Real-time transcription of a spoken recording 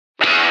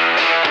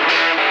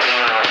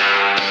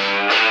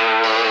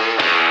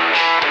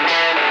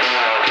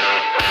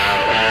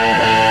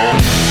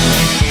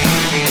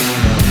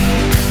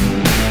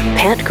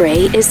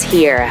Gray is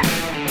here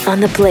on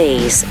the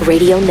Blaze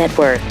Radio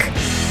Network.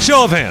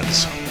 Show of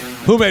hands.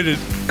 Who made it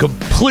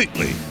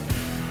completely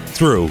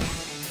through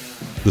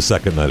the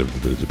second night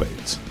of the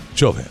debates?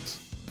 Show of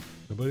hands.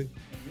 Nobody?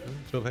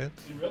 Show of hands?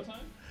 In real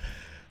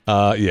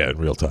time? Yeah, in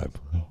real time.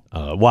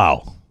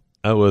 Wow.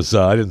 I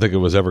didn't think it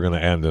was ever going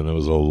to end, and it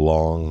was a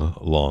long,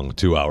 long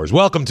 2 hours.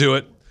 Welcome to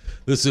it.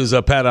 This is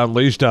Pat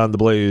Unleashed on the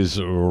Blaze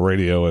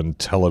Radio and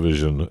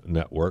Television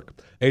Network.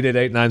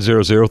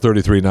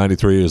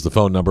 888-900-3393 is the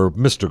phone number.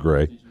 Mr.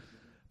 Gray,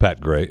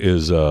 Pat Gray,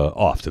 is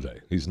off today.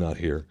 He's not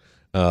here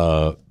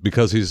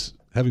because he's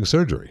having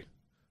surgery,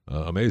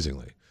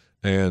 amazingly.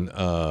 And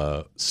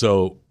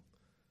so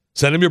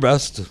send him your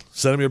best.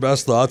 Send him your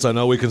best thoughts. I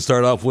know we can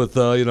start off with,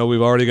 we've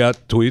already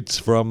got tweets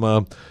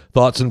from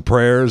thoughts and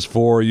prayers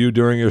for you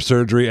during your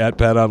surgery at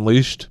Pat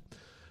Unleashed.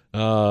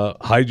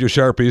 Hide your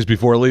Sharpies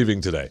before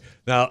leaving today.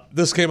 Now,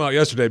 this came out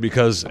yesterday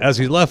because as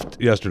he left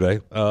yesterday,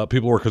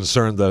 people were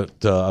concerned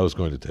that I was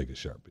going to take his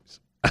Sharpies.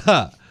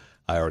 I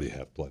already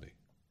have plenty.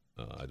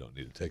 I don't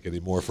need to take any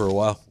more for a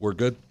while. We're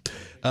good.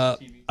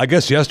 I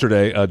guess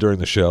yesterday during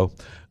the show,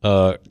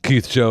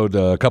 Keith showed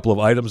a couple of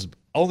items.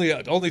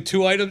 Only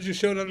two items you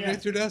showed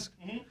underneath your desk?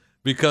 Mm-hmm.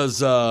 Because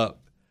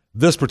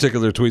this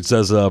particular tweet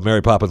says,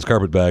 Mary Poppins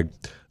carpet bag.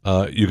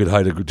 You could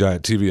hide a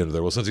giant TV under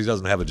there. Well, since he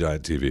doesn't have a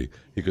giant TV,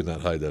 he could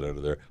not hide that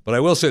under there. But I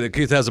will say that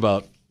Keith has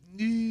about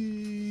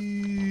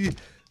 3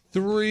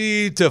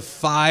 to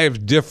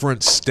 5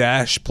 different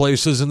stash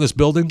places in this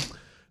building.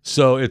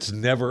 So it's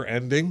never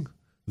ending,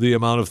 the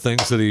amount of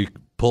things that he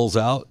pulls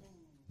out.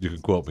 You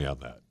can quote me on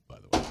that, by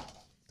the way.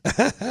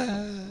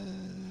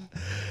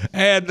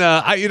 And,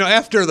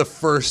 after the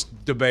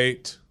first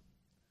debate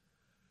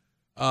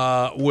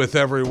with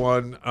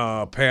everyone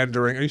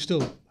pandering, are you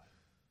still...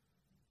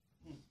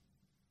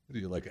 Do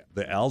you like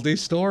the Aldi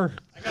store?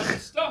 I got some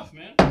stuff,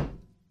 man.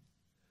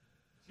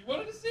 You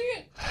wanted to see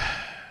it.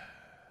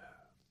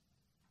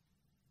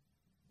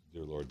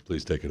 Dear Lord,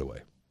 please take it away.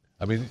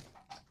 I mean,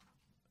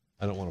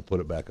 I don't want to put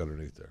it back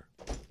underneath there.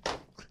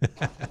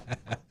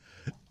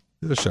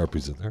 There's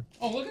Sharpies in there.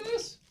 Oh, look at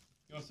this.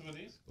 You want some of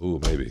these? Ooh,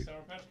 maybe.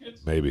 Sour Patch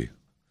Kids? Maybe.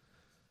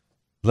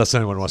 Unless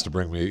anyone wants to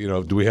bring me,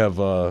 do we have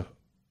the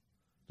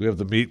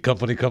meat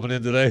company coming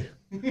in today?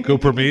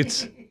 Cooper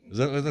Meats? Is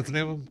that the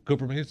name of them?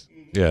 Cooper Meats?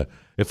 Yeah.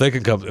 If they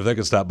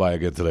can stop by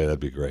again today, that'd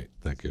be great.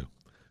 Thank you.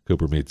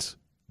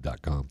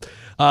 CooperMeats.com.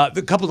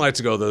 A couple nights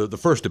ago, the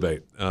first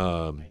debate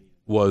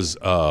was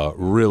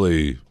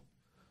really,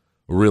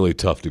 really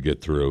tough to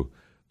get through.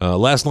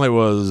 Last night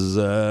was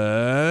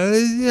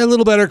a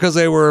little better because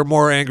they were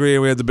more angry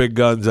and we had the big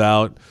guns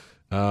out.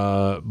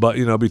 But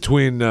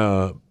between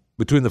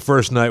the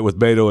first night with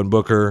Beto and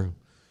Booker,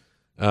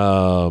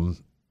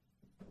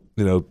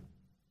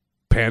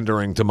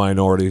 pandering to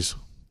minorities,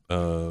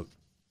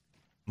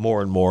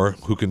 more and more,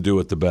 who can do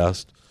it the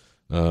best.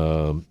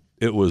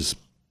 It was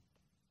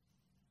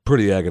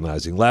pretty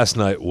agonizing. Last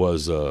night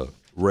was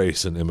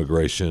race and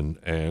immigration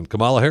and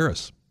Kamala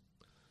Harris.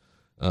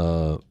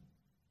 No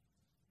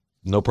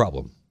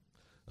problem.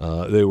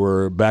 They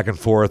were back and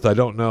forth. I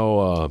don't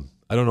know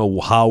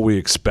how we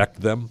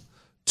expect them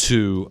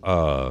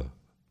to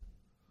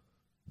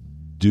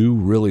do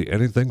really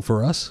anything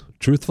for us,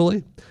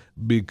 truthfully,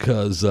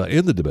 because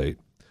in the debate,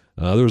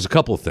 there was a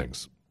couple of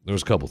things.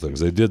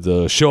 They did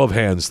the show of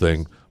hands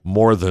thing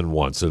more than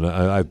once, and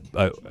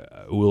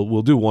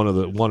we'll do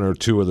one or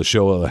two of the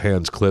show of the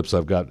hands clips.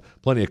 I've got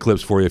plenty of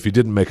clips for you. If you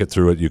didn't make it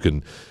through it, you're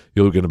going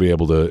to be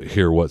able to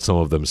hear what some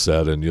of them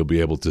said, and you'll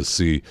be able to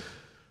see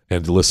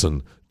and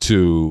listen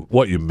to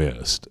what you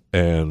missed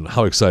and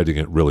how exciting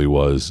it really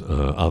was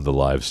on the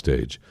live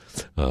stage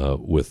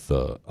with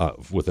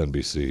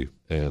NBC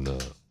and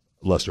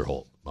Lester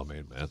Holt, my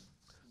main man.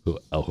 Who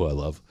I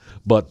love.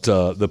 But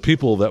the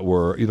people that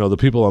were, the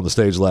people on the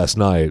stage last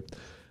night,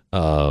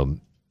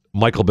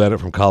 Michael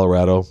Bennett from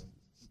Colorado,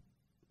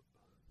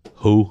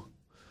 you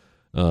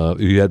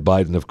had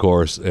Biden, of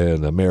course,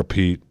 and Mayor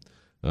Pete.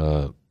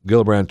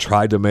 Gillibrand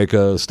tried to make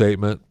a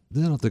statement.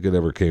 I don't think it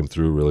ever came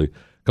through, really.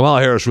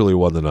 Kamala Harris really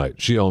won the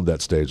night. She owned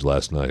that stage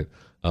last night.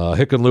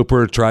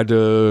 Hickenlooper tried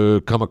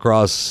to come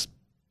across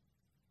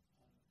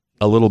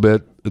a little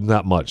bit,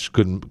 not much.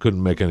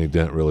 Couldn't make any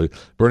dent, really.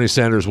 Bernie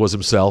Sanders was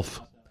himself.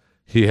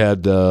 He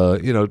had,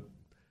 he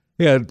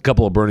had a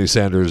couple of Bernie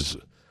Sanders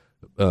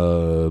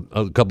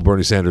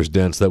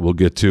dents that we'll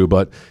get to,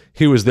 but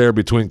he was there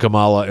between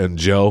Kamala and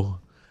Joe,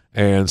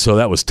 and so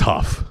that was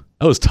tough.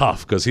 That was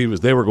tough because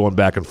they were going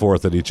back and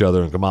forth at each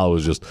other, and Kamala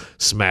was just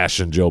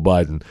smashing Joe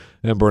Biden,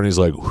 and Bernie's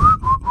like,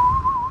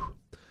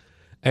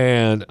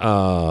 and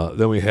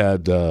then we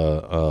had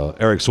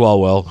Eric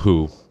Swalwell,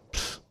 who,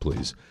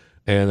 please,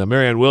 and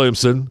Marianne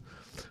Williamson,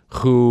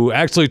 who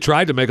actually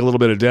tried to make a little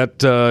bit of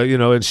dent,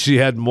 and she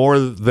had more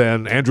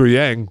than Andrew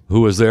Yang,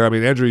 who was there. I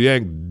mean, Andrew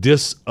Yang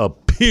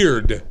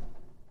disappeared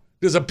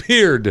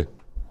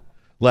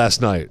last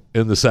night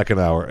in the second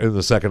hour,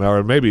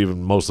 and maybe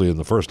even mostly in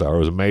the first hour. It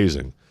was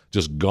amazing,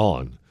 just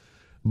gone.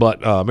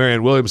 But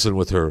Marianne Williamson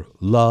with her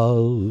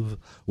love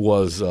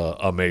was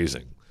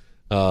amazing.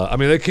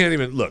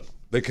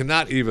 They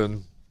cannot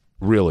even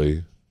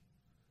really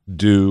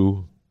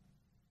do.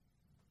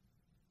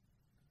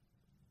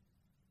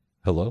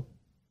 Hello?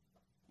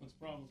 What's the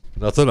problem?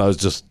 Nothing. I was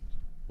just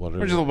wondering.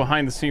 We're just a little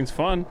behind the scenes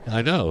fun.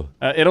 I know.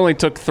 It only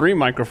took 3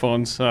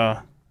 microphones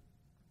to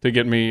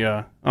get me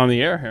on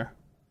the air here.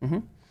 Mm-hmm.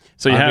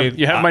 So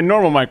you have my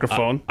normal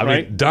microphone, I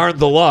right? mean, darn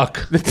the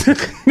luck.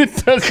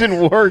 It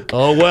doesn't work.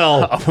 Oh,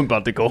 well. I'm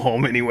about to go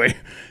home anyway.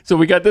 So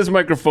we got this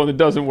microphone that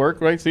doesn't work,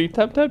 right? See,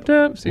 tap, tap,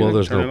 tap. See, Well,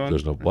 like,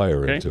 there's no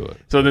wire into it.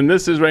 So then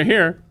this is right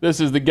here.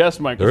 This is the guest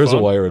microphone. There is a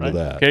wire into right?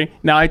 that. Okay.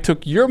 Now I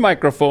took your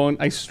microphone.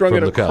 I strung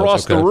From it the couch,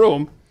 across the okay.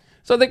 room.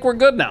 So I think we're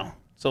good now.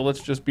 So let's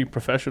just be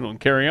professional and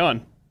carry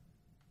on.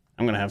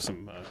 I'm going to have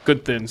some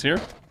good thins here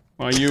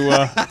while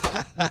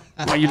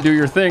you do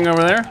your thing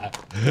over there.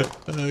 I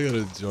gotta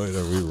enjoy the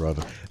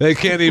rerun. They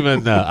can't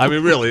even. I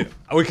mean, really,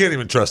 we can't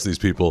even trust these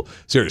people.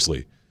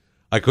 Seriously,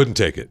 I couldn't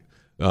take it.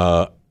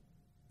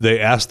 They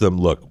asked them,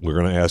 "Look, we're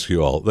going to ask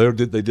you all." They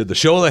did the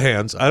show of the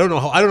hands. I don't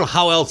know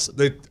how else.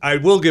 I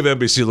will give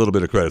NBC a little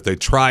bit of credit. They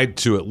tried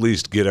to at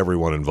least get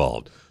everyone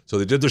involved. So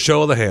they did the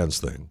show of the hands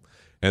thing,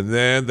 and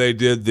then they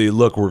did the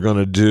look. We're going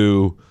to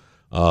do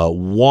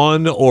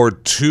 1 or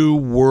 2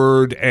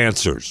 word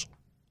answers.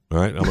 All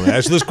right, I'm going to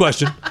ask you this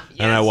question,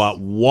 and I want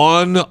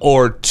 1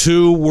 or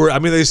 2 word. I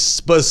mean, they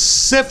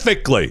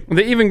specifically.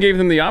 They even gave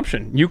them the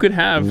option. You could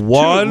have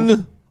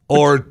 1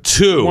 or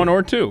 2. 1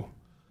 or 2.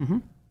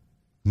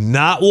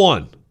 Not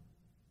 1.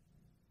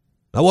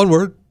 Not 1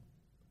 word.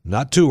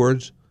 Not 2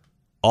 words.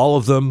 All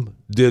of them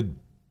did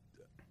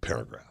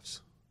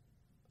paragraphs.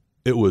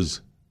 It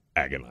was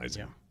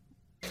agonizing.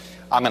 Yeah.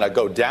 I'm going to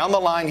go down the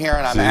line here,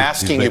 and I'm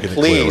asking you, making it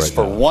clear please, right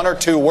for now. 1 or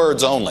 2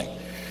 words only.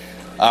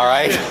 All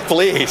right?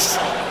 Please.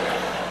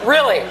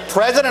 Really?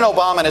 President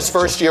Obama in his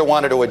first year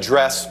wanted to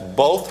address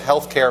both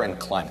health care and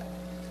climate.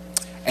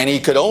 And he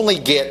could only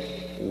get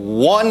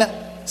 1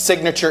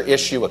 signature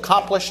issue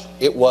accomplished.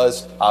 It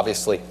was,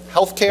 obviously,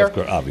 health care.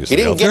 Obviously,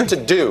 he didn't healthcare. get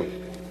to do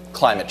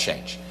climate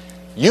change.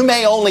 You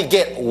may only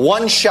get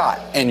 1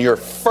 shot, and your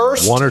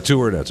first 1 or 2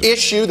 word answer.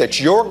 issue that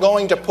you're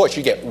going to push,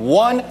 you get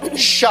 1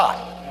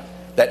 shot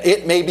that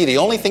it may be the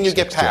only thing you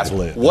get past.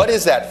 lit. What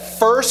is that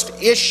first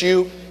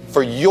issue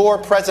for your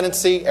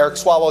presidency? Eric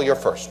Swalwell, you're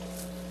first.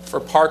 For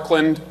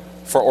Parkland,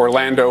 for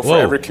Orlando, for Whoa,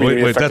 every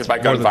community wait, affected that's by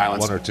more gun than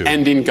violence, 1 or 2.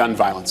 ending gun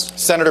violence.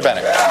 Senator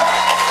Bennett.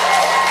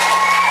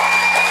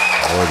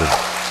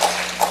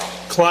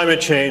 Climate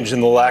change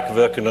and the lack of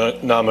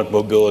economic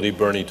mobility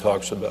Bernie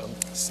talks about.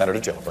 Senator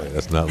Gilbert.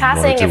 That's not 1 or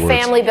Passing 2 a words.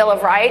 family bill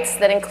of rights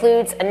that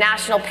includes a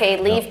national paid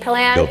leave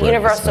plan, Gilbert,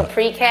 universal it's not.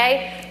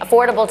 pre-K,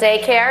 affordable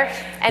daycare,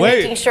 and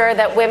Wait. making sure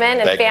that women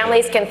and Thank you.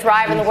 families can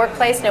thrive in the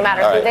workplace no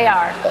matter All who right. they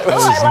are.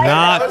 This is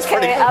not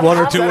pretty good. 1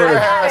 or 2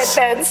 words.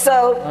 Then,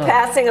 so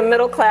passing a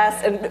middle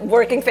class and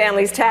working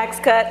families tax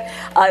cut,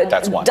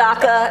 That's 1.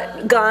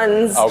 DACA,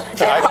 guns.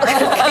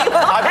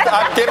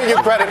 I'm giving you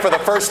credit for the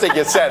first thing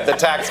you said, the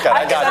tax cut.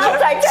 I got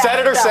you.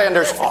 Senator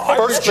Sanders,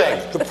 first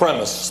thing. The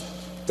premise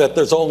that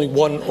there's only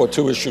 1 or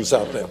 2 issues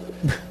out there.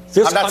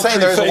 This I'm not saying country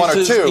there isn't 1 or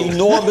faces 2.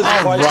 enormous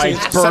right,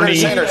 crises. Bernie.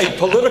 Senator Sanders. A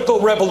political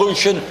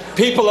revolution.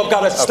 People have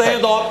got to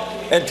stand up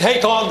and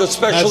take on the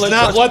special That's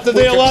not interests what the who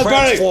deal can was, Bernie.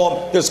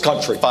 transform this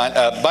country. Fine.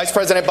 Vice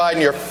President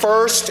Biden, your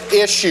first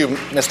issue,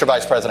 Mr.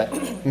 Vice President.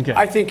 Okay.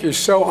 I think you're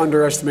so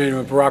underestimating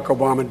what Barack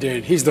Obama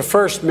did. He's the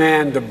first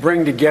man to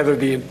bring together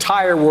the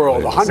entire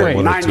world, Wait, is that 1 or 2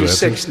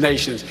 196 answers?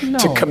 nations,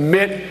 to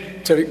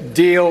commit to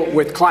deal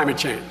with climate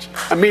change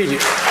immediately.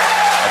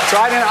 So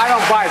I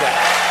don't buy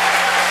that.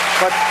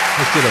 But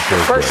Let's get up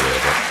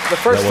there. the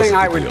first thing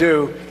I would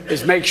do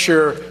is make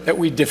sure that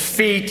we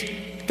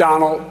defeat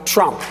Donald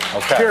Trump.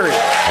 Okay. Period.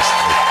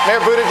 Mayor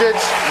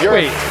Buttigieg, your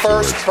Wait.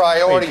 first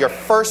priority, your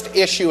first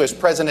issue as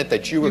president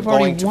that you were You've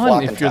already going to won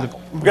block if and you're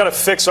tackle. We've got to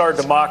fix our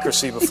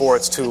democracy before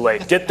it's too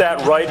late. Get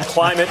that right.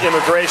 Climate,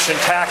 immigration,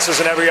 taxes,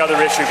 and every other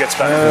issue gets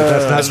better.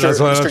 That's not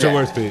 1 or 2 Gang.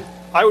 words, Pete.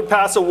 I would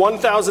pass a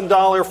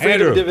 $1,000 freedom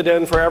Andrew.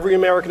 dividend for every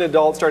American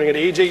adult starting at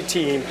age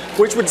 18,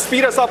 which would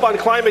speed us up on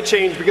climate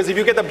change because if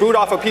you get the boot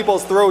off of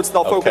people's throats,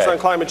 they'll focus Okay. on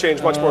climate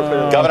change much more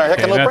clearly. Governor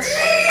Okay,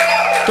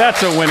 Hickenlooper.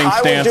 that's a winning I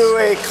stance. would do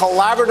a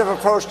collaborative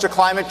approach to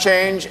climate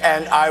change,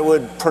 and I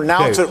would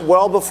pronounce Okay. it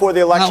well before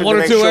the election One to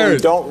or make 2 sure we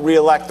words. don't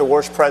re-elect the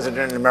worst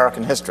president in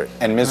American history.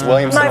 And Ms.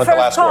 Williamson My with the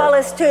first last call word.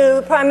 is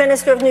to Prime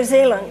Minister of New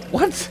Zealand.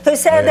 What? Who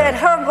said that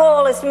her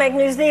goal is to make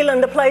New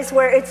Zealand the place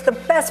where it's the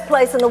best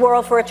place in the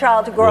world for a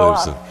child to grow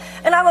Williamson. up.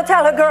 And I will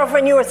tell her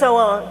girlfriend you are so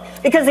on,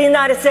 because the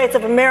United States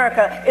of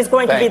America is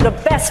going to be Thank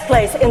the best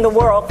place in the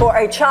world for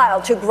a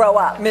child to grow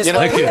up. You know,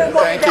 Thank you.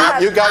 thank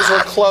you. You guys were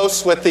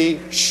close with the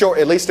short,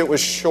 at least it was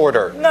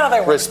shorter No, they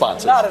weren't.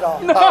 responses. Not at all.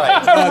 All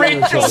right.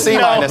 Rachel, C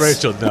no. minus.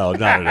 Rachel, no,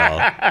 not at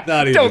all.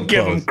 Not even Don't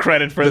give close. him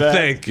credit for But that.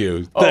 Thank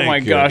you. Oh, Thank my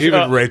you. gosh.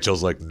 Even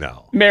Rachel's like,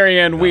 no.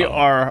 Marianne, we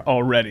are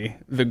already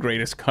the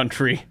greatest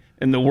country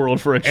in the world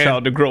for a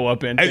child to grow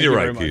up in. And Thank you're you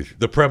right, very much. Keith.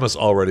 The premise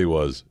already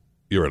was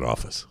you're in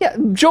office. Yeah,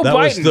 Joe That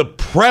Biden. was the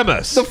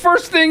premise. The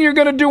first thing you're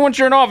going to do once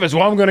you're in office,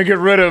 well, I'm going to get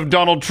rid of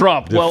Donald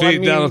Trump. Defeat well, I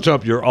mean, Donald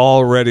Trump. You're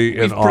already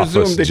in we've office,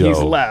 presumed that Joe. he's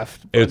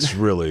left, but- It's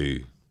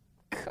really.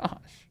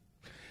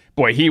 Boy,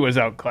 Boy, he was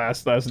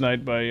outclassed last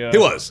night by. He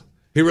was.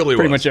 He really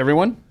pretty was. much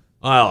everyone.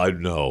 Well, I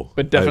know,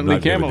 but definitely I'm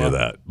not giving Kamala. you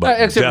that,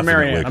 but Except for definitely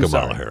Marianne. I'm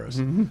Kamala sorry.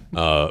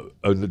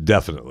 Harris.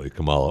 Definitely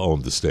Kamala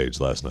owned the stage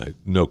last night.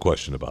 No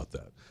question about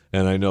that.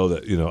 And I know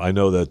that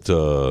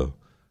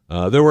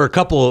there were a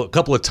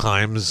couple of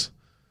times.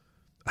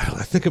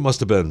 I think it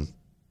must have been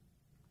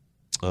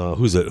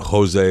who's it?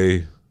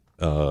 Jose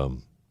Diaz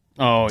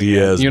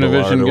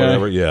Univision or guy.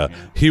 whatever. Yeah,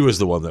 he was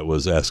the one that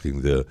was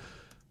asking the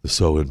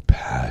so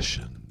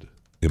impassioned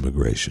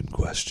immigration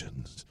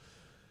questions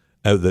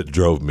that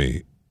drove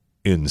me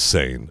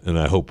insane. And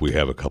I hope we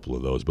have a couple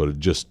of those, but it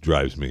just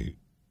drives me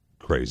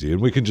crazy.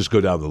 And we can just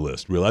go down the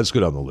list. Let's go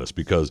down the list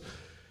because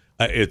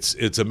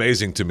it's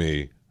amazing to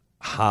me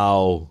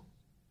how,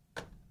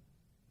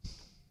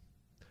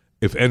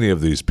 if any of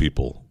these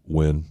people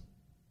win,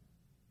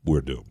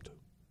 we're doomed.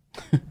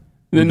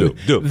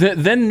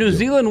 Then New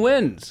Zealand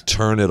wins.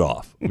 Turn it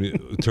off.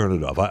 Turn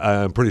it off.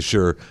 I'm pretty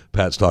sure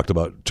Pat's talked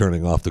about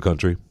turning off the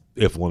country.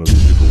 If one of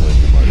these people win,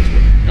 you might as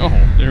well.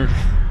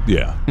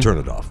 Yeah, turn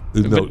it off.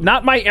 But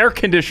not my air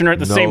conditioner at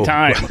the same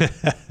time.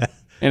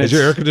 And is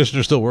your air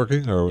conditioner still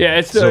working? Or yeah,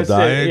 it's still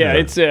dying.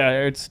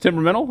 It's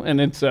temperamental,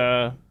 and it's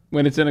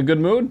when it's in a good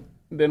mood,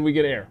 then we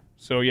get air.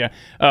 So yeah,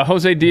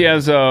 Jose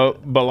Diaz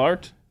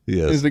Balart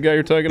is the guy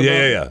you're talking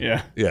about.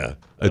 Yeah.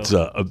 It's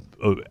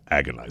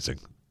agonizing.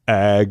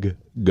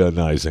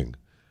 Agonizing.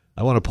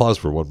 I want to pause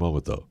for one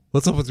moment though.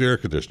 What's up with your air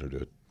conditioner,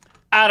 dude?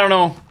 I don't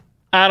know.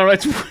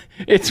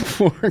 It's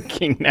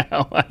working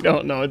now. I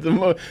don't know. It's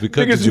the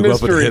biggest did you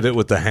mystery. Go up and hit it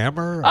with the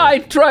hammer? Or? I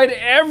tried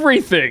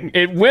everything.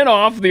 It went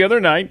off the other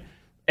night,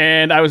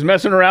 and I was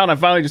messing around. I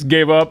finally just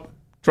gave up,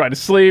 tried to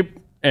sleep,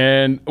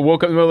 and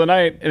woke up in the middle of the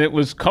night, and it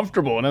was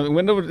comfortable. And the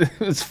window,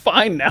 it's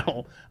fine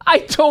now. I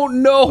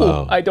don't know.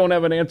 Wow. I don't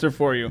have an answer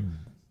for you.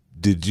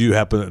 Did you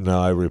happen?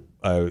 No,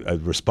 I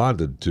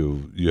responded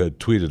to you had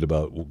tweeted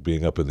about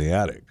being up in the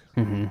attic.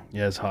 Mm-hmm.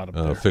 Yeah, it's hot up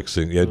there.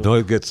 Fixing. Yeah, no,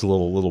 it gets a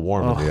little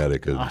warm in the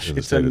attic in the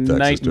it's state a of Texas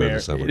nightmare. during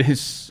the summer. It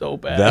is so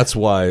bad. That's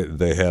why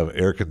they have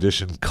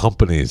air-conditioned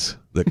companies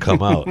that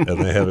come out,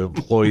 and they have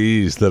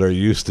employees that are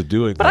used to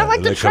doing But that. I like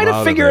and to they try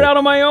come to figure it out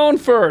on my own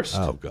first.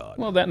 Oh, God.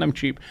 Well, that and I'm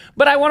cheap.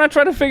 But I want to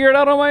try to figure it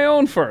out on my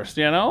own first,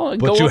 you know?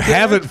 But you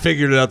haven't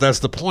figured it out. That's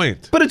the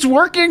point. But it's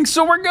working,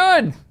 so we're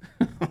good.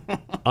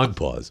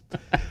 Unpause.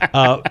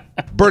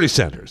 Bernie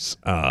Sanders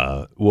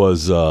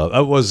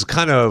was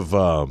kind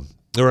of.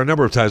 There were a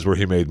number of times where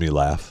he made me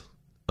laugh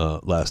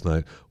last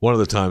night. One of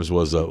the times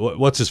was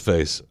what's his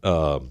face?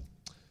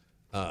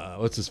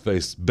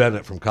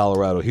 Bennett from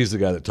Colorado. He's the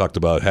guy that talked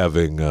about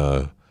having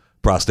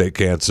prostate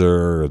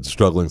cancer and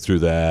struggling through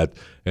that.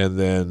 And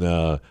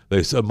then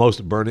they said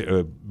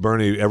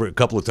Bernie every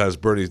couple of times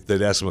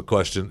they'd ask him a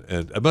question,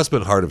 and it must have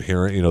been hard of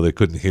hearing. You know, they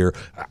couldn't hear.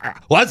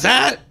 What's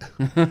that?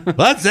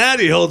 What's that?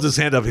 He holds his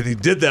hand up, and he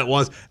did that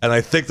once, and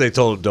I think they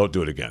told him don't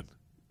do it again.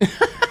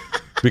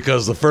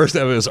 Because the first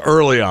time it was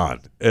early on,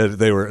 and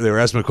they were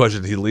asking him a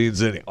question. He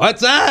leans in.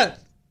 What's that?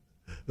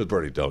 But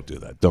Bernie, don't do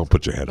that. Don't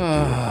put your hand up to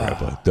your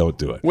grandpa. Don't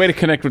do it. Way to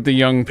connect with the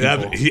young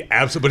people.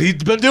 But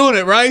he's been doing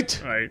it, right?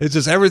 Right. It's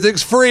just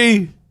everything's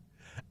free,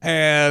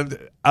 and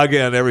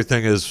again,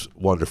 everything is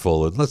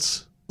wonderful. And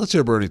let's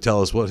hear Bernie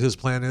tell us what his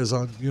plan is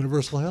on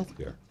universal health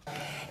care.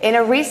 In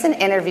a recent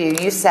interview,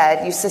 you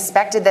said you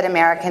suspected that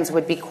Americans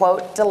would be,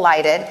 quote,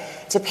 delighted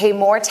to pay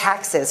more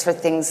taxes for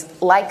things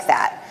like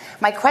that.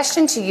 My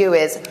question to you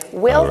is,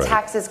 will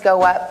taxes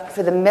go up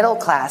for the middle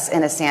class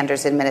in a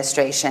Sanders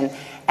administration?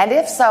 And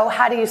if so,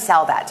 how do you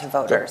sell that to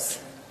voters?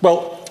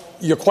 Well,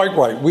 you're quite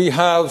right. We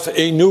have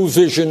a new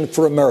vision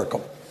for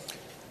America.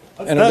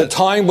 And at a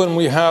time when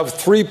we have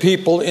 3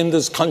 people in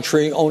this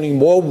country owning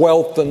more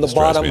wealth than the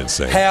bottom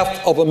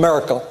half of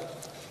America,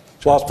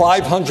 while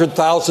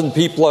 500,000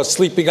 people are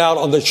sleeping out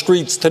on the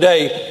streets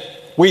today,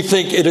 we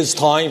think it is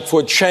time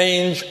for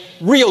change,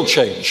 real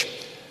change.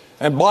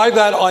 And by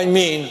that I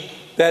mean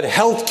that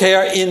health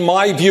care, in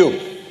my view,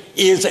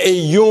 is a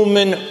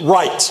human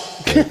right.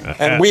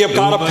 And we have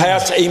got to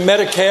pass a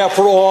Medicare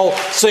for all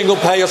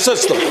single-payer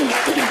system.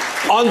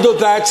 Under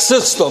that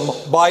system,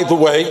 by the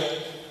way,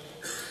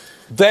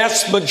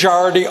 vast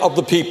majority of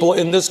the people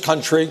in this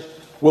country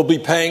will be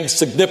paying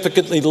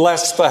significantly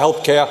less for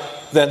health care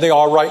than they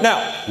are right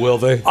now. Will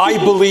they? I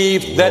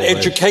believe that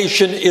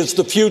education is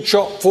the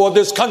future for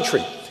this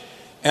country.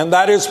 And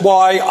that is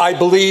why I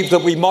believe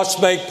that we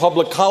must make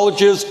public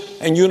colleges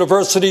and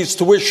universities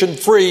tuition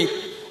free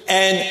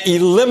and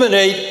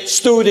eliminate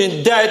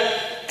student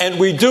debt. And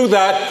we do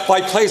that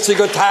by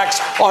placing a tax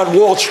on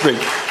Wall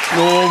Street.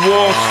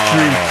 Wall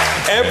Street.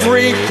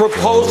 Every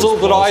proposal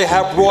that I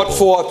have brought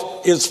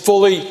forth is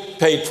fully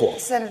paid for.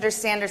 Senator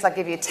Sanders, I'll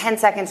give you 10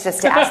 seconds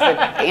just to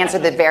answer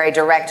the very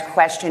direct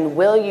question.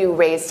 Will you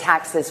raise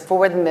taxes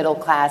for the middle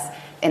class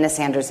in the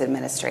Sanders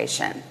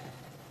administration?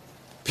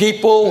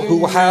 People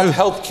who have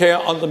health care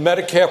under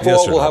Medicare for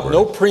all will have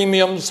no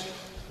premiums,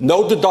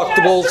 no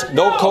deductibles,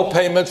 no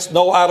co-payments,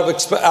 no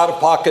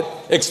out-of-pocket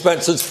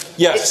expenses.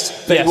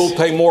 Yes, they will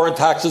pay more in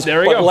taxes,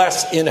 but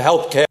less in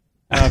health care.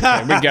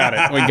 Okay, we got it.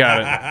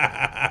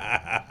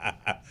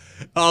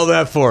 All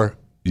that for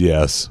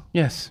Yes.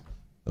 Yes.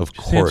 Of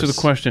Just course. answer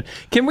the question.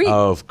 Can we?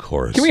 Of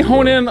course. Can we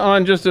hone in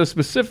on just a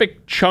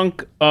specific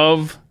chunk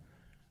of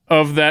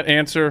that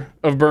answer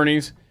of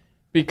Bernie's?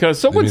 Because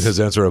someone's his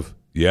answer of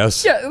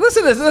yes. Yeah,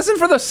 listen to this. Listen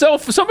for the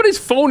somebody's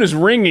phone is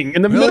ringing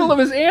in the middle of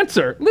his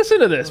answer. Listen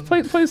to this.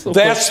 Play the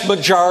vast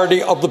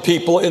majority of the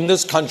people in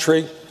this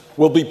country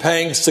will be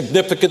paying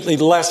significantly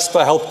less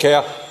for health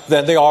care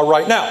than they are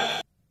right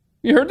now.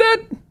 You heard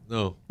that?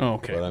 No. Oh,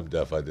 okay. But I'm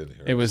deaf. I didn't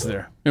hear it. It was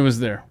there. It was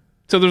there.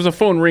 So there's a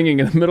phone ringing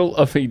in the middle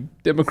of a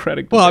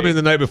Democratic debate. Well, I mean,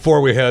 the night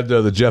before we had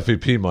the Jeffy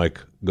P. mic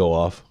go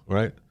off,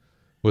 right?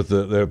 With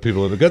the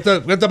people in get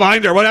the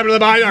binder. What happened to the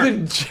binder?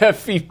 The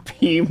Jeffy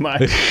P.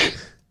 mic.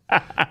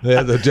 They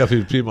had the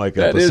Jeffy P. mic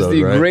That episode, is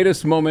the right?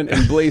 greatest moment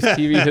in Blaze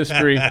TV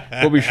history.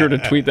 We'll be sure to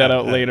tweet that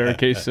out later in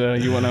case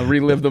you want to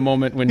relive the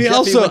moment when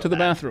Jeffy went to the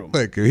bathroom.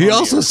 Thank you. He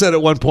also said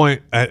at one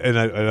point, and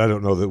I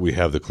don't know that we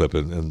have the clip,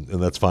 and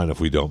that's fine if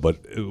we don't, but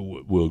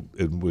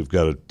we've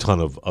got a ton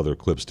of other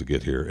clips to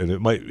get here, and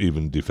it might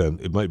even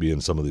it might be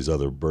in some of these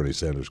other Bernie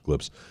Sanders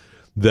clips,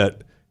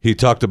 that he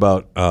talked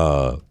about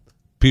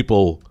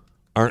people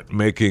aren't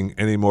making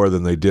any more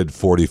than they did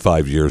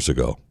 45 years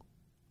ago.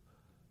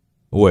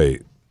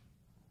 Wait.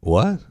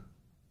 What?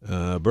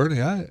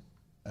 Bernie, I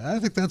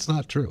think that's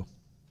not true.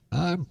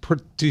 I'm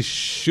pretty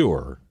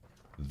sure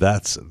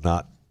that's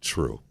not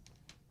true.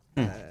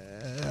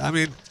 I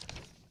mean,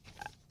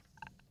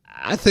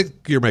 I think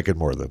you're making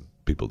more than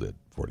people did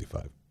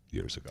 45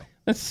 years ago.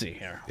 Let's see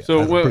here. Yeah,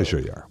 So I'm pretty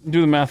sure you are.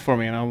 Do the math for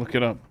me, and I'll look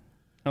it up.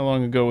 How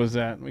long ago was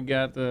that? We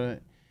got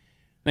the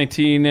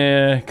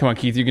 19. Come on,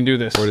 Keith, you can do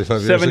this.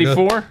 45 years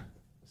 74? ago?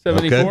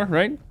 74, Okay.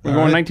 right? We're All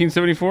going right.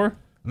 1974?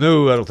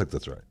 No, I don't think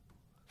that's right.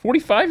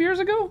 45 years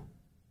ago?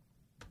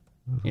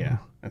 Yeah,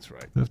 that's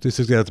right. 50,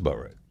 60, that's about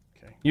right.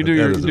 Okay. You do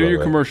your That is about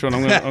right. commercial,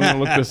 and I'm gonna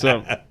look this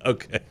up.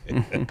 Okay.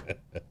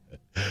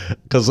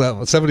 Because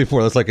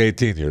 74, that's like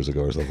 18 years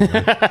ago or something.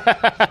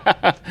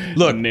 Right?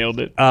 Look, nailed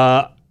it.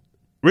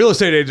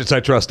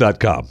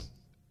 realestateagentsitrust.com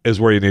is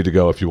where you need to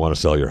go if you want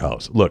to sell your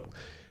house. Look,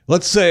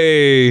 let's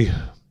say,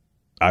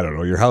 I don't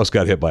know, your house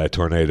got hit by a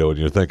tornado and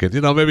you're thinking,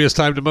 maybe it's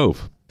time to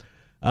move.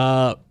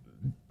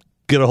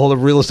 Get a hold of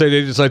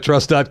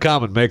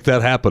realestateagentsitrust.com and make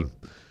that happen.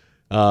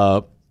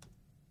 Look,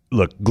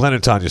 Glenn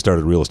and Tanya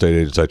started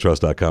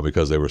realestateagentsitrust.com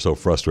because they were so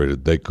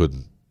frustrated they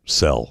couldn't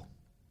sell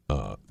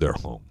their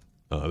home.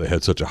 They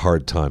had such a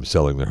hard time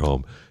selling their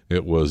home.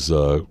 It was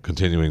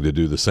continuing to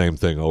do the same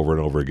thing over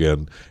and over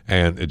again,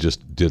 and it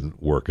just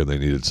didn't work, and they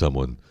needed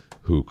someone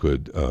who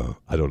could,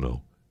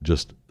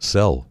 just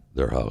sell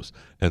their house.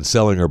 And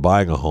selling or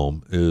buying a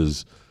home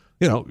is,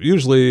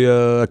 usually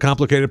a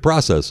complicated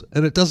process,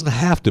 and it doesn't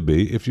have to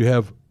be if you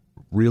have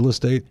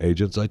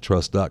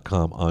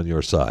realestateagentsitrust.com on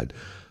your side.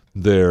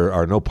 There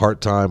are no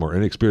part-time or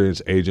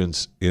inexperienced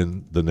agents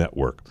in the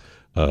network.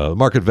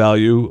 Market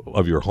value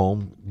of your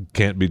home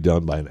can't be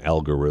done by an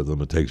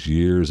algorithm. It takes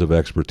years of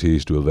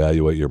expertise to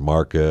evaluate your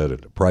market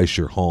and to price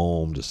your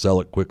home, to sell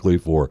it quickly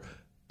for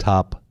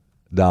top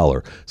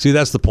dollar. See,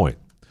 that's the point.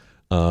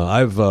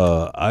 I've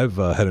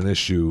had an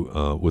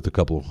issue with a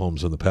couple of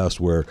homes in the past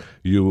where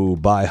you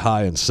buy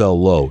high and sell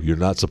low. You're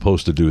not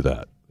supposed to do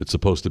that. It's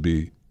supposed to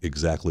be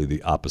exactly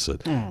the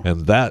opposite.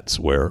 And that's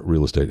where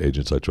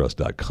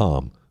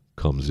realestateagentsitrust.com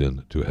comes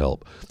in to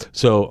help.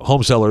 So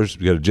home sellers,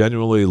 you got to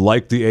genuinely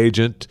like the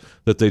agent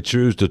that they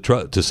choose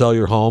to sell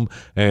your home.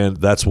 And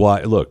that's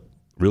why, look,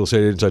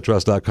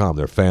 realestateagentsitrust.com,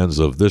 they're fans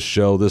of this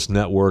show, this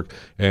network,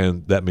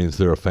 and that means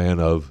they're a fan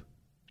of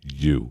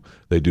you.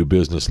 They do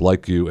business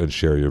like you and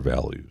share your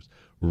values.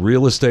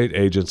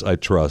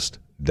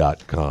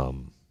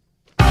 realestateagentsitrust.com.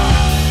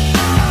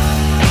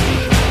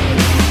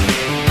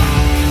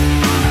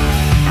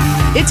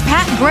 It's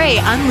Pat Gray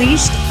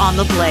Unleashed on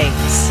the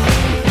Blaze.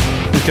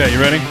 Okay, you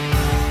ready?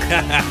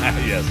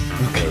 Yes.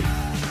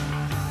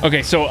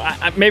 Okay, so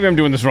maybe I'm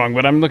doing this wrong,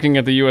 but I'm looking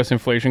at the U.S.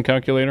 inflation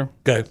calculator.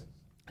 Okay.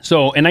 So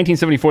in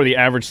 1974, the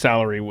average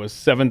salary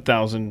was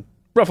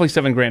roughly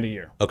 $7,000 a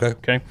year. Okay.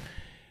 Okay.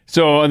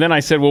 So then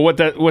I said, well,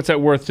 what's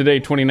that worth today,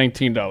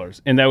 2019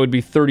 dollars? And that would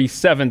be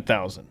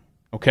 $37,000.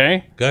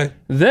 Okay. Okay.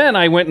 Then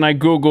I went and I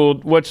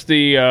Googled what's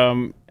the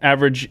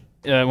average.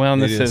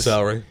 Median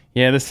salary.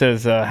 Yeah, this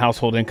says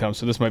household income,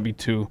 so this might be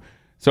two.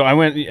 So I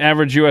went,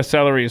 average U.S.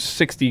 salary is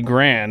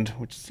 $60,000,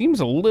 which seems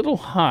a little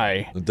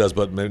high. It does,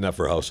 but maybe not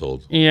for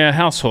household. Yeah,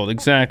 household,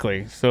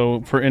 exactly.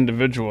 So for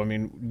individual, I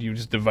mean, you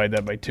just divide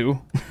that by 2.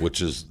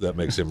 That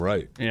makes him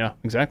right. Yeah,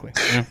 exactly.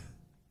 Yeah.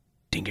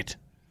 Dang it.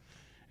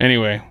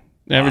 Anyway,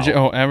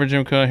 average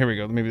income, here we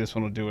go. Maybe this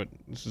one will do it.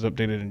 This is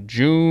updated in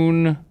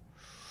June.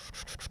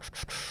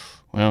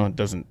 Well, it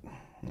doesn't.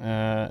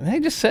 They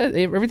just said,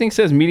 everything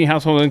says median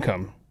household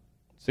income.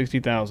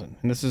 60,000,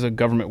 and this is a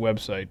government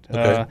website.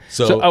 Okay.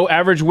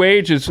 Average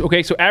wage is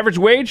okay. So average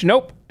wage,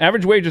 nope.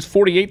 Average wage is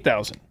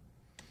 48,000.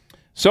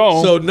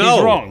 So no,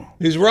 he's wrong.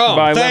 He's wrong.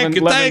 By Thank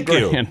you.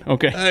 $11,000.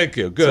 Okay. Thank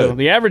you. Good. So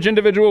the average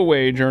individual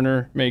wage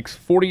earner makes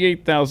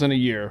 48,000 a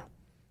year,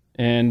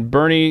 and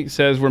Bernie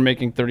says we're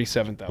making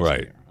 37,000 right.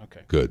 a year.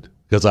 Okay. Good.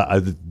 Because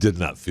I did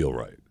not feel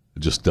right. It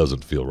just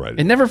doesn't feel right.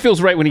 It never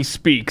feels right when he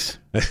speaks.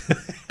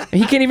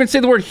 He can't even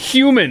say the word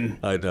human.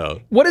 I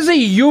know. What is a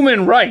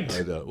human right?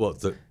 I know. Well,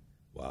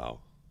 wow.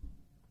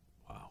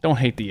 Don't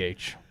hate the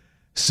H.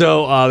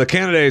 So the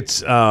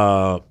candidates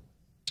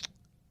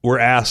were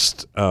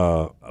asked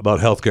about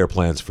health care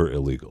plans for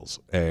illegals.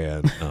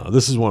 And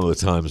this is one of the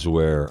times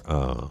where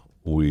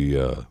we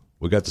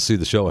got to see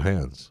the show of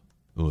hands.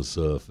 It was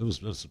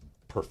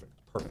perfect.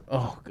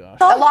 Oh, gosh.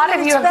 A lot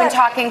of you have been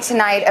talking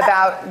tonight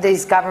about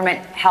these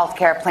government health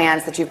care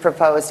plans that you've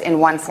proposed in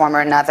one form or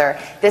another.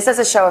 This is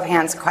a show of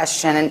hands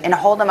question, and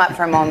hold them up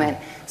for a moment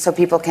so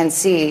people can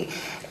see.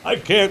 I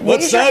can't.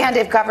 What's Raise your that? hand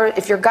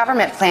if your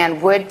government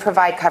plan would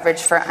provide coverage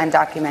for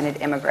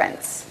undocumented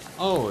immigrants.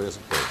 Oh, yes,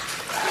 of course.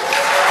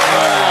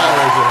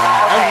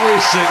 Every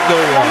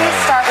single one. Let me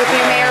start with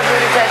you, Mayor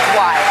Buttigieg.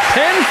 Why?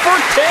 10 for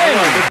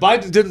 10.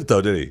 Biden didn't,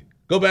 though, did he?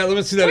 Go back. Let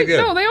me see that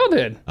again. No, they all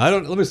did.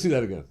 Let me see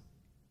that again.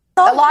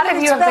 A lot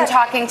of you have been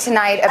talking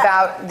tonight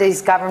about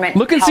these government.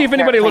 Look and see if healthcare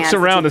anybody looks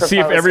plans around that to you see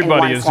if proposed in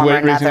everybody one is form or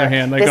raising their another.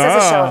 hand. Like, This is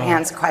a show of oh.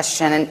 hands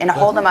question, and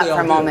hold them up for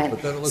a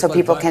moment so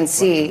people can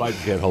see.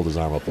 Biden can't hold his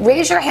arm up.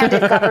 Raise your hand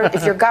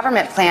if your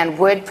government plan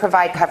would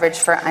provide coverage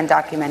for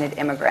undocumented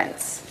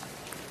immigrants.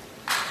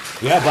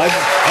 Yeah, Biden.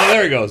 Oh,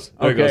 there he goes.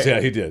 There he Okay. goes.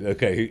 Yeah, he did.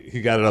 Okay,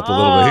 he got it up a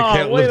little bit. He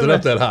can't wait lift a it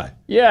up minute. that high.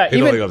 Yeah, he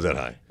don't think up that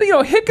high. You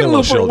know, Got a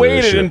little Hickenlooper shoulder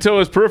waited issue. until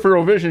his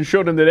peripheral vision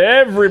showed him that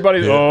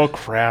everybody's. Yeah. Oh,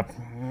 crap.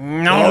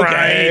 All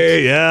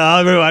Okay, yeah,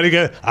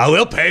 everybody I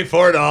will pay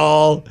for it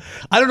all.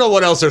 I don't know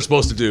what else they're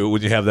supposed to do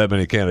when you have that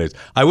many candidates.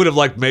 I would have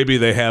liked maybe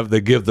they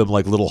give them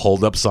like little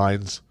hold up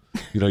signs,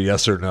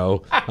 yes or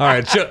no. All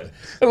right,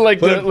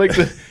 like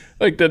the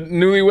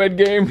newlywed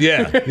game.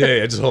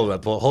 Yeah. Just hold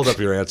up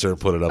your answer and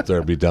put it up there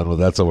and be done with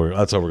it. That's how we're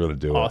going to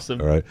do it. Awesome.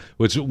 All right,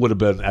 which would have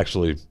been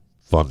actually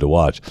fun to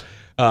watch.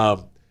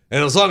 And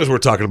as long as we're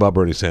talking about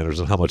Bernie Sanders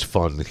and how much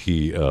fun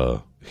he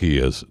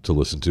is to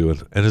listen to,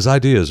 and his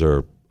ideas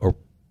are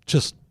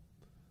just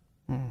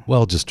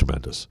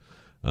tremendous.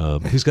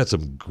 He's got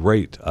some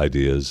great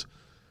ideas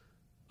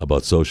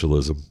about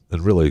socialism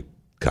and really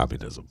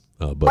communism.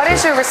 What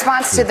is your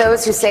response to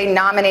those who say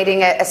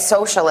nominating a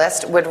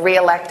socialist would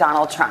re-elect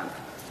Donald Trump?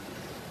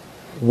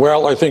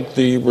 Well, I think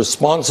the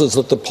responses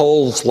at the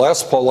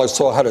last poll I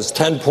saw had us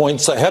 10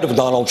 points ahead of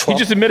Donald Trump.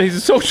 He just admitted he's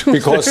a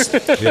socialist. Because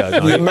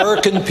the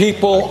American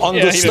people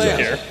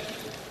understand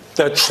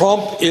that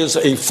Trump is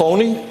a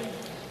phony,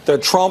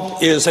 that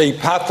Trump is a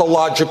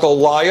pathological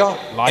liar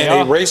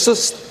and a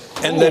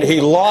racist, and that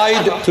he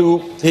lied to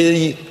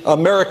the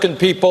American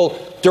people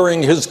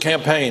during his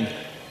campaign.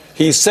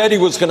 He said he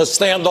was going to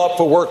stand up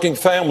for working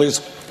families.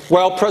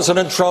 Well,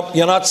 President Trump,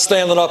 you're not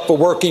standing up for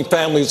working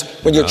families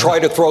when you try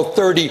to throw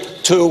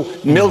 32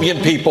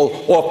 million people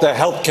off the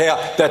health care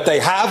that they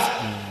have,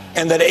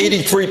 and that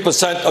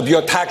 83% of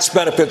your tax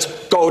benefits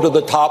go to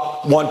the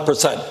top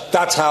 1%.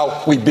 That's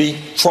how we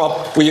beat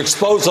Trump. We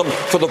expose him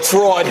for the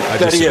fraud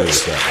that he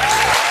is.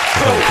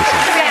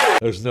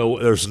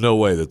 There's no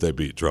way that they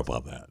beat Trump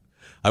on that.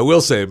 I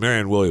will say,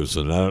 Marianne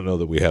Williamson, I don't know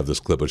that we have this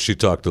clip, but she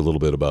talked a little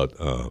bit about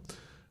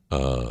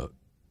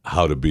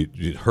how to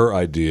beat her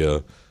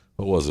idea.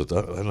 What was it?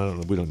 I don't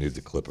know. We don't need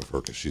the clip of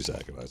her because she's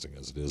agonizing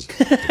as it is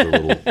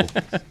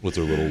with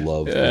her little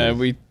love. Yeah,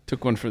 we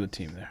took one for the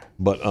team there.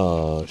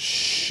 But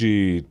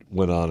she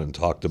went on and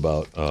talked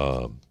about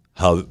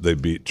how they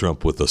beat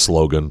Trump with a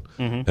slogan,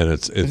 and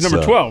it's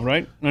number 12,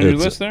 right, on your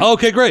list there?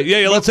 Okay, great.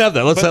 Yeah, let's have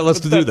that. Let's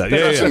do that.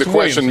 Answering the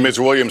question, Ms.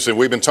 Williamson,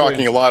 we've been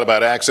talking a lot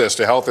about access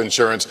to health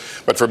insurance,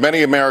 but for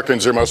many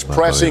Americans, their most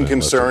pressing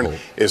concern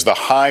is the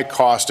high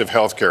cost of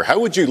health care. How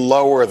would you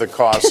lower the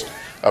cost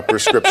of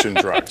prescription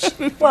drugs?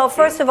 Well,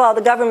 first of all,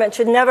 the government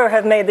should never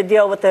have made the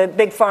deal with the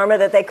big pharma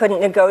that they couldn't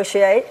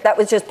negotiate. That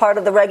was just part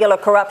of the regular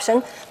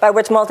corruption by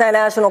which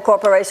multinational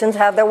corporations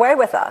have their way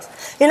with us.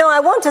 I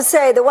want to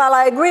say that while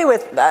I agree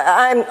with,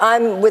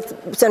 I'm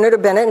with Senator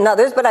Bennett and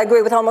others, but I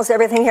agree with almost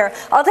everything here.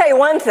 I'll tell you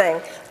one thing.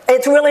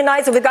 It's really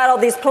nice that we've got all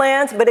these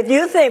plans, but if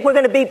you think we're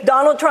going to beat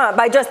Donald Trump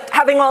by just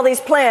having all these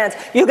plans,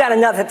 you got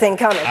another thing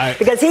coming.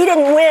 Because he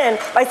didn't win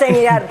by saying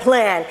he had a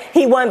plan.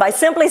 He won by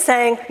simply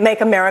saying,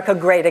 make America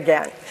great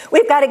again.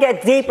 We've got to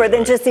get deeper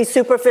than just these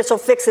superficial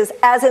fixes,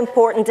 as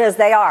important as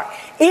they are.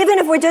 Even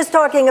if we're just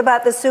talking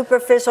about the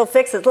superficial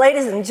fixes,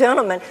 ladies and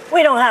gentlemen,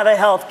 we don't have a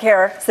health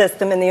care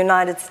system in the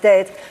United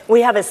States.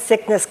 We have a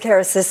sickness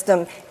care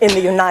system in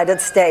the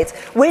United States.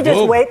 We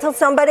just wait till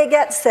somebody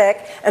gets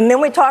sick, and then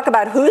we talk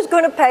about who's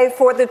going to pay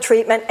for the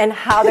treatment and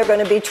how they're going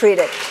to be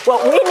treated.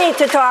 What we need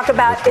to talk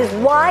about is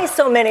why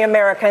so many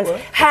Americans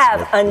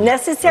have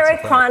unnecessary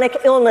chronic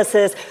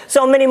illnesses,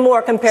 so many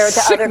more compared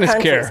to other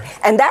countries.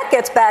 And that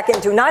gets back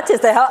into not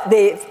just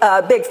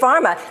the big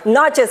pharma,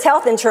 not just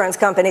health insurance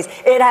companies.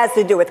 It has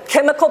to do with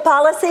chemical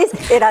policies.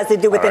 It has to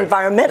do with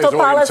environmental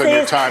policies.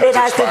 It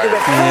has to do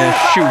with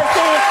food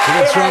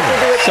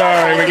policies.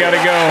 Sorry, we got to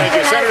go.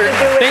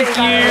 Thank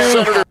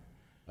you.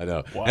 I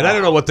know. Wow. And I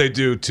don't know what they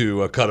do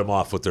to cut them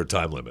off with their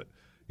time limit.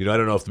 I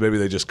don't know if maybe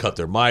they just cut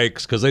their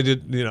mics because they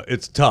did,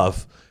 it's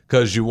tough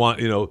because you want,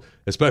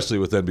 especially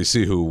with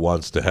NBC, who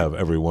wants to have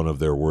every one of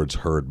their words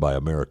heard by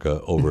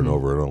America over and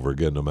over and over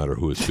again, no matter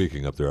who is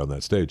speaking up there on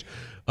that stage.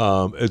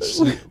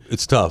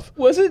 It's tough.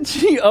 Wasn't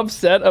she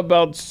upset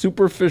about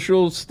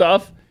superficial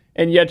stuff,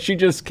 and yet she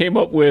just came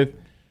up with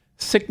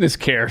sickness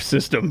care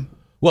system?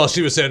 Well,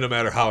 she was saying no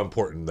matter how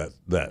important that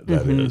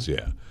is,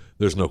 yeah,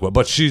 there's no question.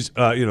 But she's,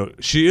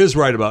 she is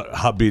right about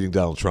how beating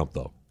Donald Trump,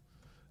 though.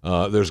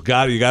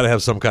 You got to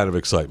have some kind of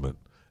excitement,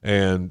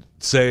 and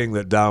saying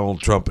that Donald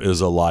Trump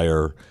is a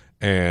liar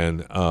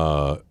and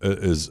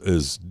has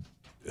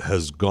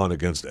gone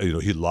against,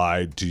 he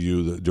lied to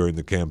you during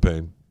the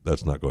campaign.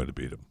 That's not going to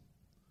beat him.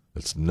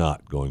 It's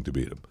not going to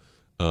beat him.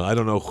 I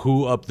don't know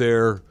who up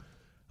there.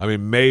 I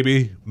mean,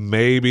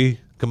 maybe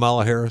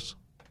Kamala Harris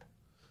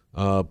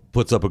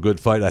puts up a good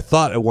fight. I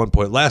thought at one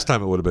point, last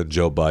time it would have been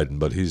Joe Biden,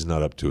 but he's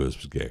not up to his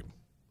game.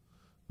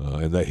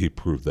 And that he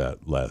proved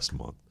that last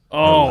month.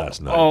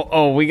 Last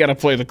night. We got to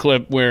play the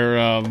clip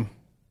where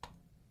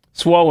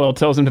Swalwell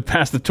tells him to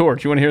pass the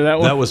torch. You want to hear that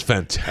one? That was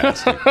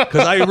fantastic.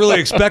 Because I really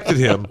expected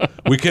him.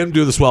 We can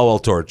do the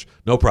Swalwell torch.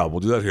 No problem.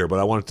 We'll do that here.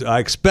 But I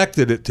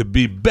expected it to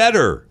be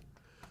better.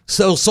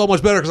 So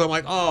much better, because I'm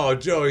like, oh,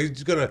 Joe,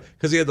 he's going to,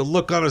 because he had the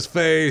look on his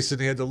face and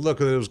he had the look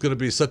that it was going to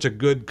be such a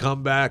good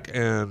comeback,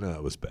 and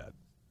it was bad.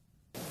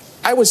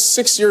 I was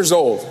 6 years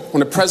old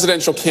when a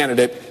presidential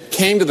candidate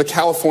came to the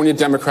California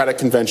Democratic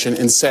Convention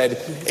and said,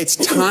 it's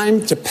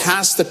time to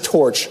pass the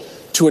torch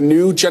to a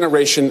new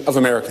generation of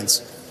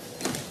Americans.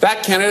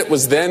 That candidate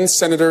was then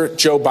Senator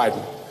Joe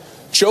Biden.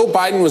 Joe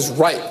Biden was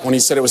right when he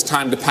said it was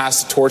time to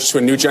pass the torch to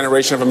a new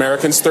generation of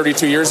Americans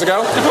 32 years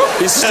ago.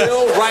 He's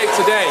still right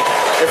today.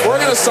 If we're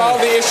going to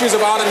solve the issues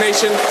of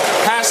automation,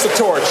 pass the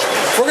torch.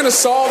 If we're going to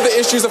solve the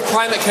issues of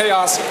climate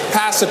chaos,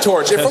 pass the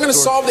torch. If we're going to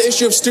solve the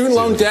issue of student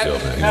loan debt,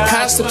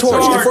 pass the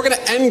torch. If we're going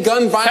to end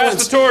gun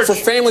violence for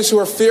families who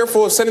are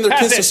fearful of sending their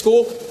kids to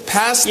school,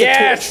 pass the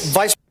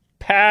torch.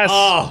 Pass.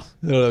 Oh,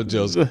 no,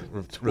 Joe's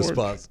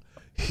response.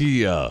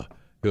 He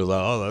was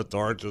like, oh, that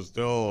torch is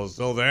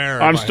still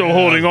there. I'm still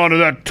holding on to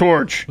that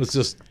torch. It's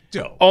just,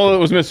 Joe. All that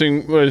was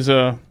missing was,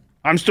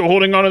 I'm still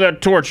holding on to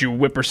that torch, you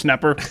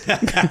whippersnapper.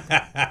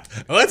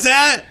 What's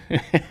that?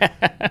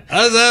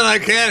 What's that? I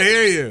can't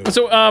hear you.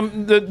 So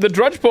the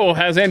Drudge poll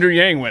has Andrew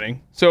Yang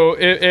winning. So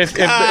if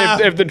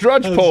the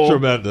Drudge poll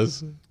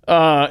tremendous.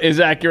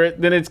 Is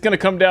accurate, then it's going to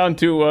come down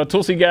to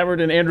Tulsi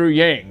Gabbard and Andrew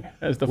Yang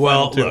as the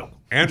final two. Look,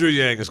 Andrew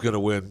Yang is going to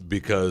win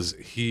because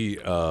he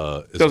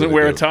doesn't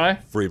wear a tie.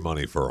 Free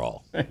money for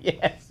all.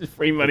 Yes,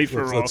 free money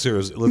for all. Let's hear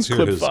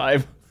his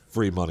 5.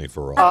 Free money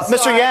for all.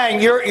 Mr.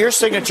 Yang, your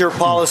signature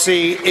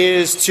policy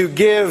is to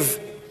give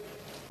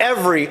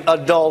every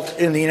adult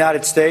in the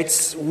United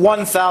States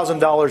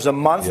 $1,000 a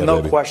month,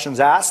 no questions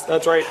asked.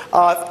 That's right.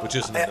 Which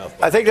isn't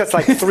enough. I think that's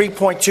like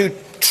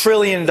 $3.2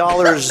 trillion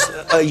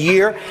a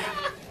year.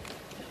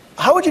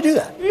 How would you do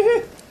that?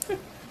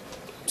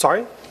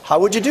 Sorry? How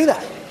would you do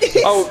that?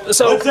 Oh,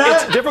 so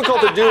it's difficult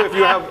to do if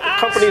you have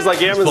companies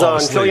like Amazon,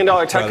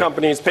 trillion-dollar tech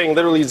companies paying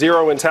literally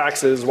zero in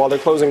taxes while they're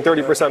closing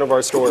 30% of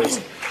our stores.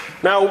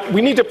 Now,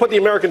 we need to put the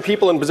American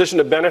people in position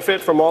to benefit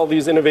from all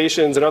these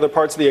innovations in other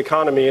parts of the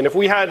economy. And if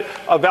we had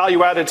a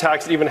value-added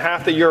tax at even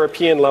half the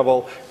European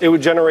level, it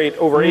would generate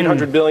over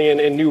 $800 billion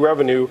in new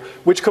revenue,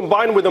 which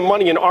combined with the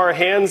money in our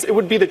hands, it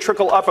would be the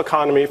trickle-up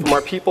economy from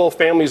our people,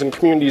 families, and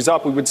communities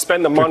up. We would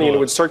spend the money and it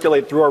would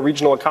circulate through our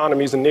regional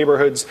economies and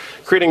neighborhoods,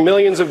 creating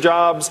millions of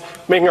jobs,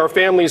 making our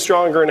families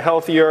stronger and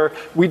healthier.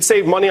 We'd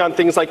save money on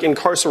things like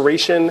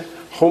incarceration,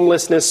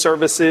 homelessness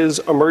services,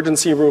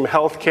 emergency room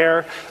health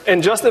care,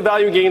 and just the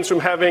value gains from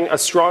having a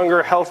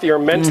stronger, healthier,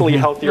 mentally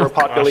healthier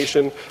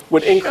population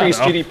would increase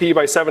GDP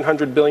by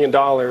 $700 billion.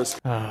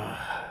 I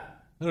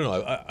don't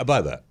know. I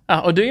buy that.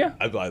 Oh, do you?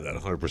 I buy that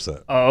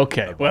 100%. Oh,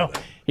 okay. Well,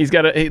 he's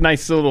got a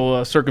nice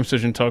little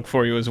circumcision talk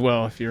for you as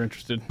well, if you're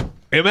interested.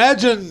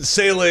 Imagine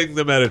sailing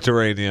the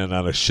Mediterranean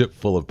on a ship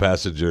full of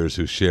passengers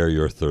who share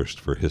your thirst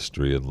for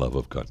history and love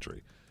of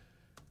country.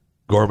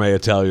 Gourmet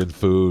Italian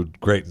food,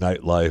 great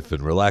nightlife,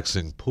 and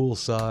relaxing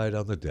poolside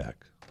on the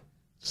deck.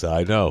 So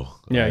I know.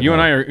 Yeah, you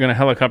and I are going to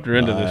helicopter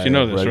into this. You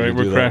know this, right?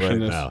 We're crashing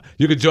this. Now.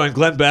 You can join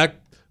Glenn Beck,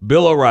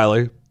 Bill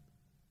O'Reilly.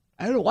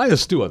 I don't know, why is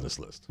Stu on this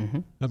list?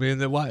 I mean,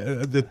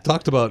 they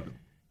talked about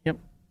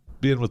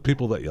being with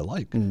people that you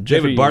like.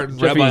 David Barton,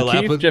 Rabbi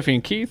Lapin. Jeffy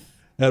and Keith.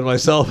 And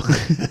myself.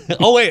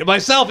 Oh, wait,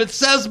 myself. It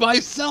says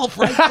myself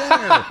right there.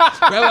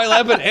 Rabbi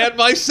Lapin and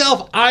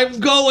myself. I'm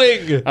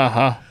going.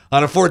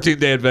 On a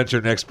 14-day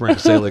adventure next spring,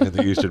 sailing in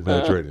the Eastern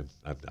Mediterranean.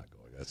 I'm not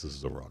going. This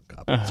is the wrong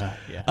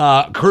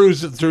copy.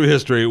 Cruise through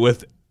history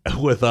with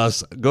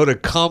us. Go to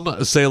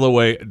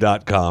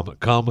ComeSailAway.com.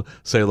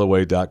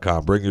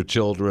 ComeSailAway.com. Bring your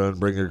children,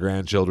 bring your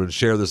grandchildren.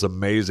 Share this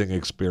amazing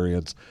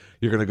experience.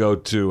 You're going to go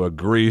to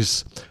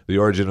Greece, the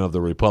origin of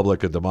the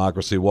Republic and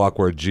democracy. Walk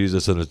where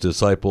Jesus and his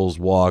disciples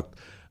walked.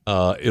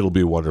 It'll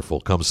be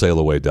wonderful.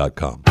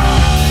 ComeSailAway.com.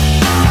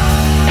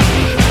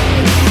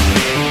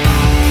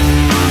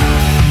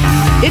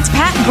 It's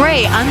Pat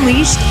Gray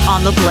Unleashed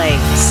on the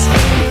Blaze.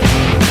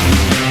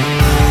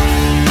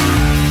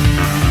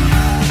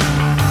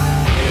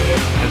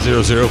 And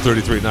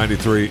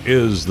 800-900-3393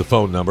 is the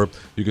phone number.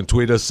 You can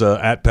tweet us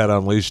at Pat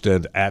Unleashed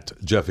and at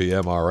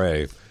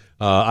JeffyMRA.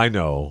 I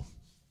know.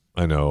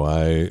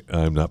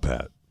 I'm not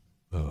Pat.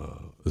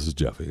 This is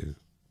Jeffy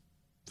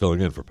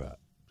filling in for Pat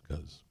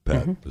because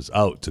Pat is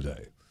out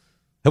today.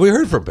 Have we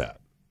heard from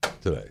Pat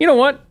today? You know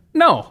what?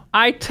 No.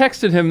 I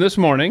texted him this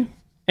morning,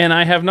 and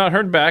I have not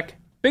heard back.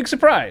 Big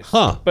surprise.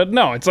 Huh. But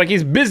no, it's like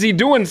he's busy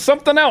doing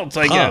something else,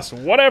 I guess.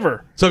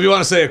 Whatever. So if you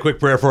want to say a quick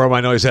prayer for him,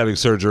 I know he's having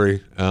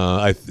surgery.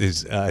 I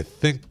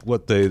think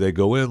what they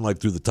go in like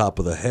through the top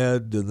of the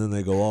head, and then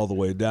they go all the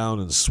way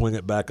down and swing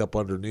it back up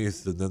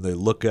underneath, and then they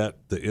look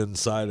at the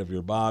inside of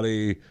your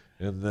body,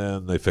 and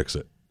then they fix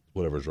it,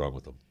 whatever's wrong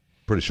with them.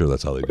 Pretty sure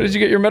that's how they do it. Did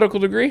you get your medical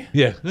degree?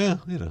 Yeah, you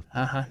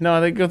know.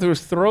 No, they go through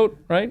his throat,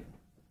 right?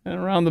 And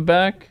around the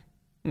back,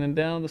 and then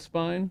down the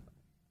spine.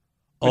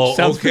 Which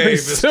sounds very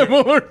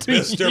similar to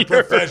Mr. yours.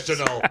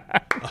 Professional.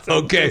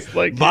 Okay,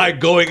 my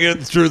going in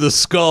through the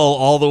skull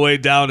all the way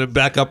down and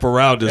back up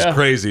around is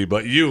crazy,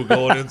 but you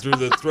going in through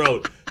the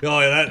throat,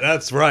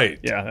 that's right.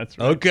 Yeah, that's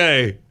right.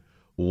 Okay,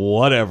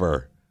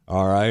 whatever.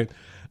 All right.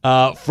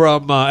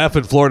 From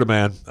effing Florida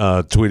man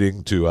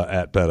tweeting to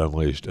at Pat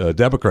Unleashed.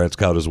 Democrats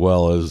count as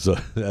well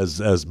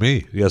as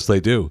me. Yes, they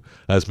do.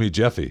 As me,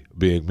 Jeffy,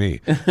 being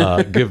me.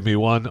 Give me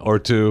 1 or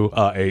 2,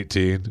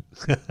 18.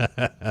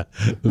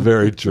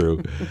 Very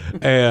true.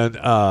 And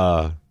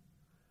is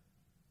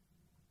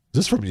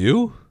this from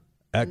you?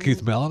 At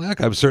Keith Malinak?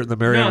 I'm certain that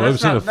Marianne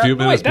Williamson a few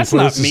minutes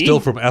before this is still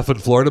from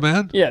effing Florida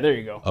man? Yeah, there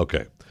you go.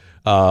 Okay.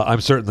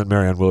 I'm certain that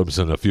Marianne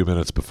Williamson a few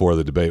minutes before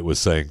the debate was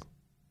saying,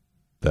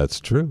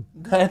 that's true.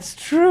 That's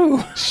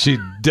true. She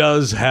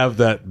does have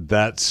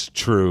that's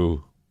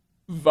true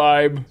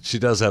vibe. She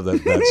does have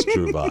that's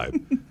true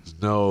vibe. There's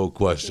no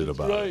question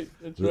about it.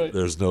 That's right.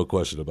 There's no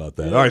question about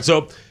that. All right,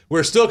 so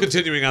we're still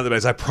continuing on the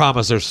debates. I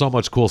promise there's so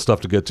much cool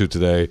stuff to get to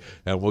today,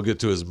 and we'll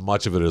get to as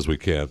much of it as we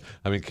can.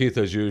 I mean, Keith,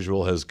 as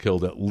usual, has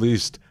killed at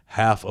least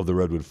half of the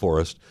Redwood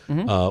Forest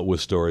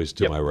with stories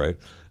to my right.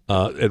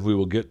 And we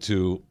will get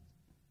to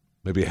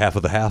maybe half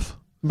of the half.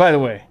 By the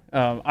way,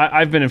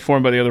 I've been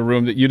informed by the other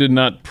room that you did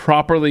not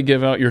properly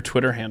give out your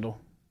Twitter handle.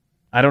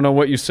 I don't know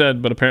what you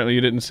said, but apparently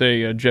you didn't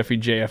say Jeffy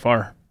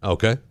JFR.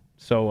 Okay.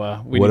 So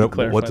we need to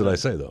clarify. What did I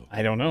say, though?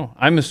 I don't know.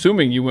 I'm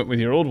assuming you went with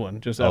your old one,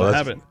 just out of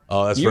habit.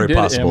 Oh, that's very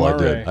possible I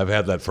did. I've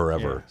had that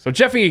forever. Yeah. So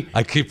Jeffy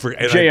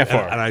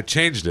JFR. And I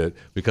changed it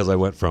because I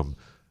went from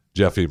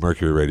Jeffy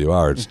Mercury Radio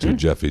Arts to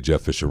Jeffy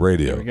Jeff Fisher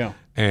Radio. There we go.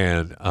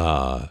 And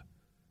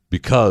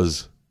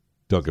because,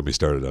 don't get me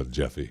started on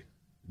Jeffy.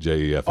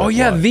 J-E-F-F-Y. Oh,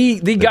 yeah,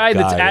 the guy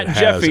that's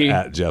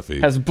at Jeffy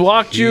has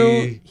blocked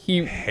you.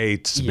 He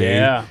hates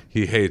me.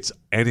 He hates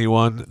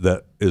anyone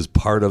that is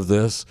part of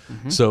this.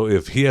 So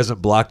if he hasn't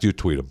blocked you,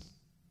 tweet him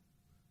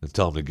and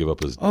tell him to give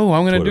up his I'm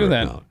going to do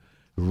that. Account.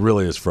 It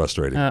really is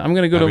frustrating. I'm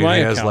going to go to my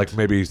account. He has like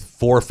maybe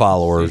 4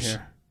 followers.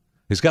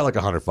 He's got like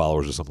 100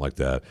 followers or something like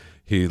that.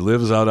 He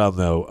lives out on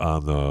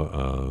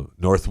the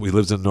north. He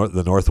lives in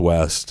the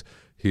Northwest.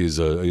 He's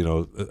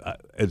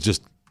it's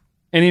just.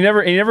 And he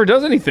never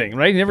does anything,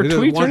 right? He never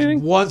tweets or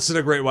anything? Once in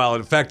a great while.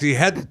 In fact, he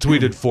hadn't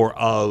tweeted for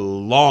a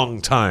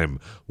long time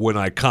when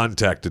I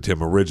contacted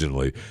him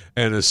originally.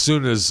 And as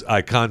soon as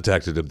I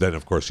contacted him, then,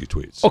 of course, he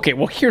tweets. Okay,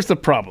 well, here's the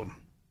problem.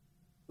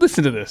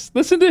 Listen to this.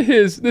 Listen to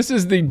this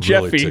is the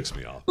Jeffy. Really ticks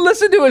me off.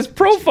 Listen to his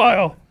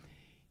profile.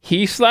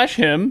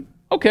 He/him.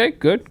 Okay,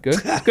 good.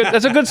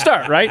 That's a good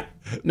start, right?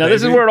 Now,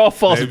 this is where it all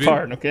falls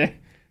apart, okay?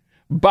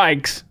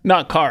 Bikes,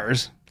 not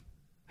cars.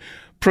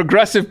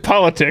 Progressive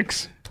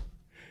politics.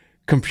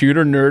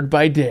 Computer nerd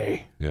by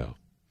day. Yeah.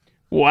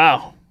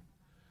 Wow.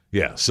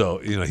 Yeah. So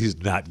he's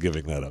not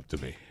giving that up to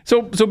me.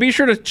 So be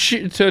sure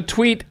to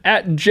tweet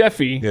at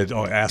Jeffy give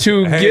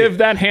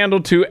that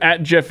handle to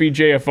at Jeffy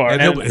JFR.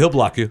 And he'll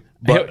block you.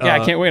 But,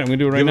 I can't wait. I'm going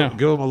to do it right now.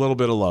 Give him a little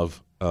bit of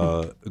love.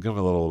 Give him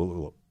a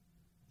little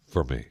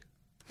for me.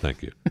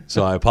 Thank you.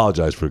 So I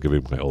apologize for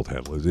giving my old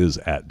handle. It is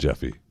at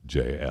Jeffy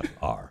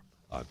JFR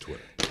on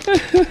Twitter.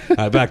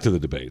 Back to the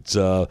debates.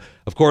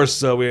 Of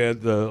course, we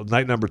had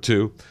night number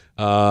 2.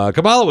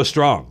 Kamala was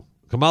strong.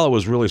 Kamala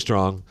was really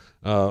strong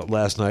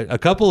last night. A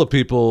couple of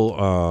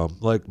people,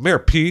 like Mayor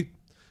Pete,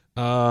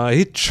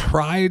 he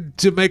tried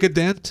to make a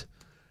dent.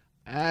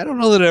 I don't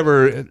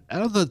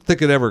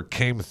think it ever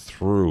came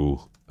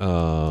through. I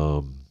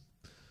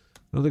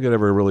don't think it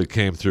ever really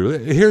came through.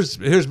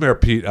 Here's Mayor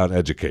Pete on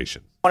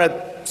education. I want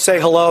to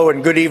say hello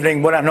and good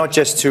evening, buenas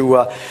noches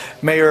to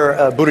Mayor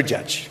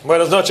Buttigieg.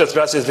 Buenas noches,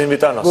 gracias de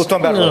invitarnos. Gusto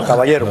en verlo,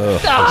 caballero.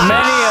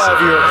 Many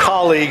of your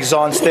colleagues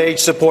on stage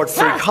support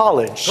free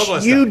college.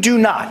 You do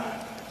not.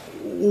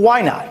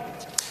 Why not?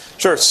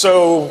 Sure.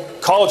 So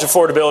college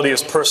affordability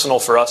is personal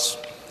for us.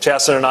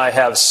 Chasten and I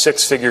have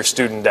 6-figure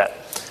student debt.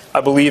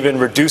 I believe in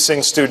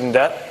reducing student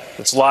debt.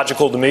 It's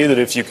logical to me that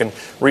if you can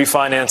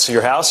refinance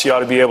your house, you ought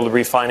to be able to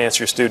refinance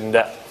your student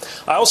debt.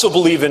 I also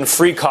believe in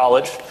free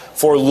college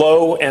for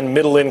low and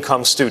middle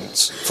income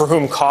students for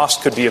whom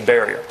cost could be a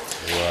barrier.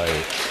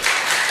 Right.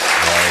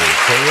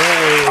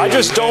 I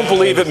just don't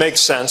believe it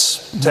makes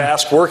sense to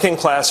ask working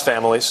class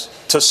families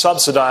to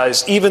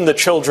subsidize even the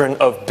children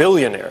of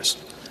billionaires.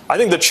 I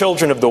think the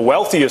children of the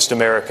wealthiest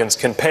Americans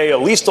can pay at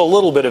least a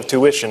little bit of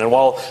tuition. And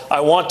while I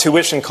want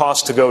tuition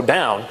costs to go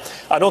down,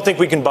 I don't think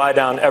we can buy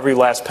down every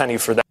last penny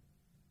for that.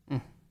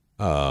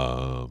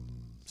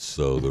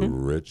 So the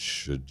rich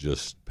should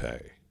just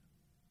pay.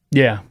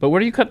 Yeah, but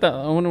where do you cut that?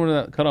 I wonder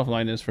where that cutoff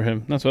line is for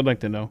him. That's what I'd like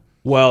to know.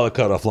 Well, the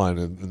cutoff line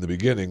in the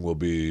beginning will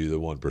be the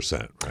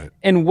 1%, right?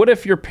 And what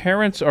if your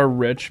parents are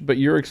rich, but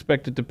you're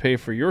expected to pay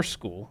for your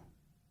school?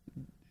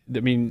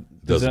 I mean,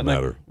 doesn't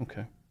matter.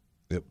 Okay.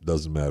 It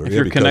doesn't matter. If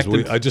you're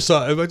connected. I just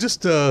saw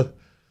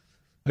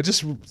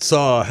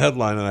a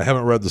headline, and I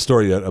haven't read the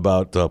story yet,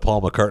 about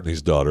Paul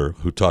McCartney's daughter,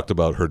 who talked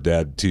about her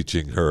dad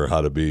teaching her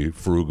how to be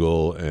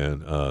frugal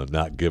and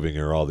not giving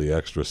her all the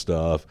extra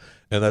stuff.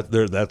 And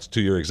that's to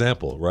your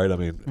example, right? I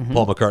mean,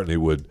 Paul McCartney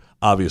would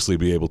obviously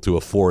be able to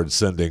afford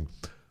sending,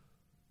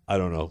 I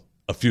don't know,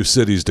 a few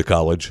cities to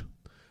college.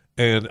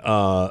 And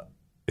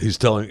he's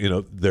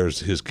telling,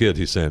 there's his kid,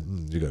 he's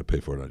saying, you got to pay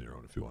for it on your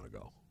own if you want to go.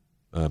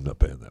 I'm not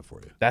paying that for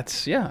you. I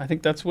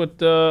think that's what,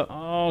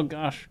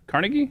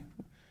 Carnegie?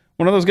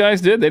 One of those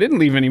guys did. They didn't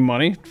leave any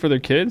money for their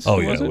kids. Oh,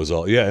 yeah, it was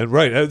all, yeah, and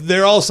right. They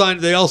all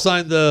signed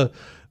the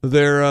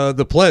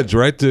pledge,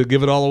 right, to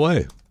give it all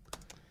away.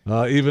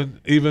 Even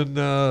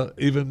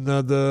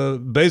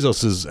the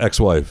Bezos's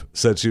ex-wife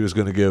said she was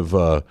going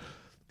to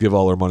give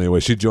all her money away.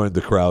 She joined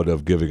the crowd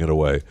of giving it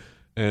away,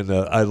 and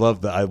I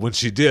love that. When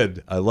she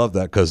did, I love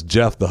that because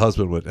Jeff, the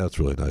husband, went, "That's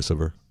really nice of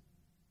her.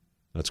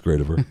 That's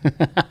great of her."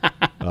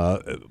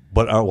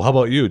 But how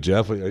about you,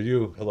 Jeff?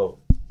 Hello,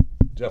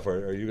 Jeff?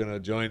 Are you going to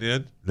join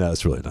in? No,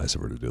 it's really nice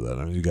of her to do that.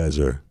 I mean,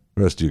 the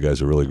rest of you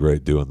guys are really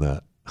great doing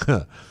that.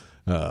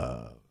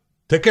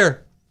 Take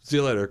care. See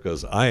you later,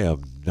 because I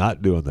am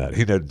not doing that.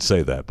 He didn't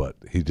say that, but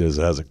he just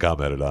hasn't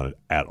commented on it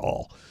at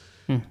all.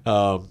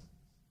 Now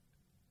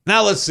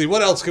let's see.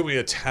 What else can we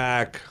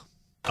attack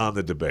on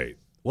the debate?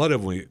 What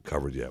have we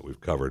covered yet? We've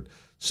covered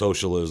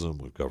socialism.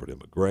 We've covered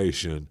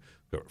immigration.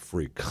 We've covered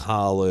free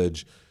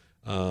college.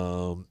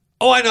 I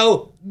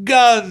know.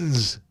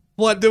 Guns.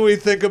 What do we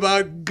think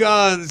about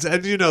guns?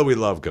 And we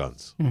love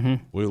guns.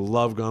 We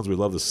love guns. We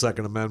love the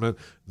Second Amendment.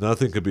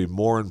 Nothing could be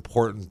more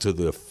important to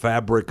the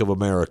fabric of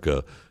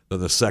America than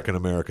the Second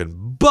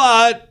American.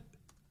 But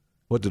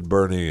what did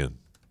Bernie and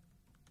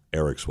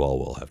Eric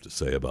Swalwell have to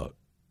say about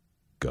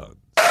guns?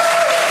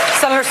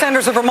 Senator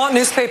Sanders, a Vermont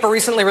newspaper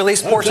recently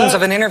released portions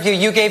of an interview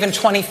you gave in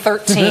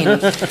 2013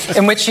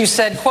 in which you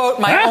said, quote,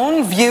 "My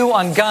own view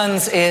on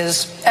guns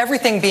is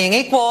everything being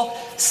equal,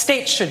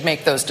 states should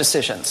make those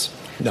decisions."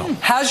 No.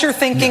 Has your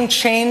thinking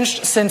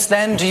changed since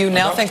then? Do you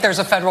now think there's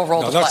a federal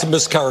role to play? That's a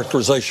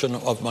mischaracterization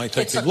of my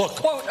thinking.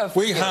 Look,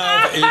 we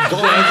have a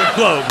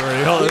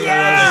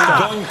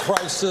gun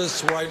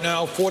crisis right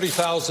now.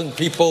 40,000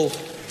 people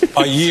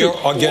a year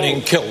are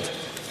getting killed.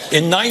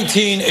 In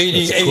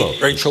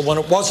 1988, Rachel, when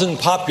it wasn't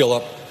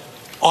popular,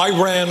 I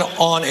ran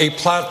on a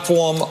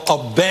platform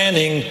of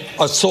banning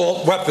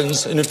assault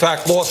weapons and, in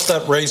fact, lost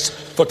that race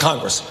for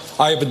Congress.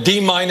 I have a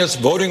D-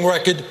 voting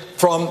record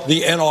from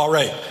the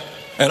NRA.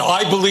 And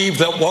I believe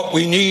that what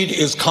we need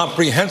is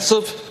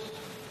comprehensive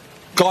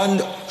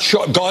gun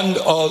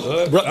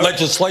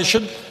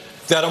legislation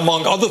that,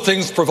 among other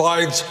things,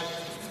 provides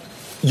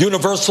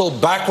universal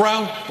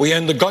background. We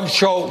end the gun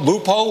show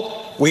loophole.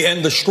 We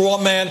end the straw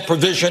man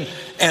provision.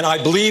 And I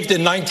believed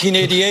in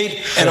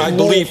 1988, and I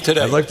believe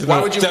today. I'd like to know.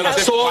 I'd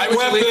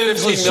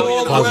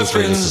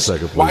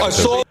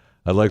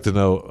like to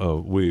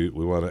know. We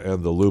want to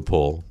end the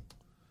loophole,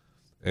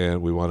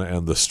 and we want to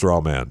end the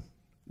straw man.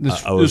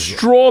 The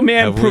straw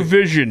man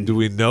provision. Do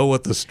we know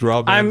what the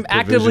straw man I'm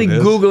actively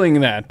is?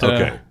 Googling that.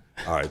 Okay.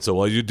 All right. So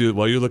while you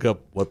look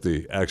up what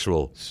the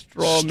actual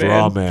straw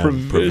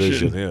man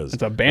provision is.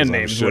 It's a band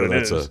name, is what it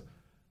is.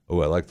 I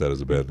like that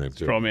as a band name,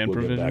 too. Straw man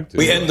provision.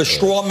 We end the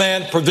straw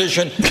man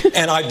provision,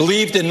 and I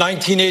believed in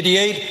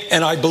 1988,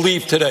 and I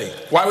believe today.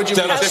 Why would you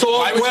leave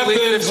assault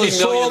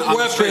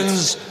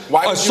weapons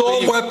are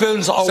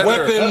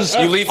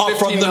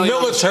from the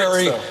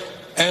military,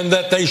 and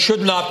that they should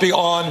not be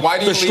on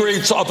the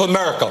streets of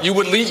America.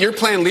 Your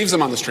plan leaves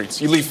them on the streets.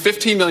 You leave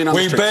 15 million on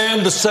the streets. We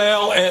banned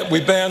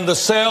the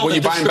sale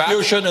and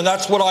distribution, and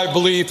that's what I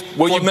believe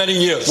for many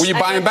years. Will you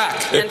buy them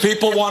back? If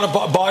people want to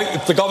buy,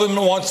 if the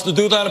government wants to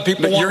do that, and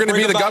people want to you're going to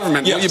be the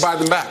government. Yes. Will you buy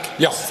them back?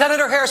 Yeah.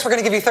 Senator Harris, we're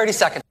going to give you 30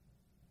 seconds.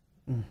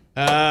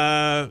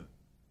 I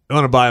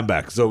want to buy them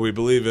back. So we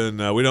believe in.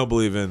 We don't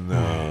believe in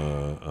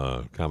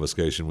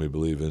confiscation. We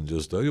believe in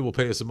just we'll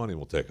pay you some money and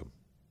we'll take them.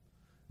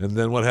 And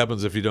then what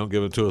happens if you don't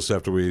give it to us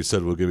after we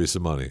said we'll give you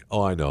some money?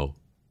 Oh, I know.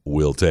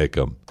 We'll take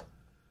them.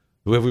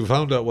 Have we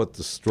found out what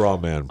the straw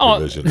man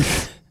provision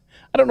is?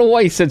 I don't know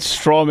why he said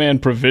straw man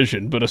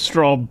provision, but a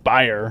straw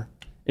buyer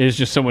is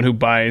just someone who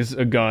buys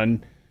a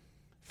gun,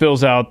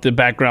 fills out the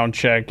background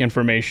check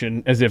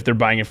information as if they're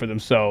buying it for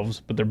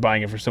themselves, but they're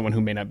buying it for someone who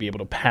may not be able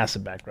to pass a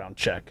background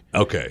check.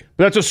 Okay.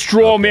 But that's a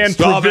straw man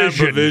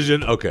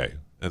provision. Okay.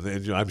 And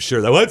then I'm sure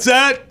that. What's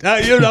that?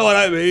 You know what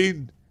I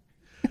mean.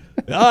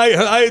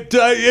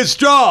 It's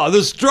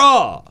the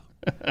straw.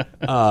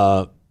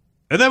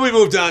 And then we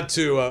moved on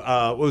to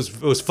it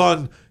was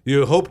fun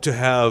You hope to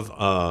have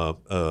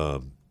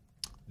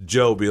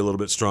Joe be a little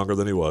bit stronger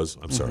than he was.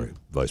 I'm sorry,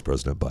 Vice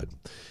President Biden.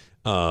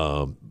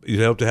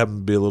 You'd hope to have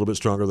him be a little bit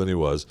stronger than he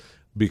was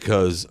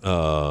because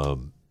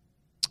Kamala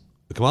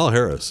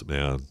Harris,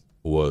 man,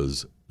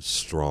 was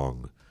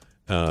strong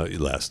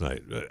last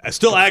night.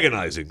 Still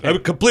agonizing. I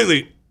mean,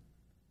 completely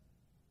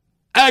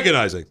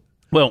agonizing.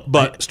 Well,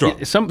 but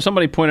strong.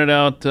 Somebody pointed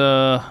out,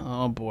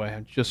 oh boy,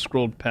 I just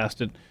scrolled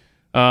past it.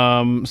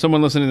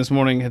 Someone listening this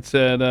morning had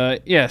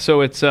said,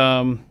 so it's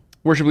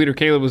worship leader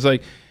Caleb was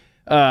like,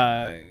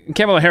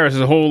 Kamala Harris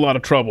is a whole lot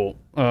of trouble,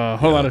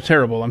 lot of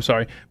terrible, I'm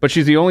sorry. But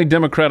she's the only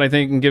Democrat I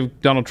think can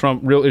give Donald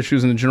Trump real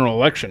issues in the general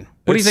election.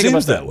 What do you think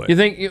about that? Way. You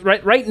think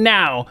right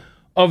now,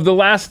 of the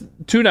last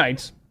 2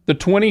 nights, the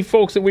 20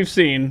 folks that we've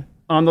seen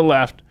on the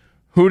left,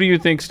 who do you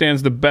think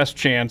stands the best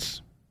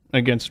chance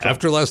against Trump?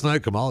 After last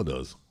night, Kamala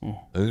does.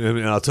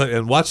 And I'll tell you.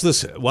 And watch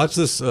this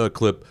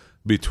clip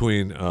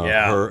between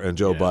her and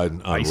Joe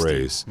Biden on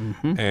race,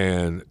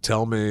 and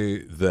tell me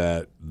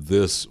that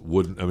this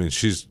wouldn't. I mean,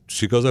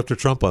 she goes after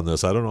Trump on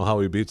this. I don't know how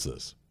he beats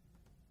this.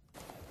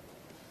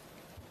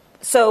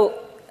 So,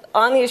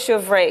 on the issue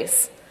of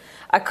race,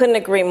 I couldn't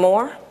agree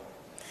more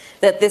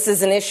that this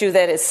is an issue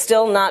that is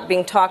still not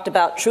being talked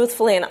about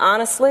truthfully and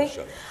honestly.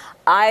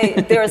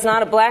 There is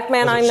not a black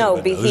man I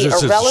know, be he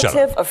a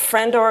relative, a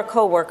friend, or a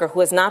coworker, who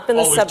has not been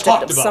the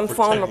subject of some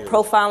form of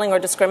profiling or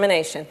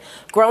discrimination.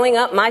 Growing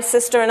up, my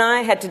sister and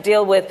I had to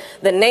deal with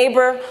the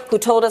neighbor who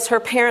told us her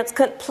parents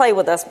couldn't play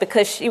with us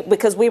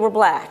because we were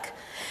black.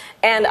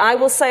 And I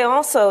will say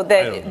also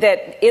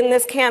that in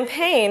this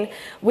campaign,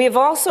 we've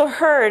also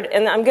heard,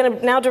 and I'm going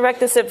to now direct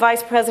this at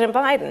Vice President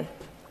Biden,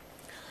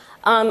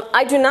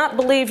 I do not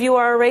believe you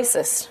are a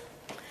racist.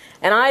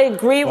 And I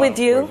agree with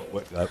you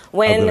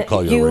when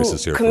you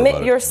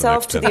commit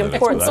yourself to the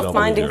importance of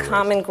finding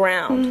common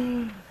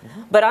ground.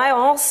 But I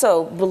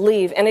also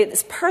believe, and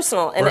it's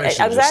personal, and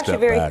I was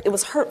actually it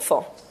was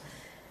hurtful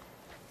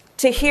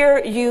to hear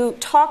you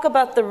talk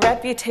about the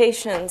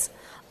reputations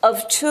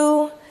of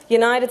 2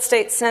 United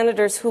States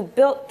senators who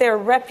built their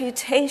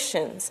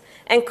reputations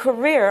and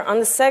career on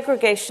the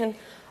segregation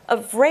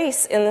of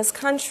race in this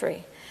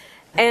country.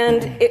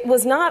 And it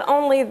was not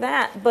only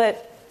that,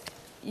 but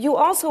you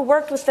also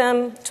worked with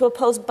them to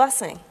oppose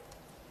busing.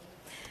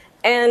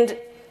 And,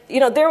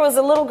 there was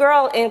a little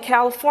girl in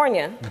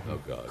California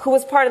who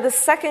was part of the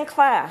second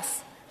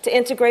class to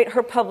integrate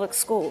her public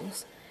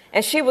schools.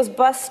 And she was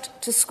bused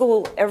to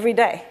school every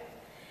day.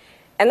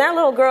 And that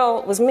little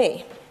girl was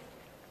me.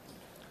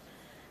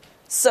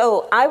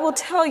 So I will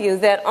tell you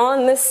that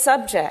on this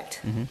subject,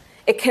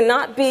 it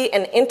cannot be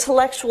an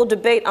intellectual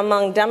debate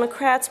among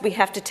Democrats. We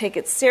have to take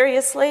it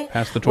seriously.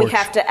 Pass the torch. We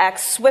have to act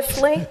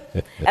swiftly.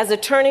 As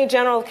Attorney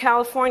General of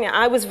California,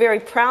 I was very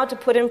proud to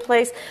put in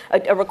place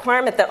a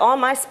requirement that all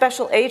my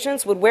special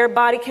agents would wear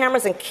body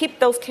cameras and keep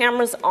those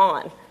cameras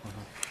on.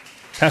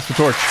 Pass the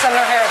torch.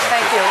 Senator Harris,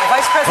 thank you.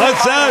 Vice President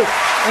Biden,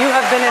 you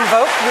have been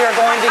invoked. We are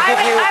going to give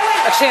you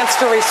a chance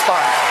to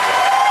respond.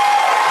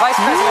 Vice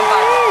President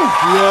Biden.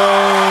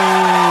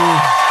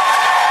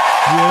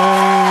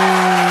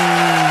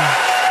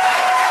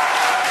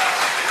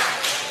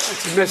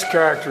 It's a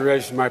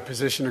mischaracterization of my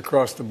position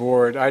across the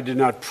board. I did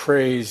not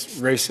praise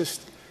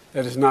racist.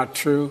 That is not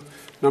true.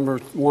 Number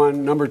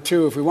one. Number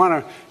two, if we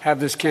want to have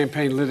this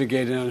campaign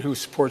litigated on who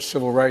supports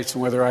civil rights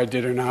and whether I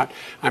did or not,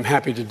 I'm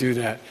happy to do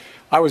that.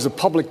 I was a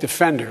public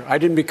defender. I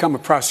didn't become a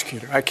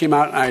prosecutor. I came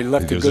out and I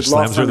left a good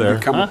law firm to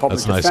become a public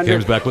defender. That's nice.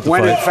 Cam's back with the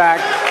when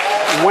fight.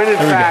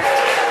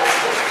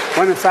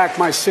 When in fact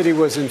my city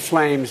was in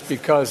flames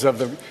because of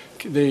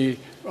the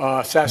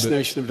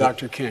assassination of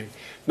Dr. King.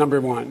 Number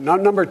one. Now,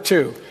 number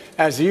two,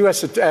 as the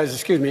Vice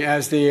President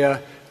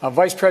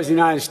of the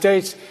United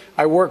States,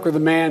 I work with a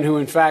man who,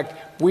 in fact,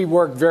 we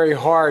worked very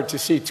hard to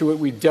see to it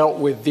we dealt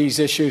with these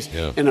issues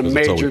in a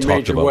major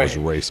way.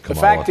 The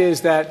fact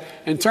is that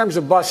in terms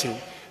of busing,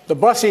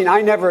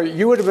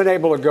 you would have been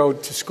able to go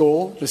to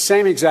school the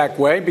same exact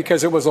way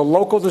because it was a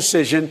local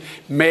decision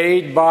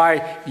made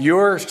by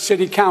your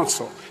city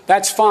council.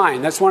 That's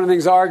fine. That's one of the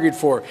things I argued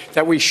for,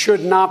 that we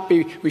should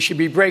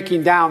be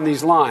breaking down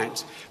these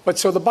lines. But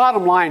so the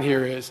bottom line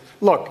here is,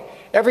 look,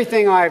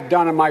 everything I've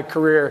done in my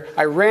career,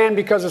 I ran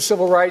because of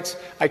civil rights.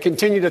 I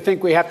continue to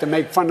think we have to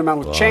make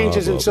fundamental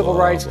changes in civil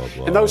rights.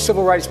 And those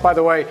civil rights, by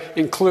the way,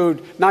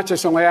 include not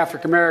just only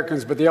African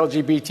Americans, but the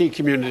LGBT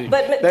community.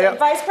 But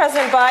Vice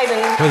President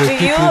Biden, do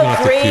you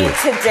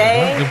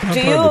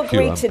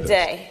agree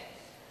today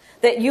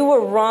that you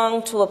were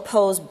wrong to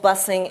oppose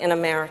busing in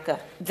America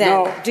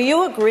then? No, do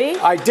you agree?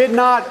 I did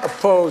not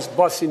oppose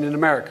busing in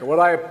America. What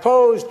I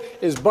opposed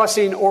is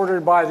busing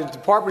ordered by the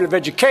Department of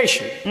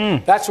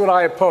Education. That's what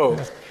I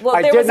opposed.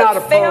 Well, there was a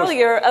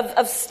failure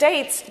of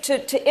states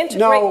to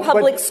integrate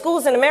public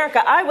schools in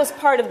America. I was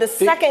part of the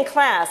second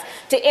class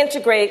to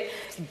integrate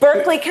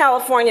Berkeley,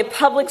 California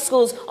public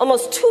schools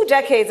almost 2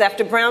 decades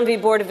after Brown v.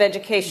 Board of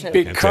Education.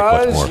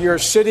 Because your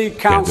city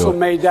council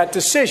made that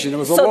decision. It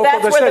was a local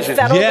decision. So that's where the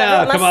federal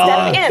government must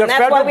step in.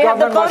 That's why we have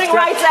the Voting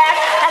Rights Act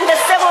and the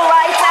Civil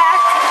Rights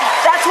Act.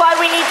 That's why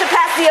we need to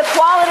pass the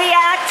Equality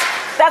Act.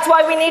 That's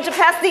why we need to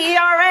pass the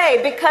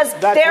ERA, because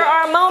there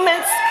are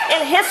moments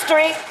in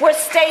history where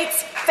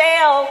states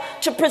fail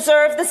to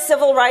preserve the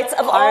civil rights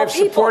of all people. I have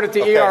supported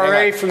the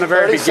ERA from the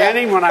very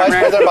beginning when I ran.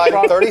 Vice President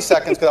Biden, 30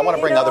 seconds, because I want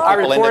to bring other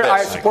people into this.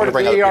 I supported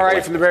the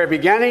ERA from the very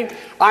beginning.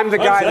 I'm the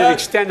guy that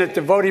extended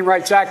the Voting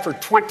Rights Act for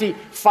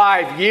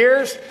 25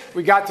 years.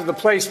 We got to the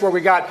place where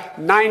we got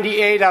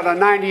 98 out of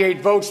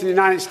 98 votes in the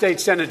United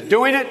States Senate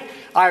doing it.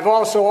 I've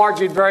also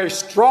argued very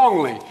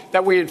strongly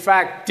that we, in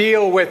fact,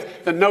 deal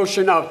with the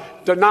notion of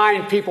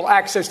denying people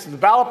access to the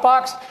ballot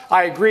box.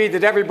 I agree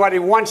that everybody,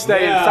 once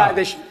they, in fact,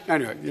 they should.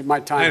 Anyway, my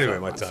time is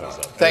up. My time is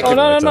up. Thank you.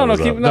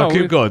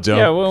 Keep going, Joe.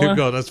 Yeah, well, keep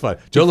going. That's fine.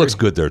 Joe looks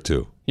good there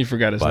too. He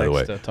forgot his by the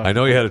way. I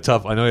know he had a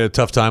tough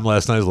time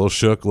last night. He was a little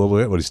shook, a little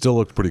bit, but he still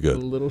looked pretty good. A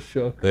little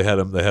shook. They had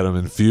him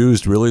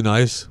infused really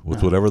nice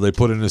with whatever they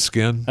put in his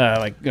skin.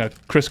 Like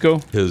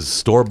Crisco. His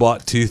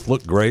store-bought teeth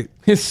look great.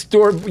 Yes.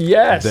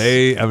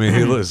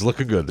 He's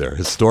looking good there.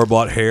 His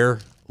store-bought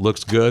hair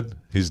looks good.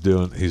 He's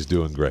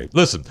doing great.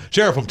 Listen,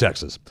 Cheryl from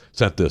Texas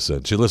sent this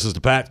in. She listens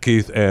to Pat,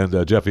 Keith,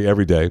 and Jeffy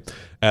every day.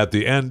 At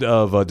the end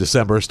of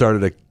December,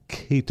 started a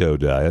keto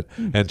diet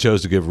and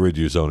chose to give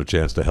Riduzone a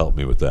chance to help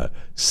me with that.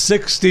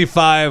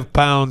 65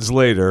 pounds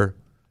later,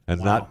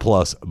 and not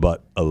plus,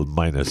 but a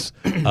minus.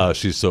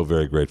 She's so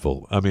very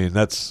grateful. I mean,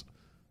 that's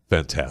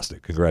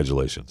fantastic.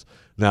 Congratulations.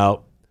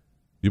 Now,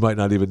 you might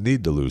not even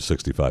need to lose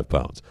 65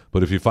 pounds,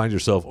 but if you find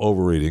yourself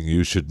overeating,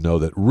 you should know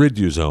that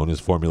Riduzone is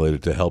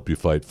formulated to help you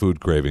fight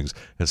food cravings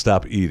and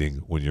stop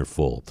eating when you're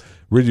full.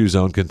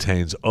 Riduzone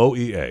contains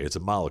OEA. It's a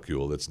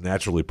molecule that's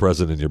naturally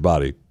present in your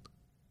body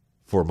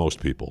for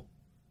most people.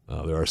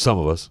 There are some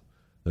of us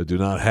that do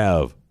not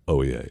have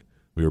OEA.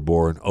 We are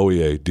born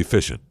OEA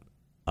deficient.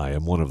 I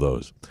am one of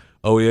those.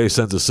 OEA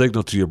sends a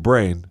signal to your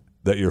brain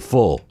that you're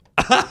full.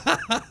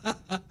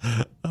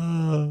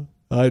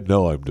 I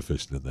know I'm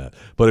deficient in that.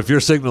 But if your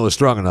signal is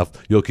strong enough,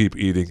 you'll keep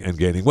eating and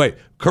gaining weight.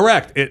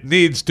 Correct. It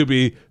needs to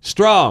be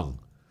strong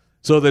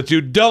so that you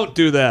don't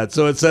do that.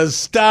 So it says,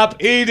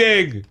 stop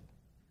eating.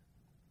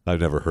 I've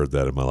never heard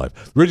that in my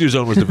life.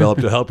 Riduzone was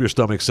developed to help your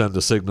stomach send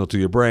a signal to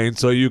your brain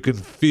so you can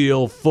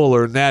feel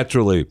fuller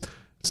naturally.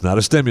 It's not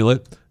a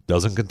stimulant.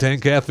 Doesn't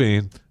contain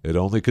caffeine. It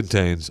only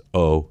contains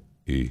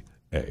OEA.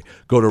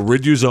 Go to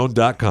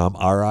Riduzone.com,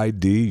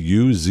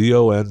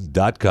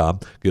 Riduzone.com.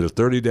 Get a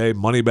 30-day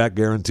money-back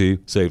guarantee.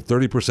 Save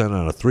 30%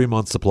 on a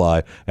 3-month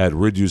supply at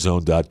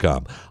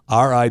Riduzone.com.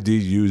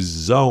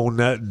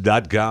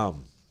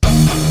 Riduzone.com.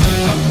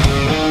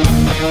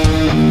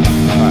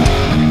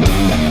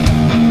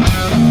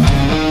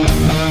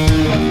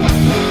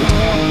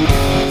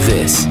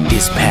 This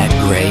is Pat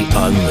Gray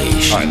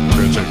Unleashed. All right,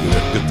 we're going to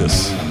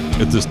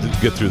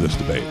get through this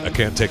debate. I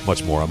can't take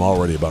much more. I'm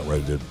already about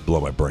ready to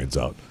blow my brains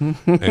out,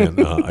 and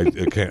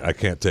I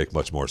can't take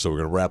much more. So we're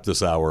going to wrap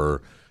this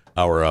hour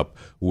up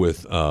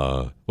with.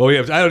 I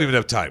don't even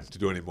have time to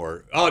do any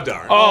more. Oh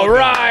darn! Oh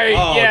right!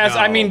 Oh, yes,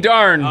 no. I mean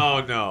darn.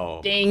 Oh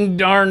no! Ding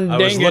darn! I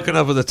was looking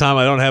up at the time.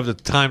 I don't have the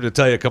time to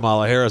tell you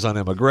Kamala Harris on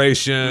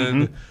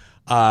immigration.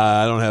 Mm-hmm.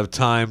 I don't have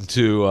time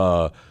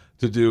to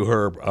do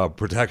her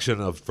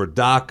protection for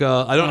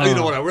DACA. I don't. You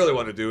know what I really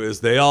want to do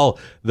is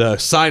the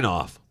sign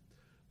off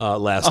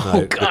last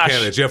night. Gosh. The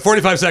candidates. You have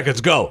 45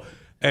 seconds. Go.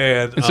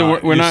 And so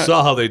we're you not,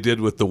 saw how they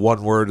did with the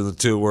one word and the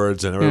two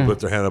words, and everybody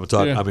put their hand up and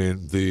talk. Yeah. I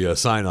mean, the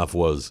sign off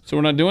was. So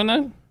we're not doing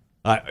that.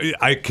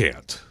 I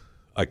can't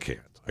do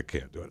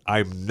it.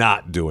 I'm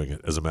not doing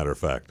it. As a matter of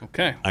fact.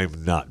 Okay.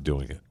 I'm not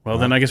doing it. Well,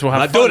 then I guess we'll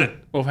have fun. Doing it.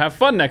 We'll have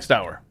fun next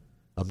hour.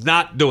 I'm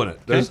not doing it.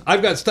 Okay.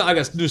 I've got stuff. I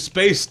got new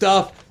space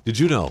stuff. Did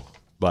you know?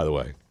 By the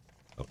way,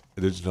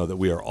 did you know that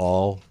we are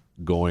all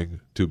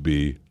going to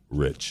be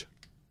rich?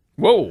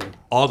 Whoa!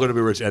 All going to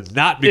be rich, and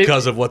not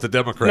because of what the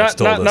Democrats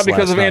told us. Not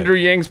because last of night. Andrew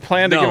Yang's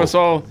plan to give us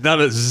all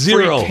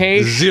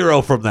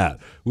zero from that.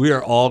 We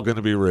are all going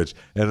to be rich,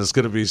 and it's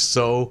going to be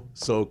so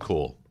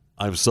cool.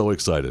 I'm so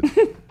excited.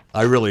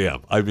 I really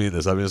am. I mean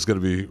this. I mean it's going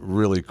to be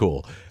really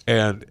cool,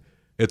 and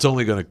it's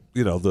only going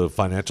to, the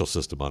financial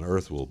system on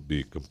Earth will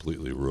be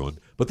completely ruined.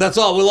 But that's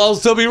all. We'll all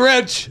still be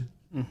rich.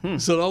 Mm-hmm.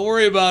 So don't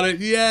worry about it.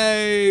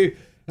 Yay!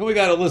 And we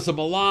got Alyssa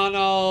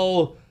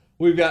Milano.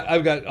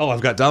 I've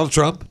got Donald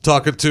Trump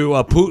talking to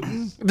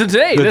Putin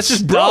today. This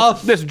just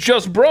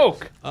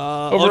broke.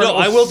 I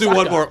will do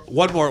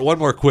one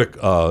more quick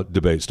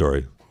debate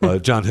story.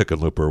 John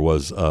Hickenlooper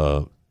was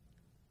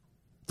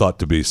thought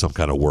to be some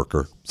kind of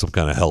worker, some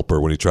kind of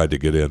helper when he tried to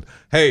get in.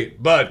 Hey,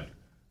 bud,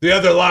 the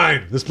other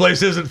line. This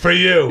place isn't for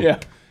you. Yeah,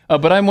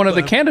 but I'm one of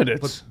the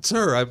candidates. But,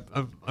 sir,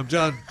 I'm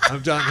John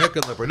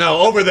Hickenlooper. No,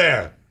 over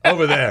there.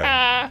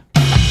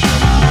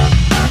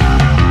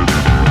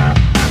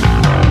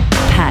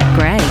 Pat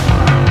Gray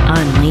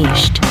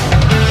Unleashed.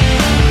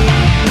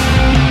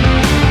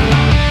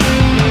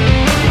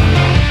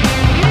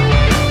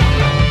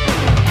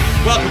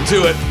 Welcome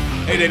to it.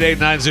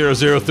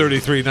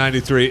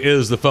 888-900-3393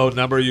 is the phone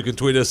number. You can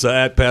tweet us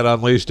at Pat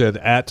Unleashed and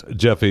at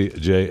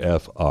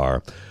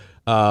JeffyJFR.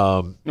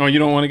 You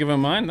don't want to give him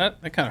mine?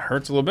 That kind of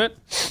hurts a little bit.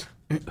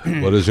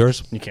 What is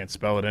yours? You can't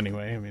spell it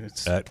anyway. I mean,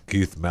 it's at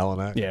Keith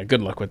Malinak. Yeah,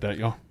 good luck with that,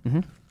 y'all.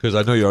 Because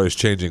I know you're always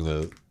changing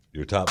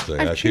your top thing.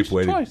 I keep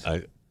waiting.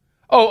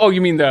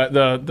 You mean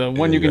the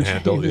one you can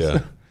handle? change?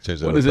 Yeah. Change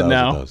that What is it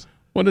now? times.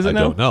 What is it now?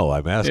 I don't know.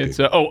 I'm asking. It's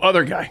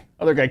other guy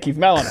Keith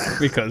Malinak,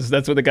 because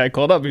that's what the guy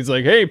called up. He's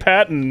like, hey,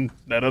 Pat, and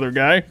that other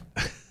guy.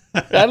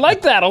 I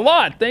like that a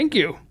lot. Thank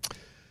you.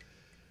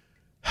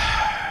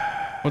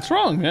 What's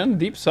wrong, man?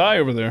 Deep sigh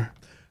over there.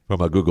 From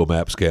my Google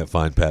Maps, can't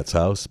find Pat's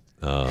house.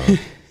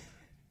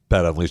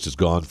 Pat Unleashed is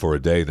gone for a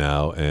day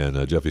now,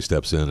 and Jeffy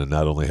steps in and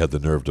not only had the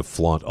nerve to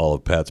flaunt all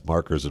of Pat's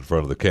markers in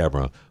front of the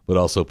camera, but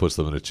also puts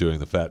them in a Chewing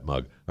the Fat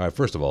mug. All right,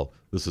 first of all,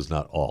 this is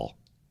not all.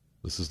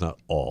 This is not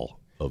all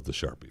of the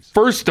Sharpies.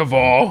 First of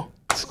all,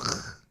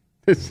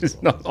 this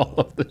is not all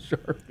of the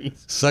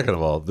Sharpies. Second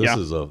of all, this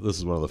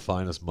is one of the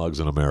finest mugs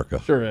in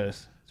America. Sure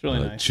is. It's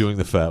really nice. Chewing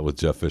the Fat with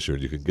Jeff Fisher.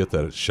 You can get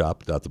that at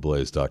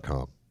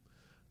shop.theblaze.com.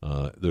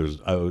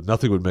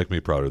 Nothing would make me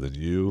prouder than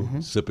you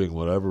sipping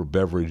whatever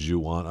beverage you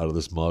want out of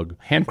this mug.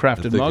 Handcrafted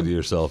and thinking mug. to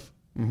yourself,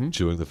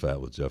 Chewing the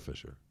Fat with Jeff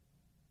Fisher.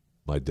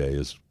 My day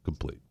is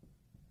complete.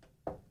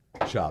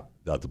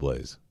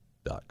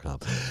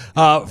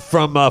 Shop.theblaze.com.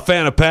 From a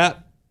fan of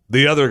Pat,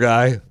 the other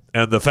guy,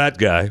 and the fat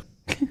guy.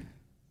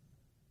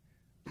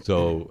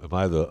 So, am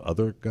I the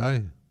other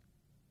guy?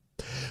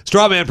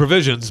 Strawman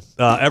Provisions.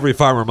 Every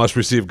farmer must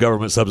receive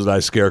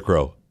government-subsidized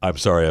scarecrow. I'm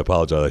sorry, I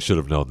apologize. I should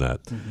have known that.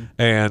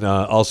 And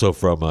also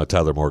from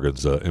Tyler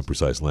Morgan's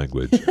imprecise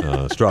language,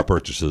 straw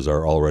purchases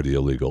are already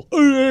illegal.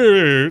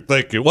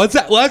 Thank you. What's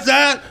that? What's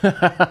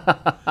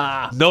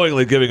that?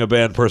 Knowingly giving a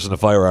banned person a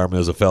firearm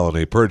is a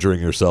felony.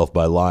 Perjuring yourself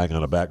by lying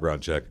on a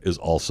background check is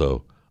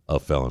also a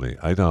felony.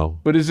 I know.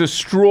 But is a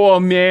straw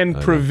man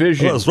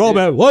provision? Well, straw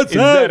man, what's is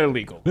that? that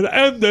illegal? I'm going to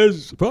end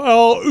this for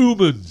all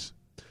humans.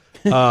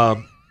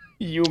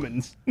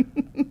 Humans.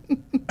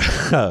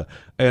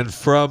 And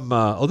from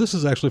this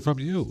is actually from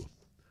you.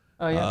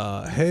 Oh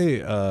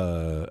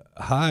yeah.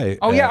 Hi.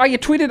 Oh yeah. I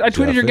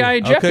tweeted your guy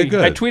Jeffy. Okay,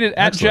 good. I tweeted at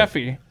Excellent.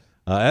 Jeffy.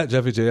 At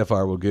Jeffy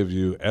JFR will give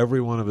you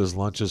every one of his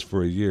lunches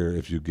for a year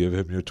if you give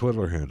him your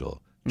Twitter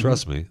handle.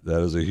 Trust me,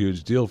 that is a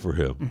huge deal for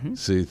him.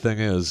 See, thing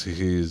is,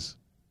 he's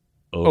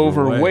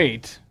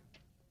overweight.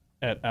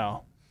 At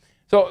Al.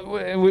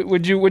 So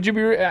would you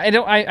be?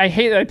 I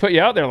hate that I put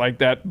you out there like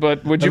that,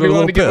 but would you be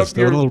willing to give up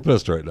your? I'm a little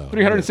pissed right now.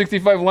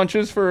 365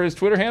 lunches for his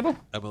Twitter handle?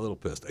 I'm a little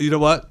pissed. You know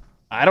what?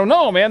 I don't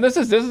know, man. This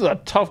is a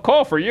tough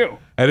call for you.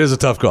 It is a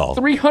tough call.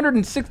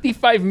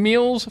 365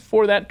 meals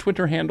for that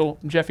Twitter handle,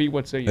 Jeffy.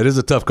 What say you? It is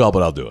a tough call,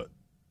 but I'll do it.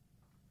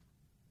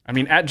 I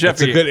mean, at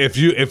Jeffy. It's a good, if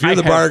you're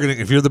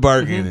the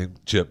bargaining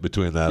chip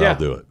between that, I'll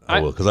do it.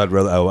 I will, because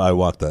I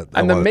want that.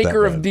 I'm the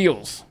maker of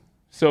deals.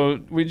 So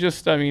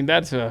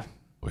that's a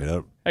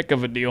heck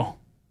of a deal.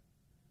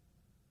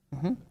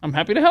 I'm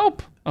happy to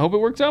help. I hope it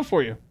works out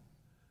for you.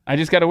 I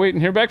just got to wait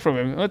and hear back from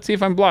him. Let's see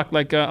if I'm blocked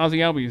like Ozzy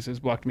Albies has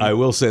blocked me. I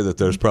will say that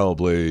there's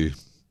probably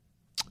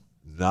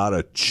not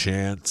a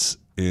chance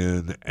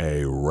in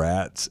a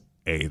rat's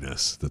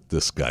anus that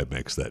this guy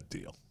makes that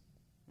deal.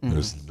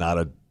 There's not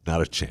a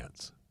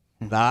chance.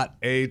 Not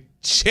a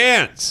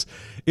chance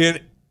in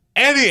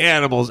any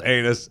animal's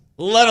anus,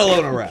 let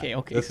alone a rat,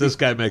 that this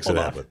guy makes it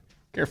happen.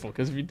 Careful,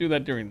 because if you do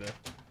that during the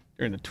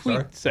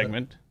tweet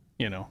segment,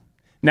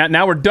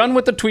 Now we're done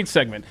with the tweet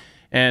segment,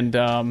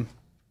 and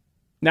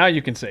now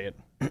you can say it.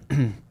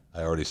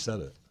 I already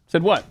said it.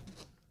 Said what?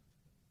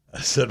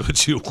 I said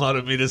what you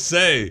wanted me to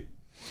say,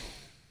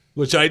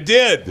 which I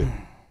did.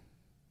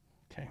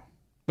 Okay,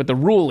 but the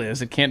rule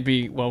is it can't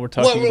be while we're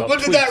talking about. When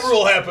did that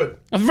rule happen?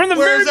 From the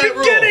very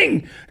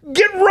beginning.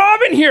 Get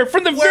Robin here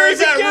from the very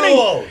beginning.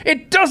 Rule?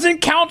 It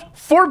doesn't count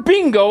for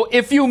bingo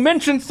if you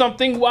mention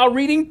something while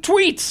reading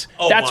tweets.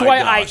 That's why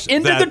I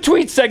ended the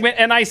tweet segment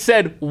and I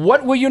said,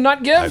 "What will you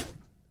not give?"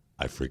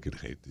 I freaking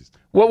hate these.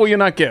 What will you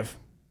not give?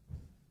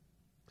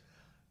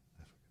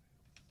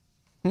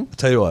 I'll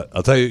tell you what.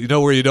 You know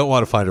where you don't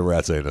want to find a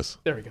rat's anus?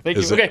 There we go. Thank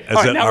you. Is Okay.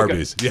 at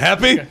Arby's. You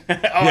happy? Okay. You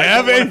I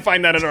happy? don't want to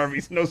find that at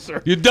Arby's. No,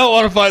 sir. You don't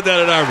want to find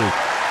that at Arby's.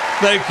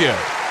 Thank you.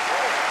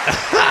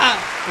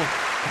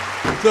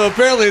 So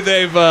apparently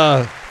they've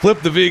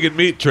flipped the vegan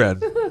meat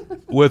trend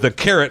with a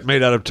carrot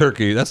made out of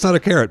turkey. That's not a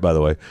carrot, by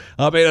the way.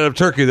 Made out of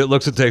turkey that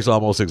looks and tastes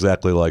almost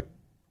exactly like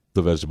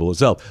the vegetable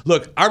itself.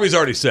 Look, Arby's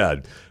already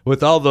said,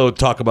 with all the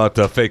talk about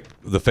the fake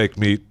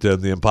meat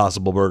and the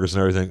Impossible Burgers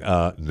and everything,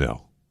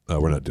 no.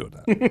 We're not doing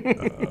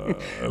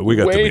that. We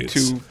got the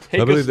meats. To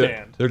take a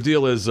stand. Their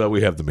deal is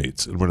we have the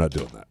meats, and we're not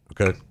doing that.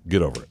 Okay?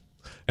 Get over it.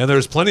 And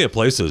there's plenty of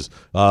places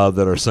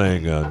that are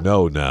saying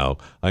no now.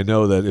 I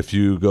know that if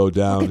you go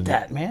down... Look at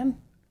that, man.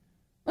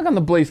 Look on the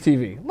Blaze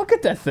TV. Look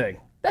at that thing.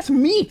 That's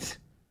meat.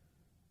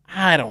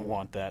 I don't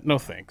want that. No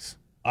thanks.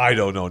 I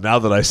don't know. Now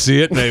that I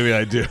see it, maybe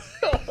I do.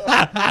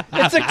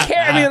 It's a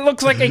carrot. I mean, it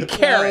looks like a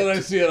carrot. Now that I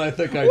see it, I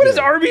think I do. What is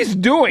Arby's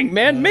doing,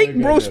 man? Make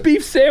roast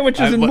beef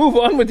sandwiches and move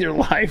on with your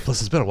life.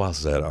 Plus, it's been a while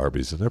since I had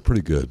Arby's, and they're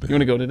pretty good, man. You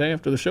want to go today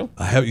after the show?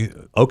 I have.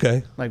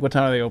 Okay. Like, what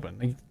time are they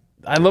open?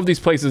 I love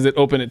these places that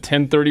open at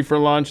 10:30 for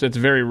lunch. That's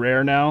very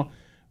rare now.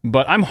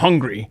 but I'm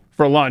hungry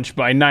for lunch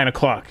by 9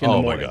 o'clock in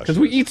the morning gosh, because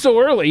we eat so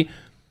early.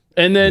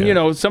 And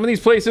then some of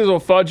these places will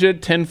fudge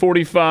it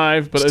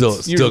 10:45, but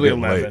it's usually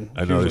 11. Late.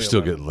 I know they're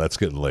still getting. That's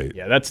getting late.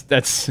 Yeah,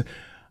 that's.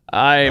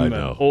 I'm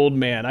an old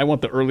man. I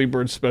want the early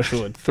bird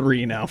special at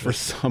 3 now for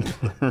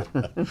supper.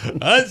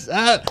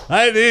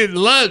 I need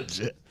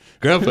lunch.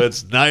 Grandpa,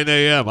 it's 9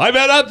 a.m. I've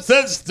been up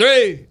since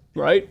 3.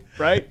 Right.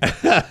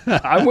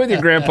 I'm with you,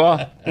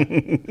 Grandpa.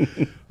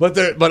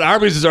 But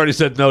Arby's has already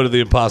said no to the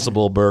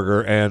Impossible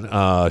Burger,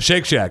 and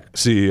Shake Shack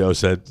CEO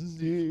said,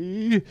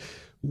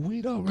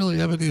 we don't really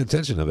have any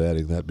intention of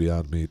adding that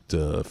Beyond Meat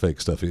fake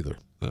stuff either.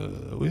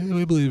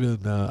 We believe in,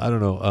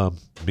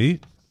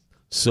 meat.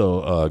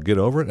 So get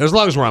over it. As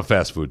long as we're on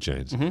fast food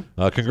chains.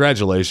 Mm-hmm.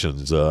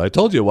 Congratulations. I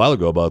told you a while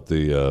ago about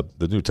the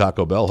new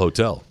Taco Bell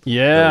hotel.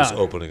 Yeah. That was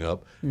opening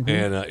up. Mm-hmm.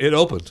 And it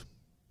opened.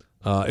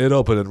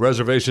 And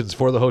reservations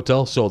for the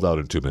hotel sold out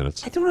in 2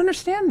 minutes. I don't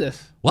understand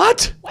this.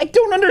 What? I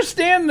don't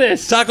understand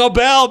this. Taco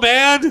Bell,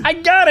 man. I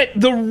got it.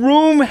 The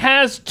room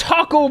has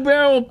Taco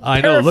Bell I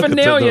know. Look at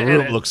paraphernalia the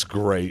room. in it. Looks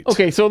great.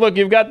 Okay, so look,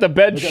 you've got the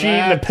bed sheet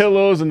and the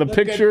pillows and the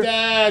picture. Look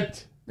at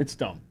that. It's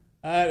dumb.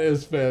 That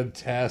is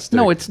fantastic.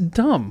 No, it's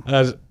dumb.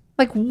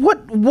 Like,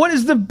 what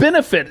is the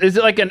benefit? Is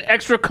it like an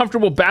extra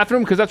comfortable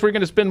bathroom because that's where you're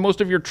going to spend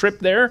most of your trip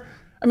there?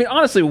 I mean,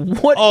 honestly,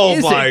 what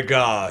is it? Oh, my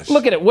gosh.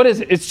 Look at it. What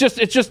is it?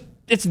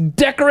 It's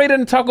decorated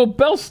in Taco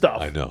Bell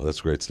stuff. I know.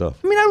 That's great stuff.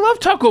 I mean, I love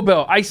Taco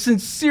Bell. I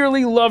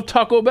sincerely love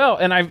Taco Bell.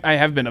 And I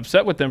have been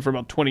upset with them for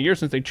about 20 years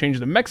since they changed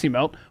the Mexi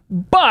Melt.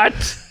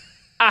 But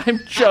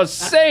I'm just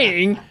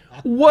saying,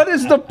 what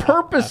is the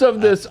purpose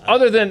of this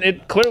other than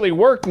it clearly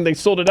worked and they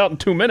sold it out in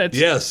 2 minutes?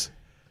 Yes.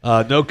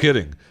 No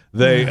kidding.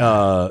 They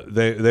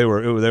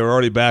were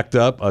already backed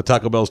up.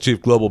 Taco Bell's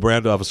chief global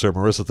brand officer,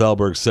 Marissa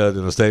Thalberg, said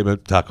in a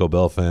statement, Taco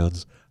Bell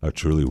fans are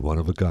truly one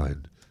of a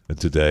kind. And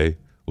today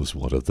was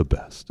one of the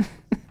best.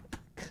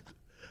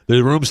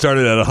 The room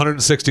started at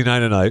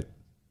 $169 a night.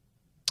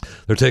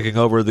 They're taking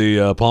over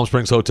the Palm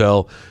Springs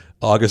Hotel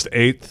August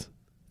 8th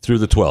through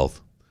the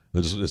 12th.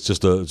 It's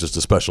just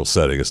a special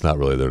setting. It's not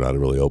really, they're not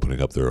really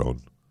opening up their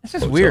own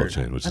hotel weird.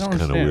 Chain, which is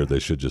kind of weird. They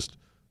should just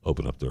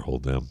open up their whole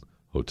damn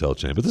hotel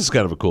chain. But this is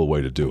kind of a cool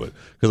way to do it.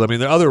 Because, I mean,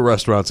 there are other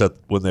restaurants that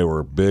when they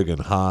were big and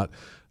hot,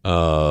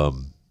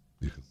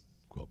 you can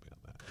quote me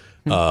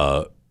on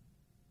that,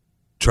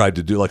 tried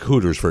to do, like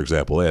Hooters, for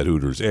example. They had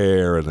Hooters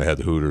Air, and they had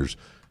the Hooters,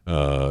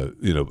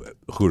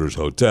 Hooters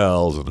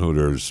hotels and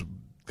Hooters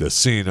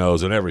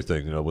casinos and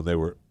everything. You know, when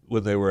the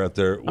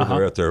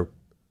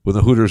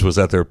Hooters was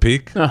at their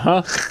peak.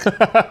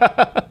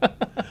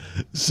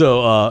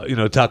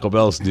 So, Taco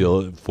Bell's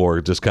deal for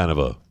just kind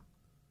of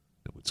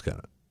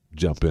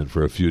jump in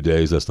for a few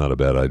days. That's not a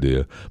bad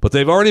idea. But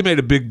they've already made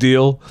a big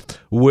deal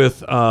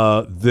with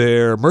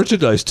their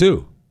merchandise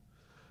too,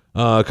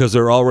 because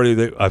they're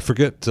already. I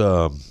forget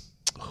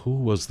who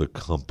was the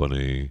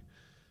company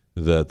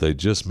that they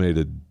just made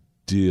a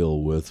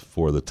deal with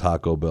for the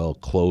Taco Bell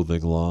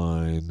clothing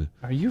line.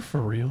 Are you for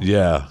real?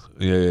 Yeah.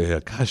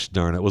 Gosh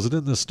darn it! Was it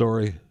in this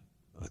story?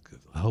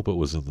 I hope it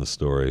was in the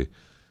story.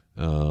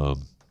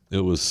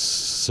 It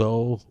was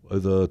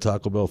the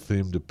Taco Bell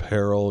themed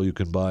apparel you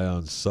can buy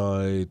on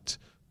site.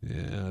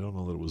 Yeah, I don't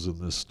know that it was in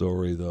this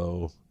story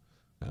though.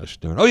 Gosh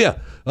darn. Oh yeah,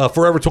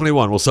 Forever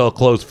 21 will sell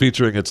clothes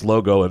featuring its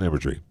logo and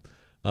imagery.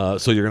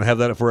 So you're gonna have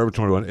that at Forever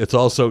 21. It's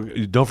also,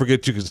 don't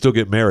forget, you can still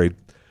get married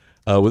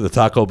with a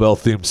Taco Bell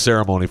themed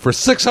ceremony for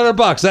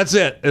 $600. That's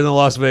it in the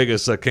Las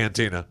Vegas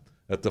Cantina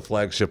at the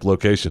flagship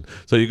location.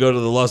 So you go to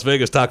the Las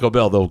Vegas Taco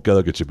Bell, they'll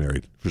get you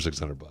married for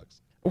 $600.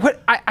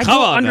 What? I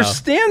don't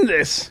understand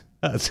this.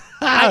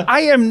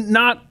 I am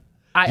not.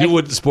 You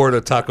wouldn't sport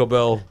a Taco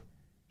Bell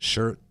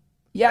shirt?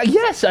 Yeah,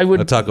 yes, I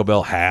would. A Taco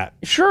Bell hat?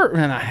 Sure,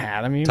 and a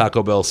hat. I mean,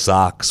 Taco Bell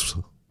socks.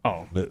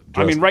 Oh,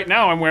 I mean, right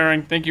now I'm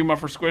wearing, thank you,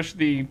 Muffer Squish,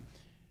 the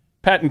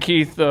Pat and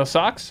Keith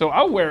socks. So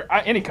I'll wear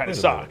any kind of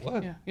sock.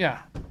 What?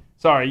 Yeah.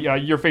 Sorry,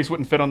 your face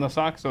wouldn't fit on the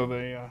sock, so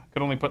they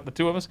could only put the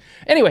two of us.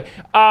 Anyway,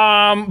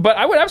 but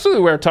I would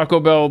absolutely wear Taco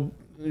Bell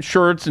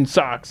shirts and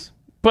socks.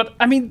 But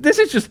I mean, this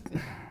is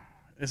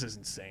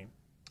insane.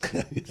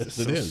 Yes,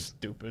 it is.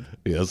 Stupid.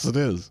 Yes, it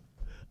is.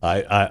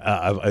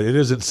 It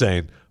is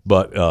insane,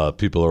 but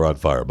people are on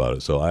fire about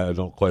it. So I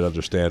don't quite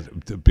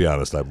understand. To be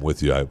honest, I'm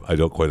with you. I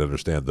don't quite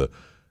understand the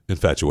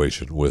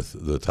infatuation with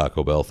the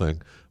Taco Bell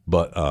thing.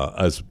 But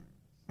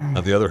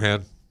on the other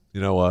hand,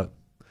 you know what?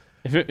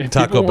 If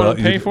Taco Bell,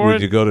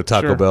 when you go to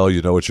Taco sure. Bell,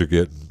 you know what you're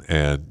getting,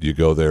 and you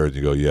go there and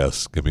you go,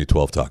 yes, give me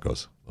 12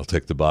 tacos. I'll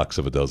take the box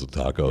of a dozen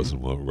tacos,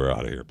 and we're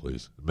out of here,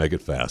 please. Make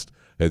it fast.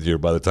 And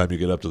by the time you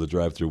get up to the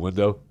drive-thru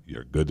window,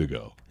 you're good to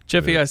go.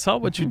 Jeffy, I saw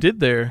what you did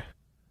there.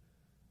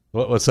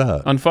 What's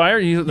that? On fire?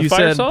 You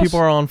fire said sauce? People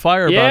are on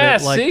fire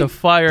about it, like the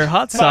fire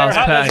hot sauce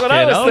packet. That's what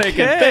I was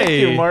thinking. Thank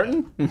you,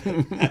 Martin.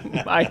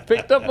 I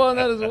picked up on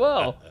that as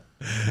well.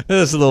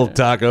 This little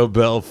Taco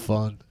Bell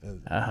fun.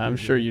 I'm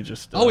sure you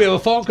just we have a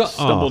phone call.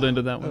 Stumbled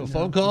into that one. A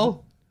phone call?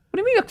 What do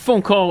you mean a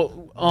phone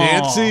call?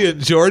 Nancy in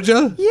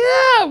Georgia?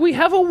 Yeah, we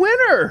have a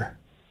winner.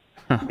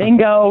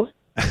 Bingo.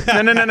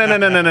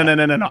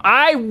 No.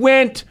 I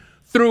went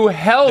through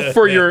hell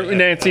for you,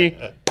 Nancy,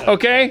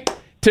 okay,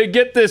 to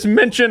get this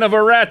mention of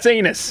a rat's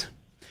anus.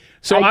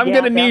 So I'm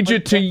going to need you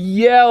to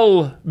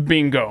yell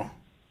bingo.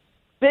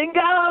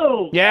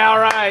 Bingo! Yeah, all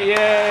right,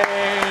 yay.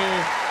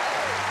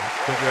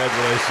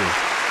 Congratulations.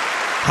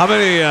 How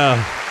many,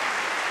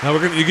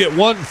 now you get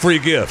one free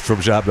gift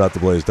from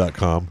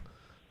shop.theblaze.com.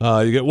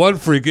 You get one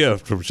free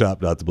gift from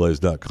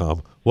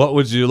shop.theblaze.com. What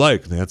would you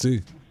like,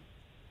 Nancy?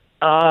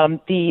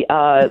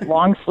 The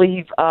long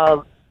sleeve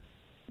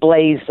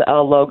Blaze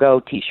logo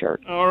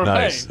T-shirt. All right.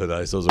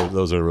 Nice.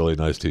 Those are really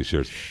nice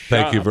T-shirts.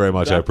 Thank you very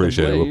much. I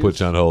appreciate it. We'll put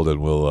you on hold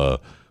and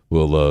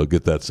we'll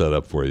get that set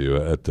up for you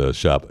at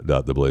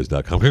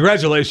shop.theblaze.com.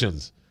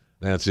 Congratulations,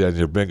 Nancy, on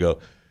your bingo.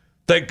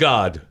 Thank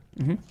God.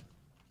 Mm-hmm.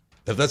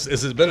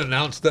 Has it been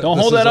announced that Don't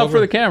this hold is that up over? for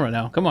the camera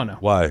now. Come on now.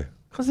 Why?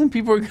 Because then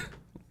people are... Okay,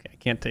 I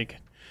can't take it.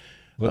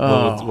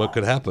 What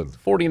could happen?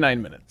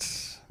 49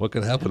 minutes. What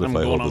could happen if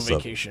I hold this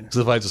vacation. up?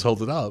 So if I just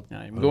hold it up?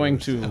 I'm going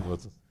to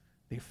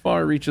the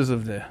far reaches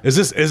of the... Has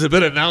it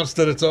been announced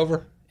that it's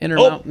over?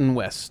 Intermountain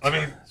West. I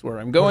mean... That's where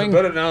I'm going. Has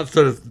it been announced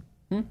that it's...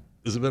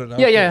 Has it been announced?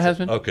 Yeah, it has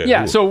been. Okay. Yeah,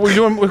 cool. so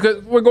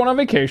we're going on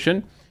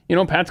vacation. You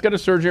know, Pat's got a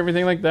surgery,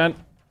 everything like that.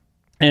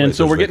 And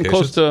so we're getting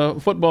close to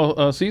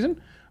football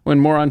season when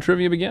Moron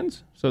Trivia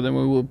begins. So then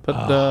we will put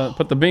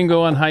the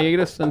bingo on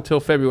hiatus until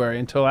February,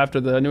 until after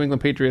the New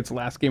England Patriots'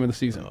 last game of the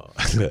season.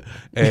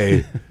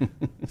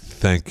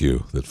 Thank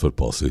you that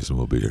football season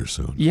will be here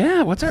soon.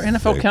 Yeah, what's our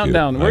NFL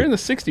countdown? We're in the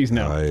 60s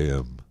now. I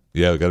am.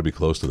 Yeah, we got to be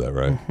close to that,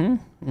 right?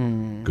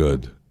 Mm-hmm.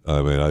 Good.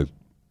 I mean,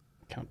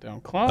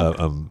 countdown clock.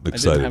 I'm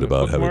excited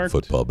about having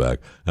football back,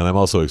 and I'm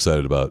also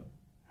excited about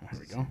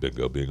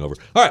bingo being over.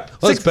 All right,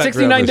 let's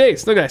 69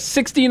 days. Look at that.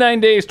 69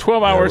 days,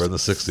 12 hours, we're in the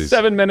 60s.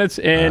 7 minutes,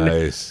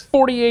 and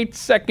 48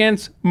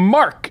 seconds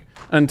mark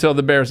until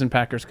the Bears and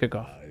Packers kick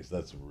off. Nice.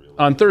 That's really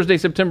on Thursday,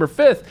 September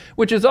 5th,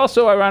 which is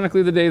also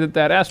ironically the day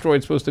that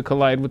asteroid's supposed to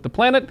collide with the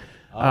planet.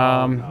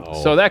 No.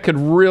 So that could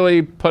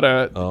really put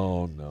a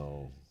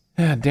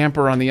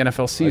damper on the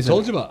NFL season. I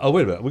told you about. Oh,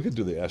 wait a minute. We could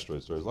do the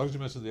asteroid story as long as you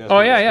mention the asteroid.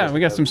 Oh yeah. We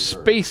got some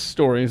space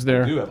stories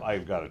there.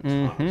 I've got a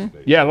ton of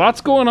space. Yeah, lots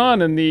going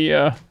on in the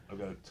I've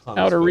got a ton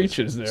outer of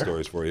reaches there.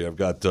 Stories for you. I've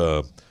got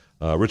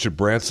Richard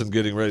Branson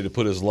getting ready to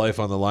put his life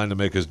on the line to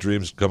make his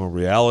dreams become a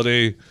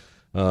reality.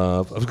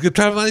 Trying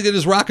to get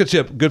his rocket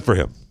ship. Good for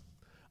him.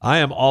 I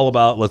am all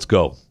about let's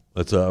go.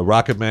 It's a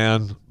rocket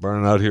man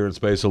burning out here in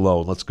space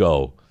alone. Let's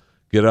go.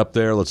 Get up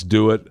there. Let's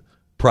do it.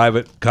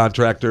 Private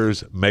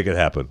contractors, make it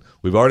happen.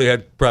 We've already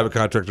had private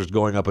contractors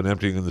going up and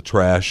emptying in the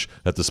trash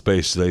at the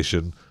space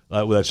station.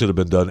 That should have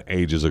been done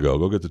ages ago.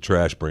 Go get the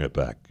trash, bring it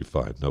back. You're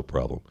fine, no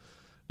problem.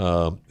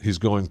 He's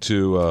going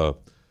to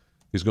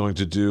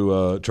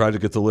try to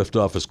get the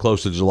liftoff as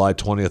close to July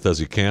 20th as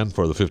he can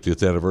for the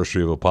 50th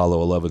anniversary of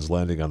Apollo 11's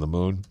landing on the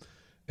moon.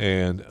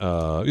 And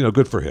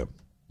good for him.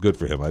 Good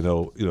for him. I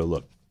know.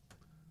 Look,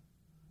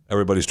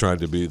 everybody's trying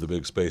to be the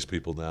big space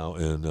people now,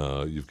 and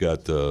you've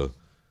got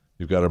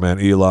our man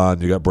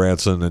Elon, you got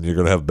Branson, and you're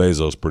going to have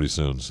Bezos pretty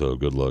soon, so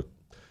good luck.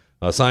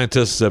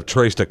 Scientists have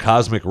traced a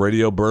cosmic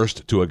radio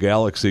burst to a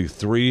galaxy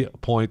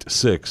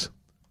 3.6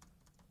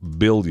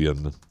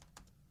 billion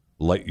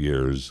light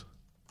years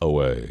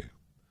away.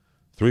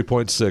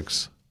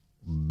 3.6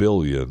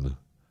 billion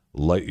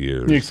light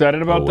years. You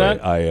excited about away.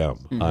 that? I am.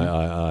 Mm-hmm.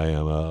 I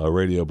am a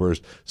radio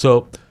burst.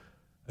 So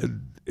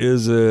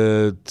is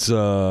it...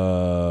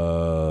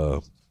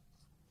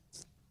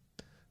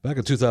 Back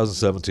in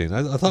 2017,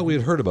 I thought we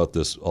had heard about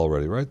this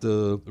already, right?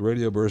 The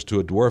radio burst to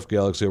a dwarf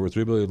galaxy over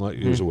 3 billion light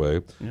years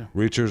away. Yeah.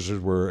 Researchers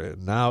were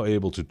now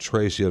able to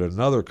trace yet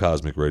another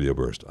cosmic radio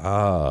burst.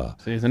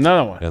 See, it's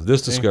another one. And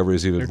this discovery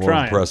is even more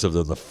impressive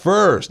than the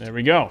first. There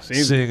we go.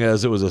 See? Seeing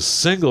as it was a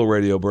single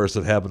radio burst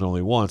that happened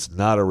only once,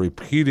 not a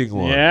repeating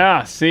one.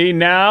 Yeah, see,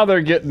 now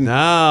they're getting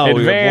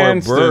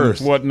advanced and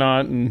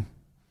whatnot, and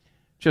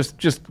just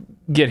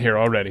get here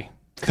already.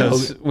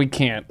 Because we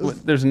can't.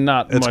 There's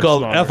not It's much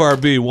called longer.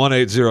 FRB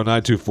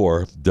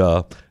 180924.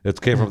 Duh. It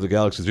came from the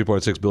galaxy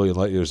 3.6 billion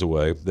light years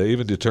away. They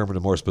even determined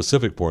a more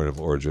specific point of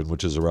origin,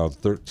 which is around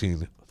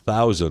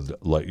 13,000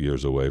 light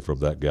years away from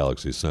that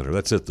galaxy's center.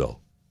 That's it, though.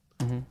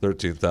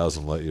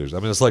 13,000 light years.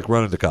 I mean, it's like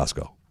running to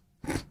Costco.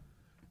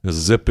 You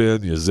zip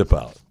in, you zip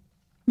out.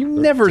 You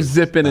never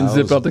zip in and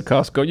zip out to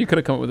Costco. You could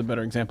have come up with a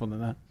better example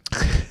than that.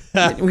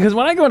 Because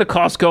when I go into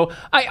Costco,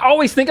 I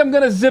always think I'm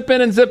going to zip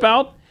in and zip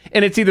out.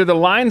 And it's either the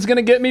line's going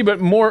to get me, but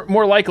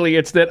more likely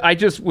it's that I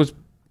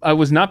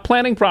was not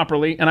planning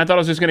properly, and I thought I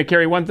was just going to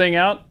carry one thing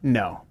out.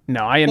 No,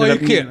 I ended up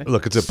getting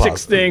look. It's impossible.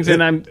 6 things,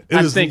 and I'm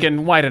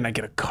thinking, why didn't I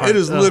get a cart? It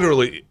is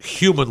literally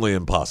humanly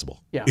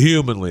impossible. Yeah.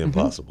 Humanly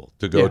impossible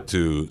to go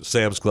to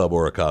Sam's Club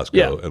or a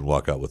Costco and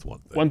walk out with one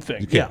thing. One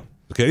thing. You can't.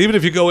 Okay, even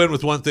if you go in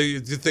with one thing,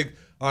 you think,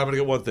 I'm going to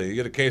get one thing. You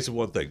get a case of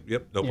one thing.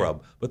 Yep, no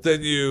problem. But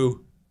then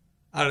you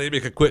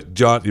make a quick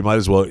jaunt. You might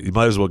as well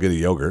get a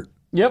yogurt.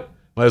 Yep.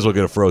 Might as well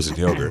get a frozen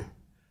yogurt.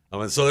 I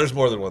mean, so there's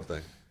more than one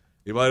thing.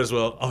 You might as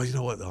well. Oh, you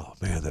know what? Oh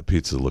man, that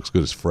pizza looks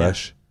good. It's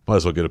fresh. Might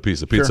as well get a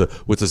piece of pizza,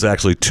 which is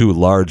actually 2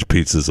 large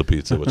pieces of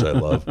pizza, which I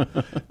love.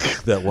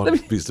 That one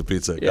piece of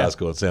pizza at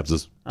Costco and Sam's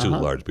is 2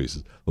 large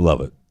pieces.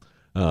 Love it.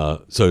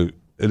 So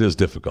it is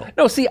difficult.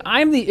 No, see,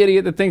 I'm the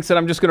idiot that thinks that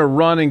I'm just going to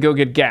run and go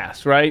get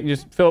gas, right?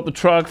 Just fill up the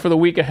truck for the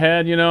week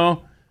ahead, you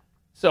know?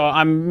 So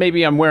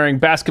I'm wearing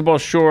basketball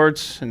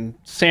shorts and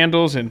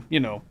sandals and,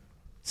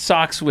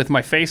 socks with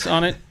my face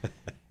on it.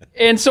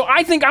 And so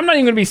I think I'm not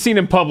even going to be seen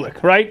in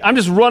public, right? I'm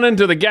just running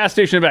to the gas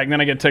station and back, and then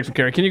I get a text from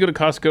Carrie. Can you go to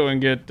Costco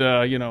and get,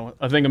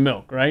 a thing of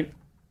milk, right?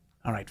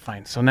 All right,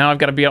 fine. So now I've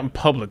got to be out in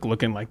public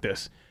looking like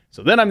this.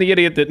 So then I'm the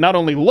idiot that not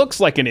only looks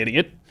like an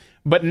idiot,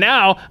 but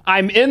now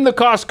I'm in the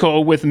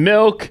Costco with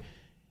milk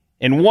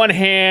in one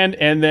hand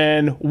and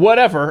then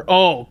whatever.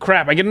 Oh,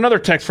 crap. I get another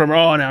text from her.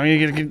 Oh, now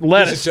you get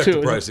lettuce, you should check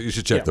too. The pricing. You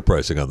should check the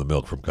pricing on the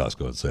milk from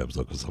Costco and Sam's,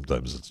 because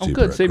sometimes it's cheaper. Oh,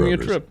 good. At Save me a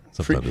Kroger's. trip.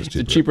 Sometimes it's cheaper.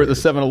 Is it cheaper at the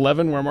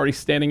 7-Eleven where I'm already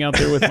standing out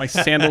there with my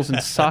sandals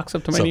and socks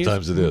up to my knees?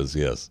 Sometimes it is,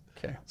 yes.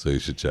 Okay. So you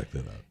should check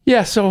that out.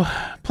 Yeah, so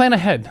plan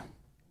ahead.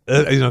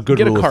 Good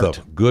Get a rule cart. of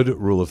thumb. Good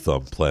rule of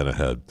thumb. Plan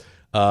ahead.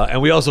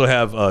 And we also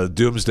have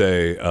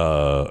Doomsday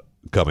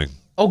coming.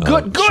 Oh,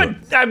 good.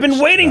 I've been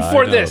waiting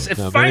for this.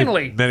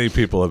 Finally. Many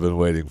people have been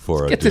waiting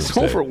for it. Get this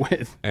over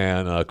with.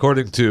 And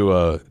according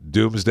to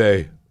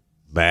Doomsday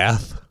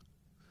math,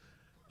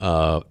 we're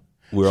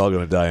all going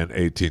to die in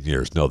 18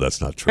 years. No,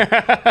 that's not true.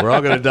 We're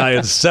all going to die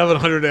in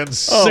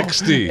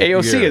 760 AOC,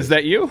 years. is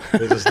that you?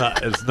 It is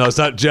not. It's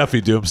not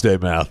Jeffy Doomsday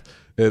math.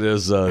 It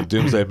is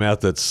Doomsday math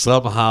that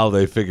somehow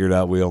they figured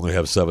out we only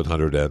have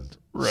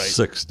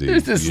 760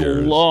 There's this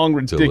years long,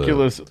 to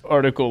ridiculous live.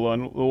 article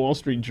on the Wall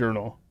Street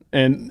Journal.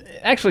 And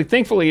actually,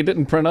 thankfully, it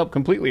didn't print up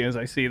completely, as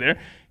I see there,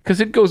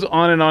 because it goes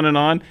on and on and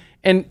on.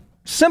 And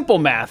simple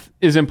math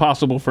is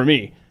impossible for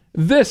me.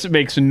 This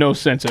makes no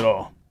sense at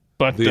all.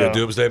 But The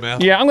Doomsday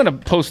math? Yeah, I'm going to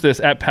post this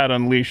at Pat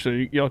Unleashed, so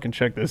y'all can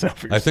check this out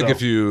for yourself. I think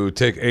if you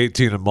take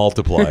 18 and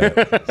multiply it,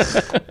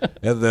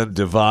 and then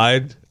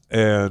divide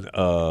and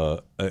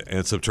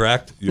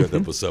subtract, you end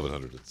up with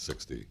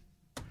 760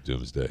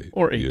 Doomsday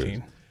Or 18.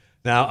 years.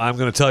 Now, I'm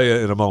going to tell you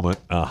in a moment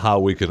how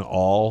we can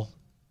all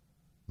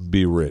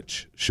be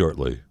rich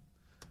shortly,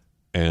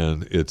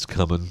 and it's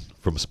coming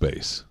from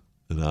space,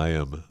 and I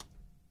am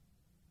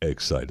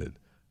excited.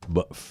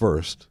 But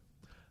first,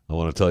 I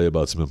want to tell you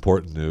about some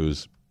important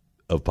news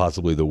of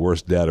possibly the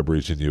worst data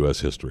breach in U.S.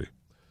 history.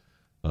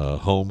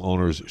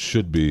 Homeowners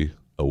should be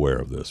aware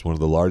of this. One of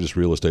the largest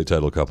real estate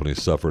title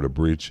companies suffered a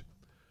breach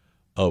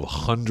of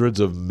hundreds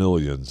of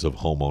millions of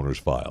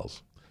homeowners'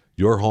 files.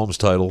 Your home's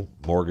title,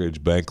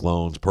 mortgage, bank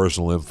loans,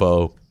 personal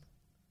info,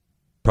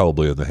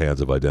 probably in the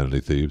hands of identity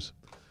thieves.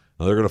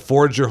 Now, they're going to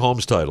forge your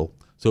home's title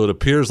so it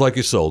appears like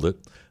you sold it.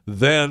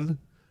 Then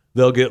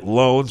they'll get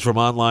loans from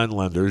online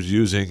lenders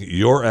using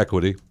your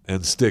equity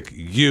and stick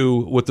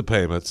you with the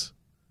payments,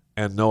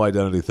 and no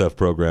identity theft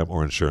program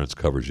or insurance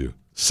covers you.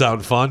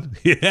 Sound fun?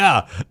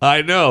 Yeah,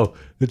 I know.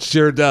 It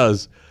sure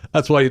does.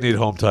 That's why you need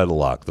Home Title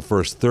Lock. The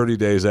first 30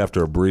 days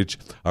after a breach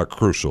are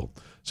crucial.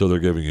 So they're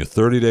giving you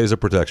 30 days of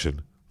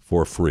protection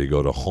for free.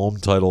 Go to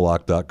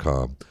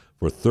HomeTitleLock.com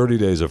for 30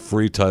 days of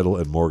free title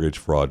and mortgage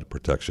fraud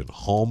protection.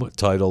 Home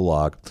Title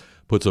Lock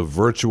puts a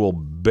virtual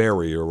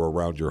barrier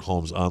around your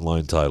home's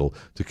online title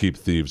to keep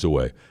thieves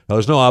away. Now,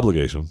 there's no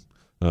obligation.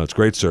 It's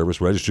great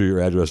service. Register your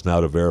address now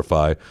to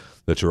verify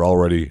that you're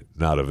already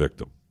not a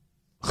victim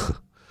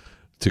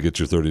to get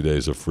your 30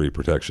 days of free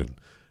protection.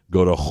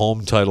 Go to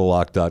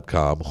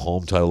HomeTitleLock.com,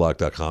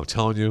 HomeTitleLock.com. I'm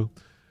telling you,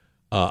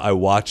 I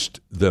watched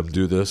them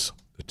do this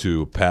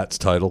to Pat's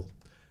title,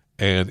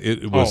 and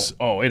it was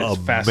it is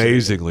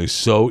amazingly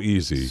so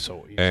easy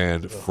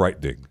and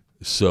frightening.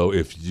 So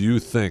if you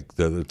think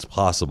that it's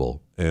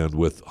possible, and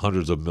with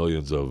hundreds of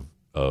millions of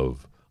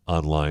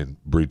online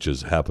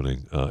breaches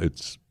happening,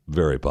 it's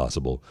very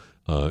possible.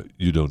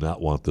 You do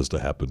not want this to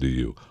happen to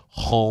you.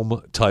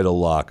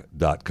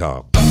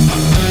 HomeTitleLock.com.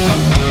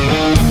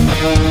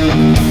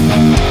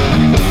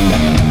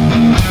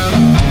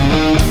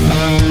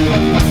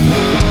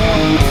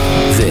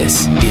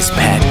 This is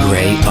Pat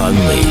Gray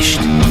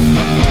Unleashed.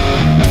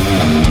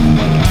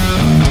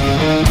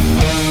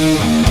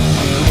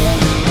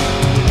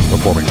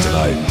 Performing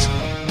tonight,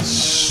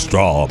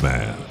 Straw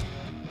Man,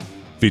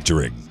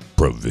 featuring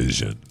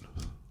Provision.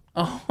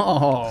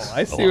 Oh,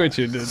 I see what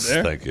you did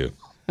there. Thank you.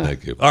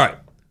 Thank you. All right.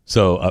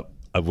 So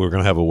we're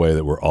going to have a way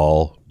that we're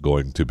all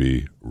going to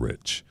be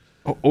rich.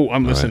 Oh,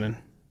 I'm listening.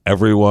 Right?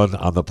 Everyone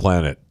on the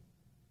planet.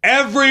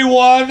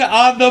 Everyone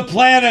on the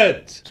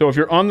planet. So if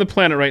you're on the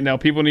planet right now,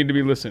 people need to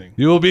be listening.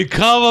 You will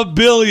become a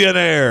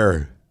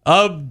billionaire.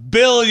 A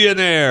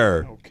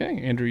billionaire.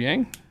 Okay, Andrew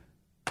Yang.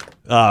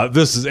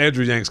 This is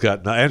Andrew Yang's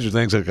got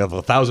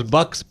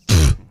 $1,000.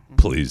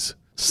 Please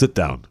sit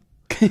down.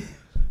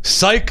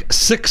 Psyche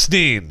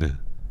 16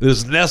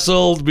 is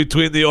nestled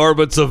between the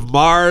orbits of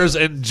Mars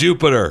and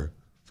Jupiter.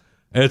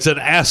 It's an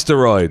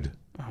asteroid.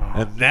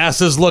 And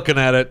NASA's looking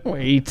at it.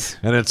 Wait.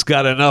 And it's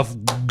got enough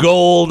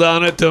gold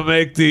on it to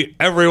make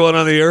everyone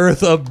on the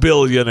Earth a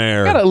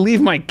billionaire. I gotta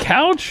leave my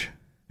couch?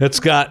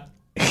 It's got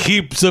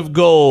heaps of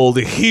gold,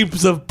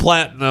 heaps of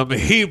platinum,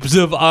 heaps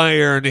of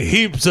iron,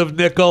 heaps of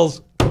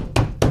nickels.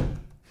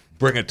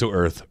 Bring it to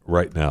Earth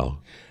right now.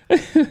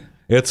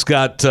 It's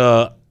got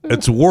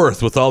its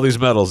worth with all these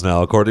metals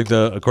now, according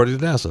to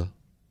NASA.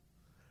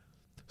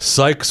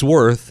 Psych's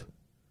worth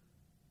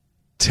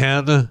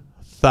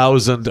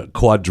 10,000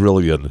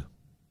 quadrillion.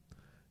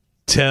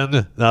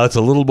 Now that's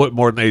a little bit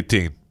more than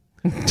 18.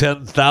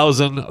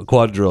 10,000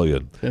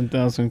 quadrillion.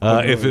 10,000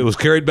 quadrillion. If it was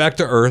carried back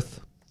to Earth,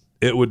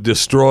 it would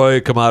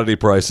destroy commodity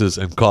prices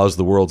and cause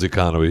the world's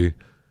economy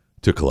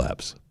to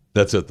collapse.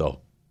 That's it, though.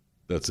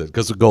 That's it.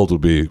 Because the gold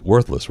would be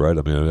worthless, right?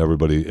 I mean,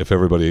 if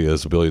everybody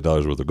has $1 billion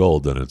worth of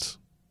gold, then it's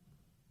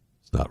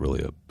not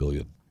really $1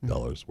 billion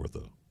worth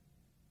of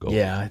gold.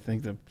 Yeah, I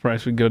think the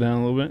price would go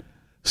down a little bit.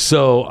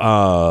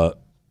 So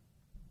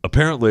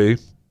apparently,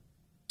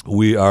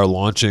 we are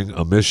launching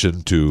a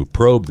mission to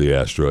probe the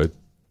asteroid.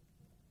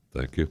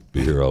 Thank you.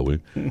 Be here all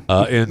week.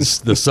 In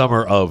the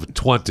summer of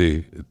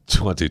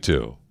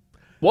 2022.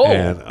 Whoa.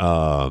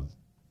 And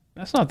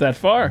that's not that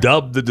far.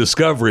 Dubbed the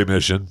Discovery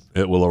Mission.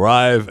 It will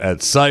arrive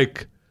at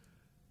Psych.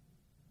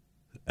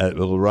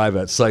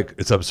 I'm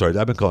sorry,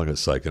 I've been calling it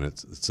Psych, and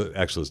it's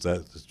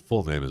its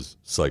full name is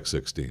Psych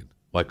 16.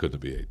 Why couldn't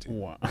it be 18?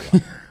 Wow.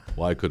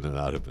 Why couldn't it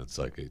not have been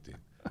Psych 18?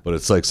 But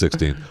it's Psych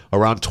 16.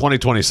 Around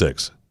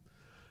 2026.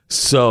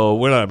 So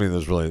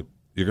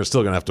you're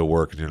still going to have to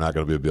work, and you're not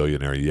going to be a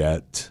billionaire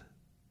yet.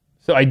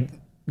 So I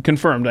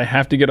confirmed I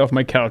have to get off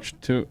my couch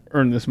to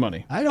earn this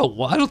money. I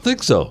don't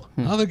think so.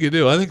 I don't think you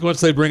do. I think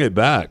once they bring it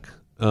back,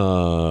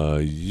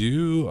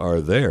 you are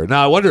there.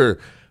 Now I wonder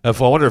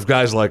if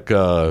guys like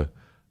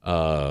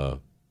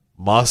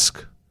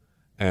Musk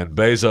and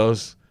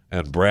Bezos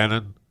and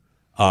Brannon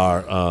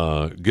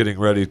are getting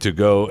ready to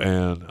go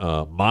and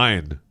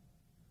mine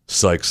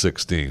Psych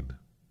 16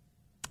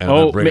 and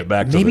then bring it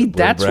back to maybe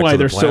that's why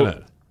they're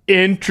so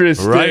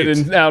interested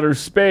in outer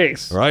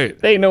space. Right.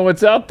 They know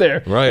what's out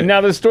there. Right. And now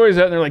the story's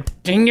out and they're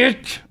like, dang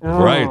it.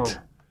 Right.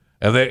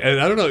 And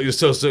I don't know,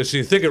 so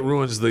you think it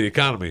ruins the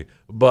economy,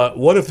 but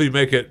what if they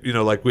make it,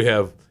 like we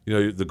have,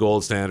 the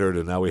gold standard,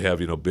 and now we have,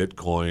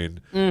 Bitcoin,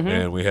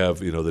 and we have,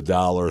 the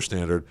dollar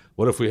standard.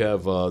 What if we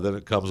have, then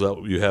it comes up,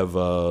 you have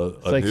a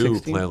like new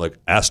 16? plan like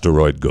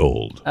Asteroid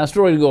Gold.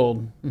 Asteroid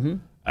Gold. Mm-hmm.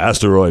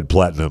 Asteroid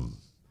Platinum.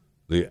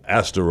 The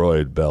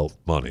asteroid belt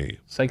money.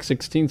 Psych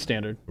 16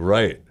 standard.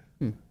 Right.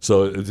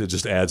 So it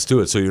just adds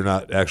to it. So you're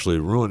not actually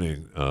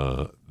ruining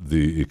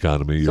the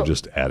economy. You're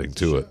just adding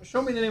to it.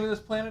 Show me the name of this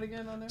planet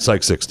again on there.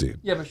 Psych 16.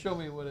 Yeah, but show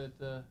me what it...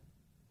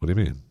 What do you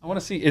mean? I want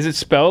to see. Is it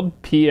spelled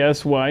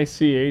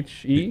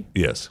Psyche?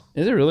 Yes.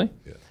 Is it really?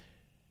 Yeah.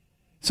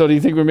 So do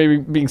you think we're maybe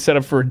being set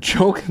up for a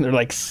joke? And they're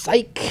like,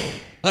 psych.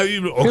 Okay.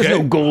 There's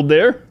no gold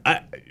there.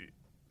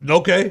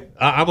 Okay.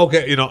 I'm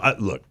okay.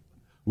 Look,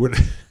 we're...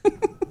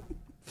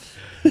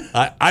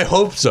 I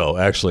hope so,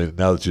 actually.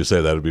 Now that you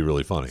say that, it'd be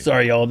really funny.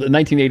 Sorry, y'all. The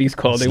 1980s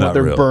call. They want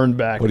their burn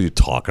back. What are you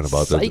talking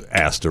about? The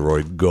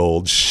asteroid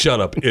gold.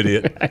 Shut up,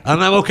 idiot.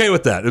 And I'm okay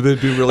with that.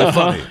 It'd be really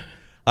funny.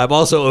 I'm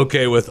also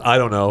okay with, I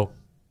don't know,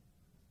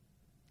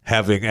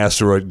 having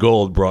asteroid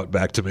gold brought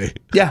back to me.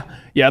 Yeah,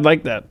 I'd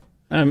like that.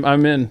 I'm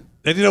in.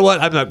 And you know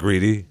what? I'm not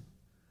greedy.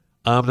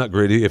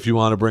 If you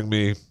want to bring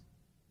me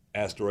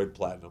asteroid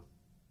platinum,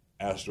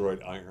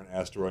 asteroid iron,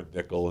 asteroid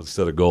nickel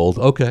instead of gold,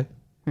 okay.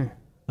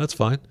 That's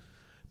fine.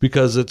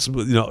 Because it's,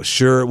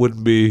 sure, it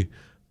wouldn't be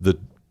the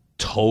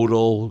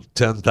total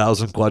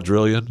 10,000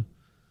 quadrillion,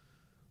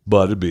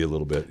 but it'd be a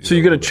little bit. So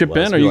you're going to chip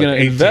in? Are you going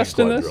to invest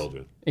in this?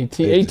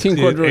 18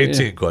 quadrillion.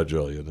 18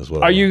 quadrillion is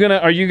what. Are you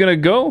gonna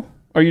go?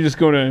 Or are you just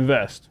going to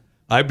invest?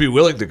 I'd be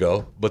willing to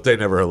go, but they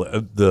never.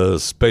 The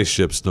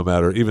spaceships, no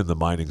matter, even the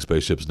mining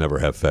spaceships, never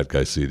have fat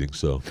guy seating,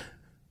 so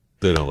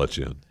they don't let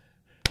you in.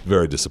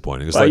 Very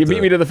disappointing. It's you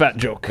beat me to the fat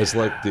joke. It's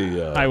like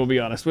the. I will be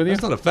honest with you.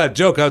 It's not a fat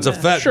joke. It's a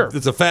fat. Sure.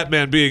 It's a fat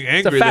man being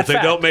angry that they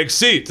don't make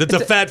seats. It's a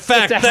fat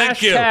fact. It's a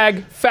Thank you.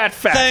 Hashtag fat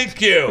fact. Thank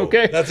you.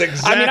 Okay. That's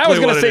exactly. I was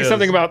going to say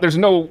something about there's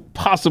no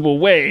possible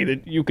way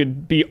that you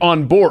could be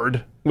on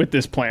board with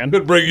this plan.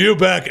 Could bring you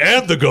back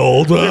and the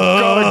gold.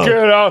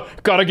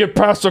 Gotta get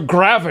past the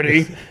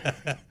gravity.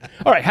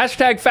 All right.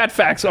 Hashtag fat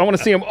facts. I want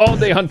to see them all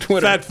day on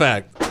Twitter. Fat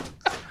fact.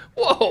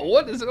 Whoa!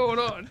 What is going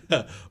on?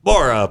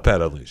 More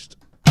Pat Unleashed.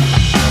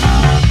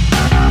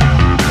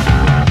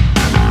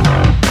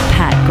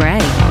 Pat Gray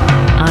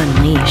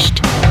Unleashed.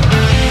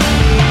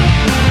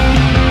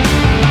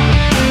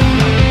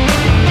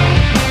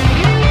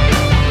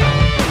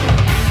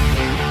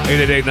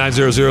 (888)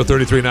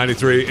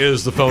 900-3393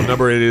 is the phone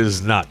number. It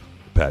is not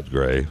Pat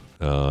Gray.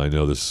 I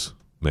know this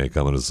may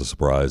come as a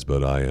surprise,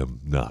 but I am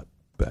not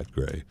Pat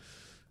Gray.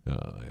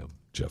 I am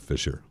Jeff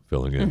Fisher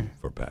filling in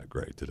for Pat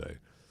Gray today.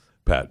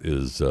 Pat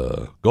is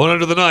going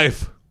under the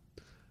knife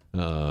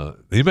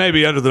He may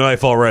be under the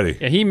knife already.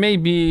 Yeah, he may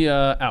be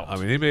out. I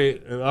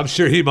mean, I'm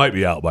sure he might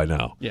be out by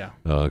now. Yeah.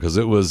 Because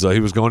it was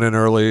he was going in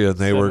early, and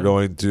they were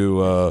going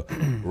to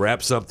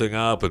wrap something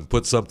up and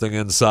put something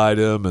inside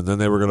him, and then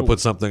they were going to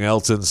put something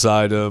else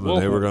inside him, and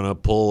they were going to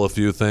pull a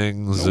few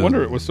things. No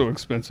wonder it was so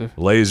expensive.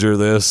 Laser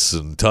this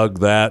and tug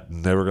that,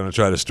 and they were going to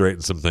try to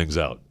straighten some things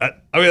out. I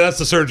mean, that's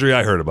the surgery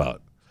I heard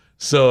about.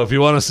 So if you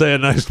want to say a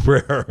nice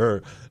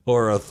prayer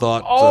or a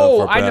thought,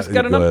 for Pat, I just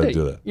got an update.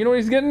 Do that. You know what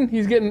he's getting?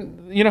 He's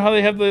getting. You know how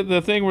they have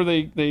the thing where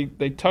they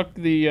tuck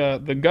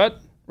the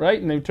gut,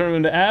 right, and they turn them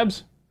into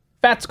abs.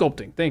 Fat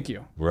sculpting. Thank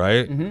you.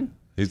 Right. Mm-hmm.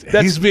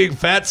 He's being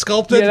fat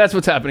sculpted. Yeah, that's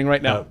what's happening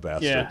right now.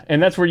 Bastard. Yeah,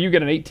 and that's where you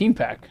get an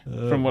 18-pack,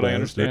 from what I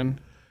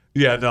understand.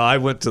 Yeah, no, I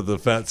went to the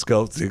fat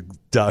sculpting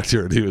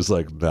doctor, and he was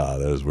like, "Nah,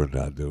 we're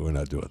not doing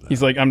that."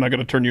 He's like, "I'm not going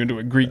to turn you into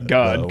a Greek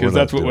god, because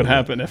that's what would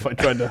happen if I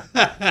tried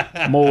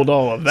to mold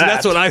all of that." So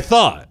that's what I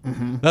thought.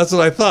 Mm-hmm. That's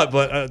what I thought.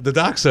 But the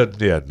doc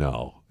said, "Yeah,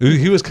 no."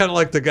 He was kind of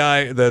like the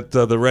guy that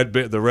the Red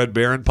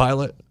Baron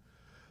pilot.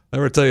 I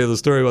ever tell you the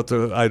story about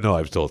I know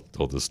I've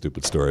told this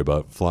stupid story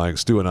about flying.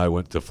 Stu and I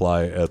went to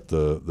fly at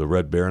the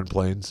Red Baron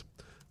planes.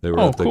 They were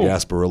at the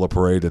Gasparilla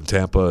Parade in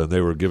Tampa, and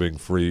they were giving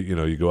free,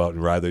 you go out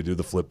and ride. They do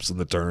the flips and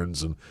the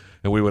turns, and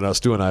we went out.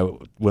 Stu and I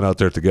went out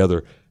there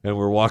together, and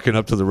we're walking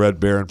up to the Red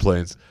Baron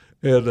planes,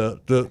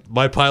 and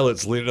my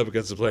pilot's leaning up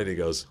against the plane. He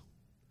goes,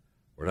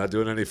 "We're not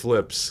doing any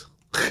flips."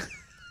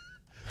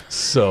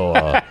 So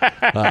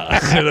I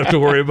didn't have to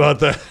worry about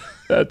that.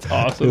 That's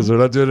awesome. Because we're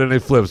not doing any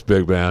flips,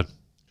 big man.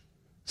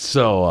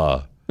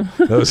 So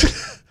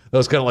that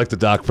was kind of like the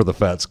doc for the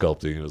fat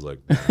sculpting. He was like,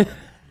 "No,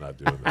 not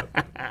doing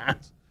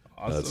that."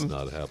 Awesome. That's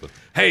not happening.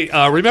 Hey,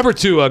 remember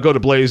to go to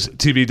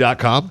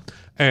blazetv.com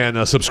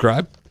and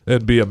subscribe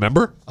and be a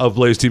member of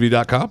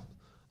blazetv.com.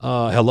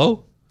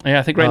 Hello? Yeah,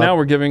 I think right now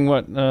we're giving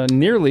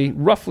nearly,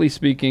 roughly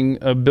speaking,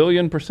 1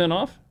 billion%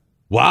 off.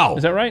 Wow.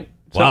 Is that right?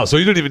 Wow, so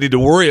you don't even need to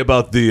worry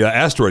about the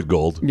asteroid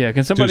gold. Yeah,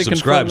 can somebody to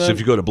subscribe? confirm that? So if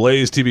you go to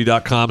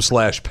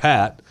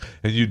blazetv.com/Pat,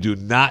 and you do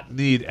not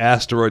need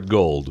asteroid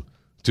gold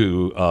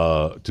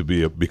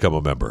to become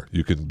a member.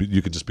 You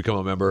can just become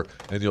a member,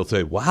 and you'll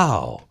say,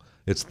 "Wow,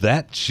 it's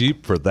that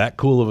cheap for that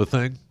cool of a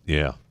thing?"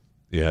 Yeah,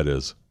 it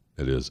is.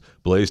 It is.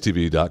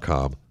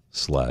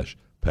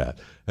 blazetv.com/Pat.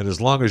 And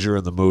as long as you're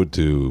in the mood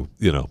to,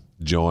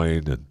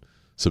 join and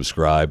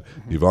subscribe,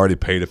 you've already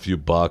paid a few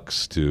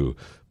bucks to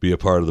be a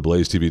part of the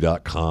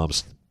blazetv.com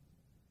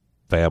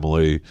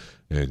family,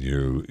 and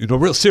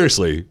real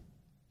seriously,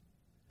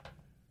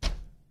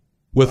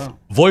 with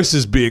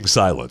voices being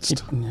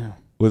silenced, man,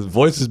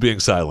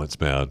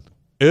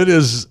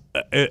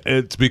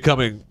 it's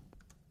becoming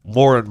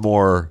more and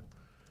more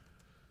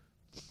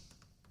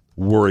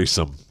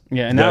worrisome.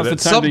 Yeah, and now's the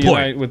time to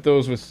unite with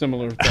those with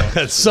similar thoughts.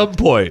 At some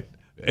point,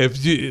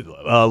 if you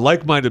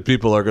like-minded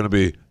people are going to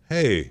be,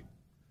 "Hey,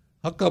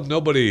 how come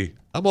nobody?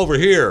 I'm over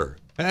here.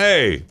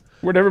 Hey,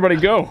 where'd everybody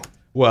go?"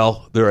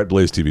 Well, they're at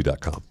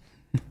blazetv.com,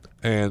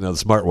 and the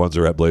smart ones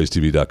are at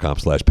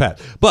blazetv.com/Pat.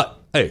 But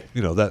hey,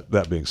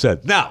 that being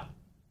said, now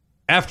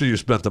after you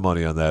spent the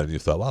money on that and you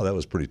thought, "Wow, that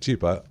was pretty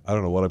cheap. I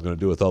don't know what I'm going to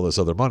do with all this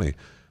other money."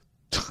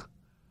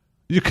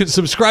 You can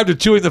subscribe to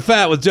Chewing the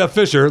Fat with Jeff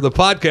Fisher, the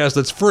podcast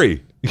that's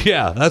free.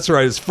 Yeah, that's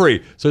right. It's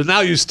free. So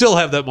now you still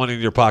have that money in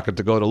your pocket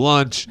to go to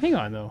lunch. Hang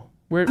on, though.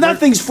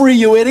 Nothing's free,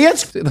 you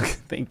idiots.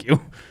 Thank you.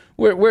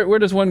 Where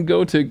does one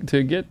go to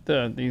get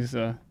these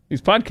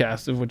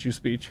podcasts of what you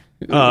speak?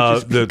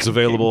 That's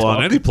available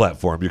on any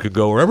platform. You can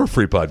go wherever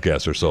free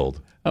podcasts are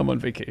sold. I'm on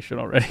vacation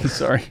already.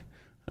 Sorry.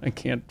 I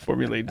can't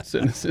formulate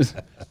sentences.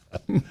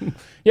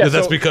 Yeah,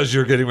 that's because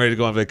you're getting ready to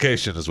go on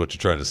vacation is what you're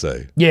trying to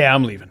say. Yeah,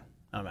 I'm leaving.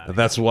 I'm out. And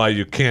that's why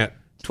you can't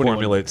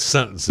formulate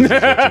sentences, is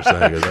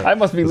what you're saying. I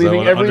must be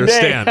leaving every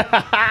day.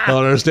 I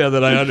understand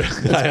that I have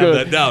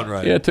that down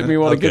right. Yeah, it took me a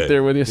while to get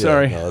there with you.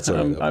 Sorry. No, that's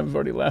all right. I've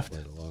already left.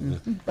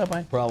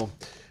 Bye-bye. Problem.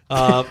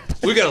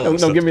 We got a lot of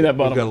stuff. Give me that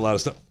bottom We've got a lot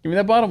of stuff. Give me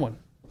that bottom one.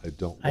 I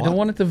don't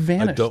want it to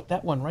vanish.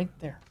 That one right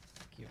there.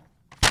 Thank you.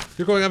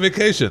 You're going on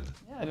vacation.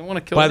 Yeah, I didn't want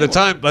to kill By the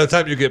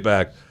time you get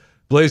back,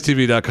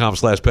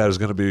 blazetv.com/Pat is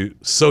going to be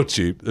so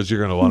cheap that you're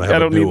going to want to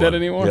have a new one. I don't need that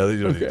anymore? Yeah,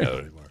 you don't need that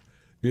anymore.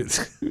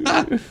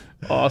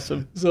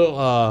 Awesome.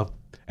 So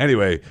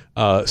anyway,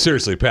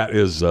 seriously, Pat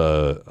is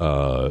going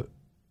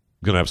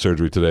to have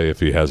surgery today if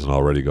he hasn't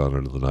already gone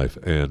under the knife.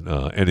 And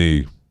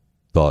any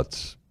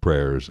thoughts,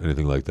 prayers,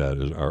 anything like that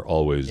are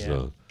always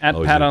at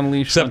always Pat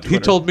Unleashed. Except he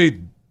told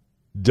me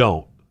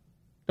don't.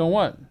 Don't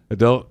what?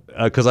 Don't,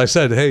 because I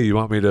said, "Hey, you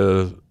want me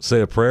to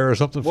say a prayer or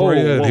something for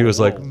you?" And he was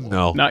like,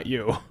 "No, not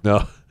you,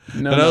 no."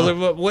 No, and I was like,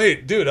 well,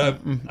 "Wait, dude,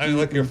 I'm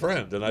like your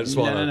friend, and I just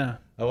want to.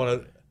 I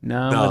want to."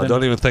 No,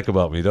 don't even think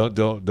about me. Don't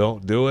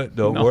do it.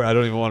 Don't worry. I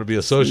don't even want to be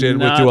associated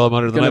with you while I'm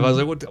under the knife. I was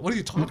like, what are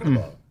you talking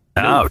about?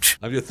 Ouch.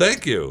 I mean,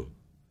 thank you.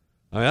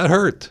 I mean, that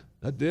hurt.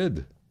 That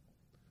did.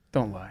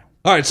 Don't lie.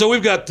 All right, so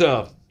we've got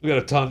a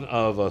ton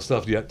of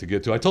stuff yet to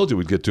get to. I told you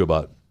we'd get to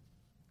about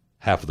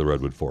half of the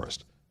Redwood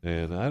Forest.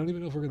 And I don't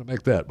even know if we're going to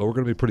make that, but we're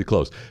going to be pretty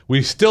close.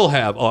 We still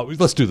have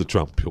let's do the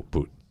Trump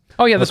Putin.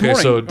 Oh, yeah, this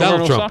morning. So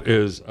Donald Trump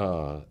is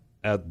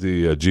at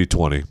the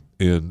G20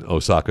 in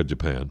Osaka,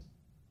 Japan.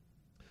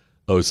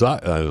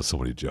 Osaka. I know so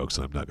many jokes.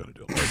 I'm not going to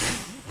do them.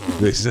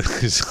 He's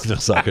in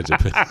Osaka,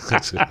 Japan.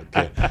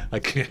 I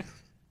can't.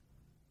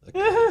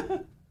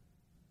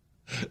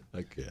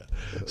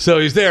 So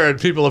he's there, and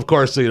people, of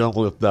course, he's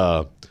with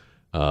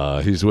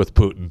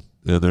Putin,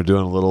 and they're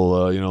doing a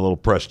little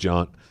press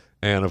jaunt,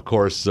 and of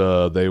course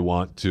they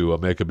want to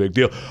make a big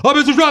deal. Oh,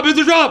 Mr. Trump,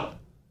 Mr. Trump!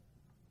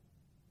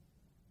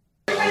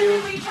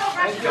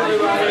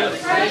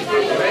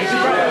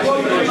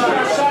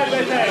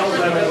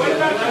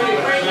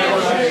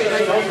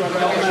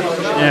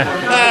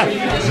 Yeah,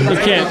 you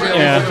can't.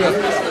 Yeah,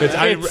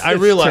 I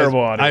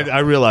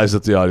realize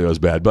that the audio is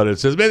bad, but it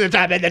says, Mr.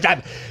 Trump,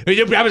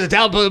 you promise to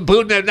tell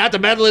Putin not to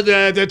meddle in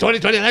the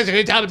 2020 election.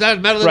 You tell him not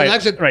to meddle in the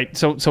election. Right.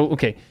 So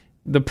okay.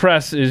 The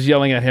press is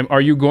yelling at him.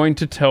 Are you going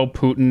to tell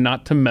Putin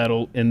not to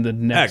meddle in the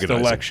next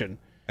election?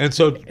 And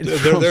so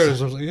there,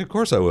 of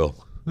course I will.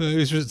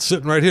 He's just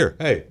sitting right here.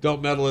 Hey, don't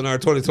meddle in our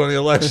 2020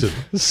 election.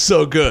 It's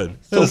so good.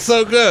 It's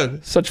so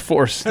good. Such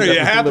force. Are you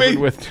happy?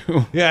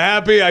 You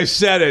happy? I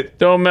said it.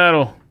 Don't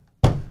meddle.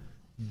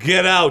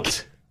 Get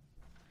out.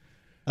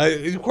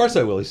 Of course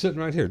I will. He's sitting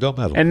right here. Don't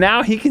meddle. And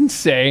now he can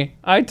say,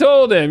 I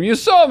told him. You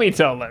saw me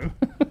tell him.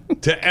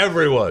 To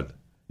everyone.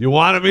 You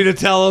wanted me to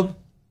tell him?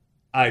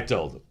 I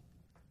told him.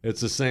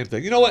 It's the same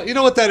thing. You know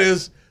what that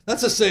is?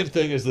 That's the same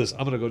thing as this. I'm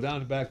going to go down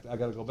and back. I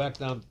got to go back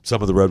down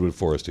some of the redwood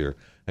forest here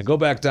and go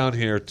back down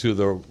here to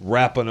the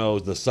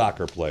Rapinoe, the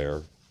soccer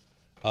player,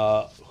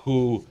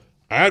 who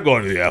I'm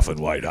going to the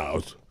effing White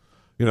House,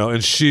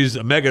 and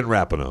she's Megan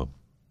Rapinoe.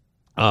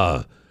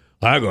 I'm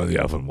going to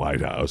the effing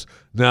White House.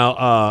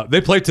 Now, they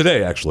play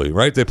today, actually,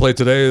 right? They play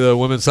today, the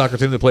women's soccer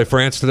team. They play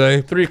France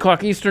today.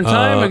 3:00 Eastern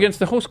time against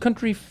the host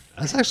country.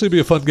 That's actually be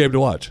a fun game to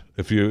watch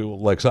if you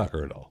like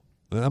soccer at all.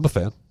 I'm a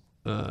fan.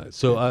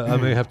 So I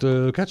may have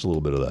to catch a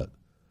little bit of that.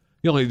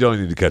 You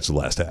don't need to catch the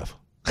last half.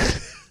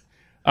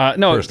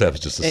 No, first half is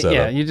just a setup.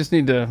 Yeah, you just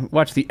need to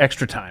watch the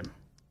extra time.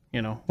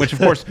 Which of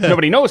course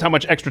nobody knows how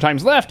much extra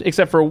time's left,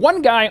 except for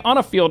one guy on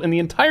a field in the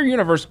entire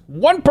universe.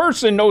 One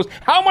person knows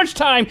how much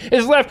time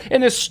is left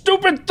in this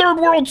stupid third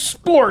world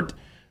sport,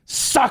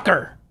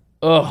 soccer.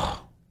 Ugh.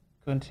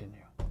 Continue.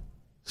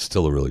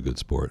 Still a really good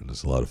sport, and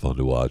it's a lot of fun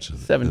to watch. And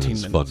 17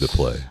 it's minutes. Fun to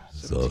play.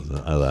 So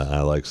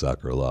I like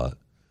soccer a lot.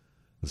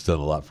 It's done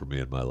a lot for me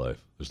in my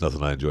life. There's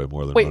nothing I enjoy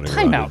more than running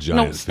around a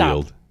giant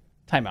field.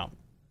 Time out.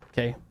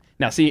 Okay.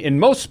 Now, see, in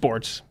most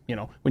sports,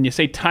 when you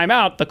say time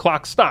out, the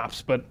clock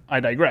stops, but I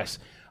digress.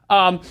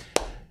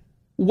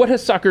 What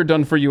has soccer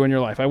done for you in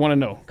your life? I want to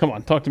know. Come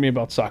on, talk to me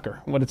about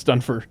soccer, what it's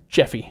done for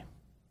Jeffy.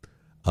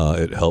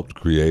 It helped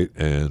create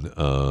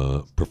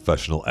a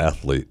professional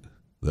athlete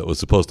that was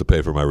supposed to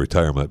pay for my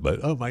retirement, but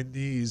my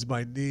knees.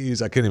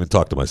 I can't even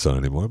talk to my son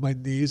anymore. My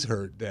knees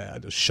hurt,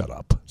 Dad. Just shut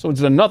up. So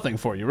it's done nothing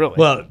for you, really?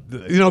 Well,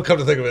 come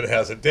to think of it, it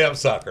hasn't. Damn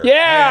soccer.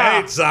 Yeah!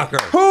 I hate soccer.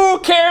 Who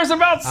cares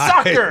about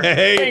soccer?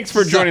 Thanks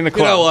for joining the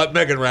club. You know what,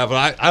 Megan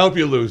Rapinoe, I hope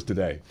you lose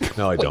today.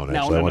 No, I don't,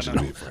 actually. I want you to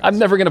beat France. I'm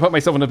never going to put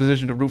myself in a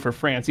position to root for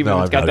France, even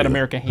though it's got that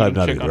America handshake I'm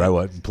not either. I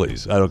wouldn't,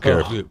 please. I don't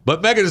care.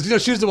 But Megan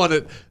is, she's the one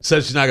that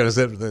says she's not going to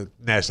sing the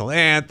national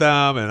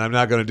anthem, and I'm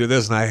not going to do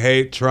this, and I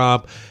hate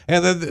Trump.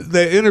 And then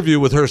the interview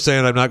with her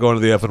saying I'm not going to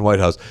the effing White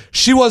House.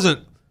 She was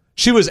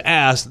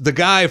asked, the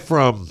guy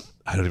from,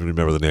 I don't even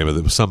remember the name of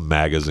it, some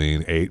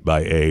magazine,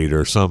 8x8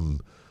 or some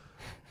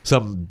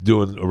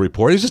doing a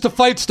report. He's just a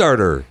fight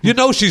starter.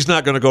 She's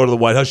not going to go to the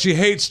White House. She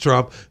hates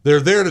Trump. They're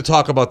there to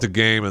talk about the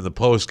game and the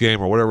post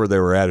game or whatever they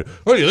were at.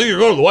 Oh, you think you're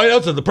going to the White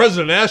House and the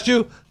president asked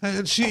you?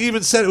 And she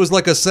even said it was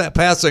like a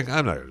passing,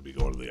 I'm not going to be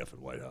going to the effing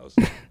White House.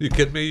 You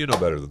kidding me? You know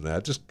better than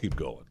that. Just keep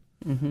going.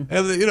 Mm-hmm.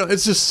 And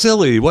it's just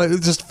silly.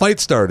 It's just fight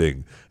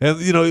starting.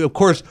 And of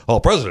course,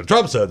 President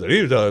Trump said that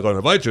he's going to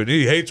invite you and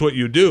he hates what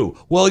you do.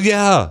 Well,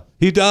 yeah,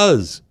 he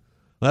does.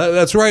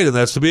 That's right, and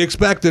that's to be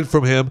expected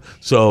from him.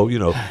 So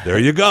there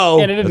you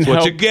go. That's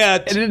what you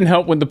get. It didn't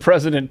help when the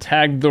president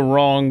tagged the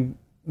wrong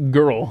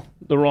girl,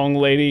 the wrong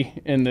lady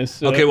in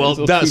this. Okay, well,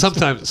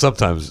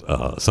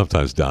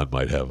 sometimes Don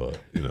might have a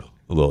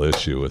little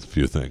issue with a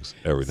few things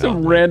every now and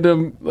then. Some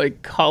random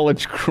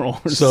college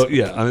girl. So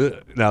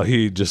now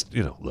he just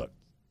look,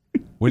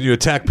 when you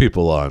attack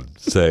people on,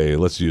 say,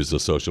 let's use a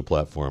social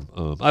platform,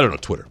 I don't know,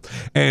 Twitter,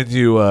 and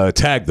you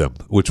tag them,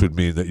 which would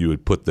mean that you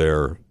would put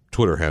their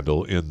Twitter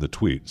handle in the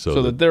tweet,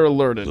 so that they're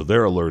alerted. So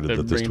they're alerted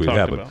that this tweet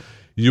happened.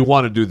 You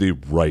want to do the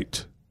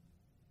right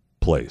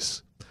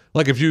place.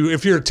 Like if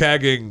you're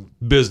tagging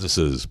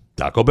businesses,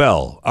 Taco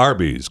Bell,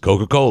 Arby's,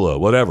 Coca-Cola,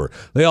 whatever,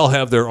 they all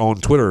have their own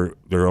Twitter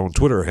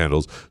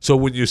handles. So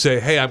when you say,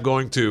 "Hey, I'm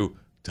going to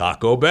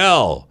Taco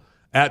Bell,"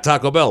 at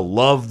Taco Bell,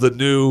 love the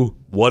new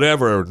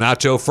whatever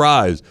nacho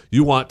fries,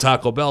 you want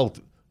Taco Bell,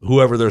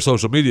 whoever their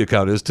social media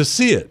account is, to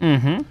see it.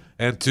 Mm-hmm.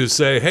 And to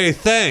say, hey,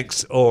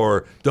 thanks,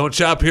 or don't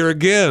shop here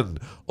again,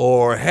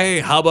 or hey,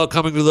 how about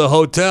coming to the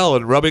hotel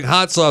and rubbing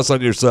hot sauce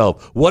on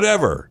yourself?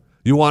 Whatever.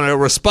 You want a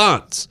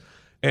response.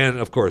 And,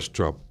 of course,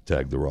 Trump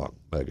tagged the wrong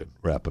Megan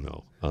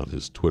Rapinoe on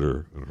his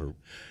Twitter.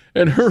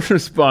 And her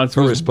response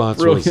was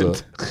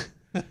brilliant.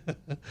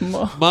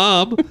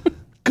 Mom,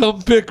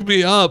 come pick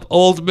me up.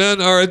 Old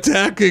men are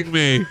attacking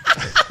me.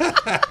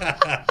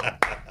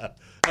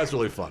 That's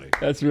really funny.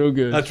 That's real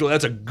good.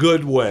 That's a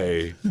good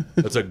way.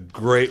 That's a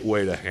great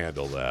way to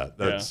handle that.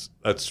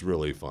 That's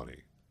really funny.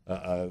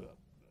 I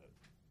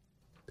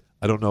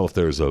don't know if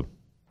there's a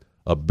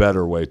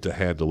better way to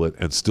handle it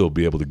and still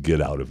be able to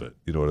get out of it.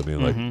 You know what I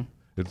mean? Like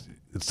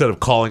instead of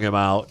calling him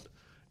out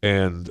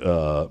and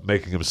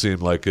making him seem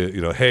like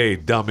hey,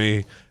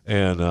 dummy,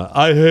 and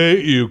I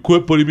hate you.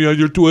 Quit putting me on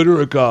your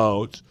Twitter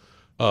account.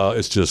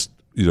 It's just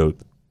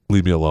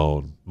leave me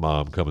alone.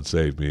 Mom, come and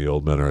save me.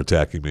 Old men are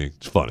attacking me.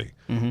 It's funny.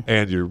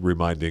 And you're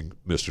reminding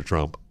Mr.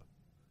 Trump,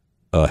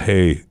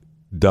 hey,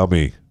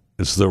 dummy,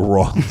 it's the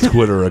wrong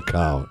Twitter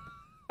account.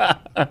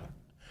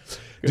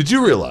 Did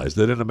you realize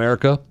that in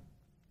America,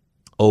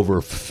 over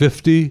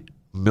 50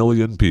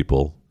 million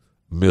people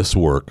miss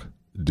work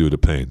due to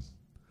pain?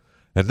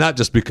 And not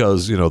just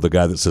because, the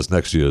guy that sits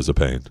next to you is a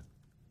pain.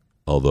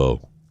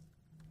 Although...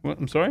 What?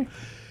 I'm sorry?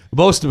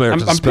 Most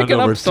Americans I'm spend picking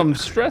over up some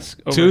stress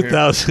over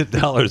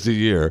 $2,000 a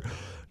year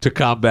to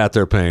combat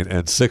their pain,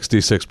 and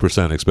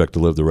 66% expect to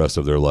live the rest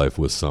of their life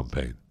with some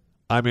pain.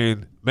 I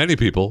mean, many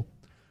people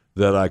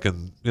that I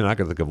can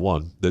think of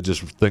one that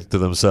just think to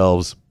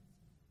themselves,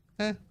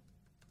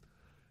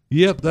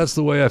 yep, that's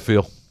the way I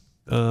feel.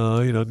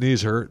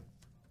 Knees hurt,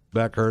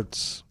 back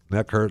hurts,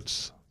 neck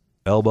hurts,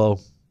 elbow,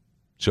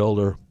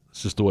 shoulder.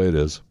 It's just the way it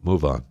is.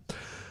 Move on.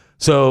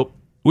 So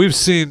we've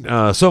seen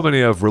so many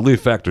of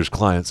Relief Factor's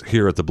clients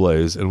here at the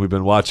Blaze, and we've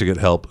been watching it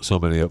help so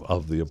many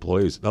of the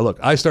employees. Now, look,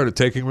 I started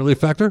taking Relief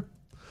Factor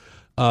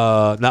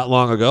not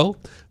long ago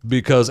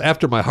because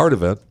after my heart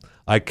event,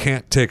 I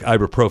can't take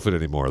ibuprofen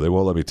anymore. They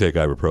won't let me take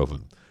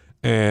ibuprofen.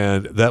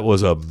 And that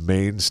was a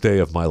mainstay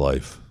of my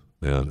life.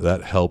 And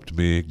that helped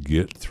me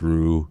get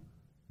through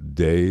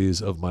days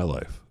of my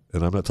life.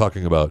 And I'm not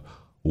talking about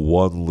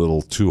one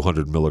little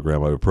 200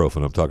 milligram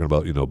ibuprofen. I'm talking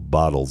about,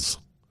 bottles,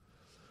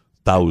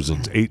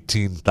 thousands,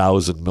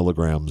 18,000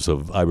 milligrams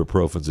of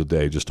ibuprofens a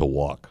day just to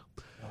walk.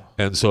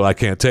 And so I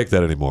can't take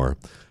that anymore.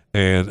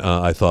 And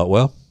I thought,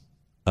 well,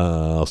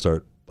 I'll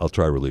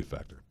try Relief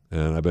Factor.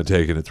 And I've been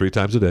taking it 3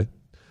 times a day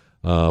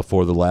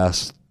for the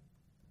last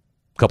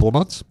couple of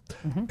months.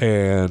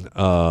 And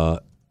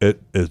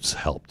it's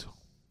helped.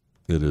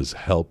 It has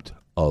helped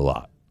a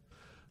lot.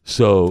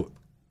 So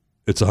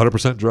it's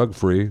 100%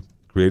 drug-free,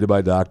 created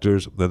by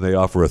doctors. Then they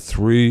offer a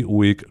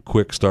 3-week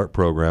quick start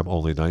program,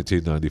 only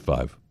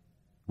 $19.95.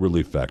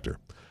 Relief Factor.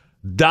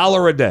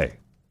 $1 a day,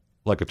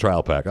 like a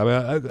trial pack. I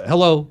mean,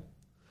 hello.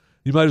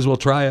 You might as well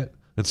try it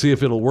and see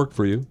if it'll work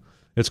for you.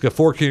 It's got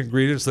 4 key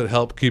ingredients that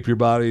help keep your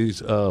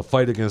body's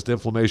fight against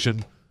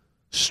inflammation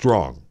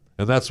strong.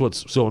 And that's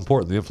what's so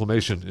important. The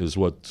inflammation is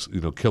what's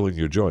killing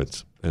your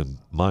joints and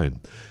mine.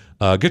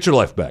 Get your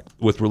life back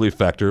with Relief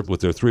Factor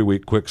with their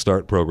 3-week quick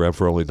start program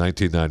for only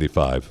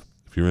 $19.95.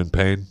 If you're in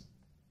pain,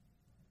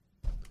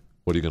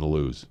 what are you going to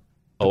lose?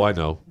 Oh, I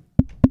know.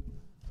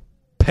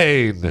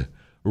 Pain.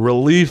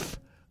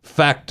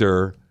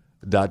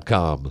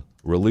 ReliefFactor.com.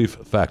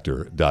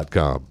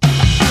 ReliefFactor.com.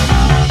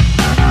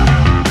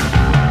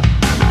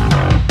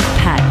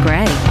 Pat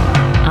Gray,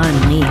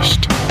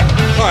 Unleashed.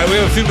 All right, we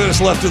have a few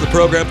minutes left of the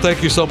program.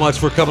 Thank you so much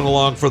for coming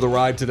along for the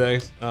ride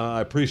today.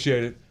 I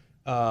appreciate it.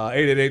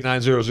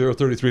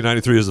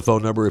 888-900-3393 is the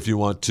phone number if you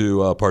want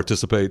to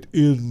participate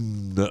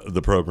in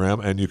the program.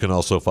 And you can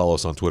also follow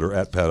us on Twitter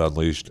at Pat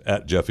Unleashed,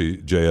 at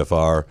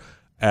JeffyJFR,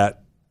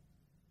 at...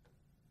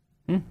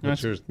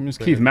 It's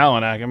Keith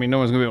Malinak. I mean, no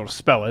one's going to be able to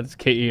spell it. It's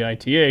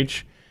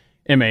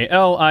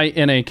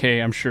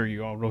KeithMalinak. I'm sure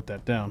you all wrote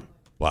that down.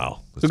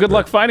 Wow. So good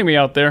luck finding me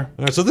out there.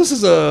 All right, so this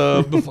is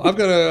I've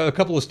got a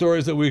couple of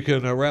stories that we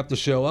can wrap the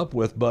show up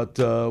with, but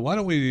why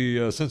don't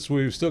we, since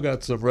we've still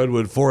got some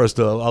Redwood Forest,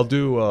 I'll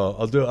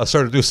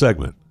start a new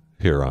segment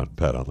here on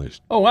Pat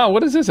Unleashed. Oh wow,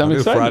 what is this? I'm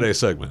excited. Friday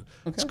segment.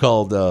 Okay. It's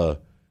called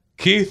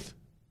Keith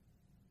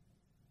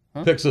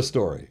Picks a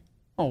Story.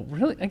 Oh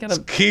really?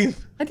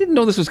 Keith. I didn't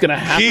know this was going to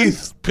happen.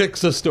 Keith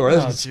picks a story.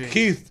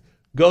 Keith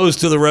goes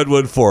to the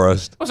Redwood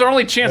Forest. What's our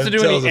only chance to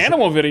do any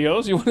animal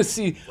videos? You want to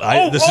see?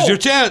 This is your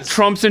chance.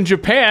 Trump's in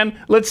Japan.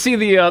 Let's see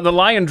the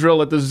lion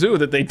drill at the zoo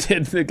that they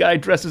did. The guy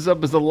dresses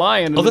up as the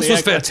lion. Oh, this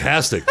was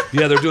fantastic.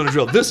 Yeah, they're doing a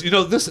drill.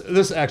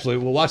 This actually,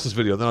 we'll watch this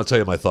video and then I'll tell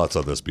you my thoughts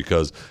on this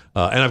because,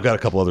 and I've got a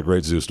couple other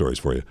great zoo stories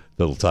for you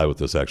that'll tie with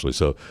this actually.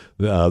 So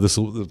this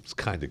is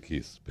kind of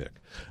Keith's pick.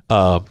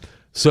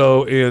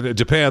 So in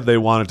Japan, they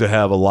wanted to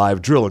have a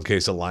live drill in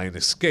case a lion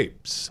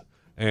escapes.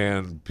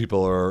 And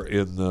people are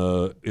in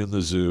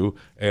the zoo,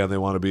 and they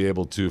want to be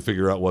able to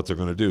figure out what they're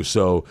going to do.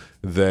 So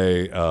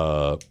they,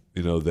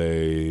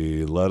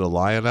 they let a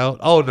lion out.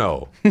 Oh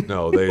no,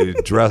 they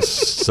dress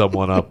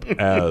someone up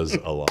as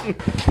a lion.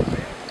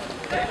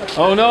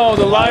 Oh no,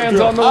 the lion's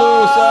on the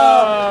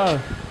loose.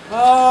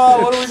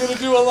 What are we going to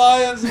do? A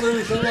lion's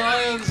loose. A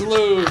lion's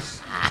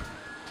loose.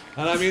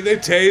 And I mean, they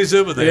tase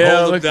him and they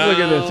hold him down. Look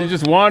at this. He's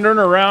just wandering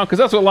around because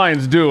that's what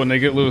lions do when they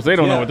get loose. They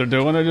don't know what they're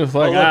doing. They're just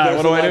like,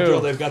 what do I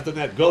do? They've got the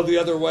net. Go the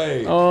other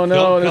way. Oh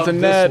no, there's a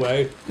net.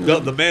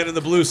 The man in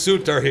the blue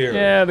suit are here.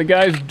 Yeah, the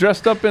guy's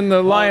dressed up in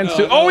the lion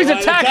suit. No, he's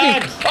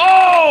attacking!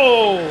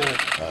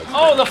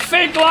 Oh, the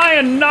fake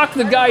lion knocked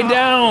the guy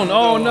down.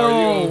 Oh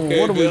no!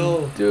 Okay, what do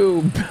Bill? we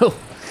do, Bill?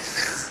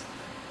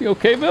 You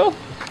okay, Bill?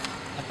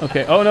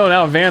 Okay. Oh no!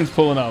 Now a van's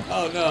pulling up.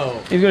 Oh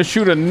no! He's gonna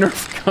shoot a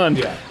Nerf gun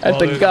at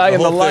the guy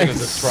in the lion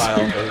suit.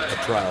 A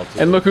trial. Too.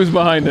 And look who's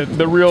behind it,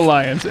 the real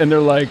lions. And they're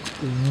like,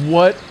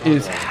 what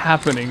is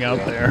happening out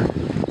there?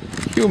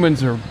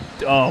 Humans are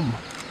dumb.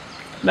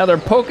 Now they're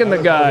poking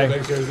the guy.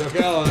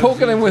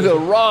 Poking him with a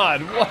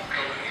rod. What?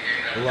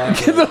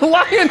 The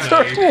lions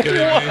are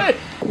what?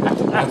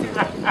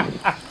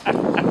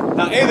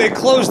 Now, they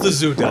closed the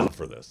zoo down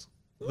for this.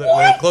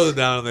 They closed it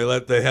down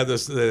and they had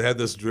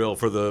this drill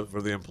for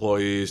the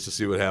employees to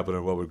see what happened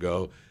and what would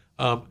go.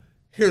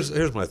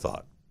 Here's my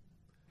thought.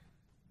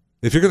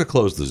 If you're going to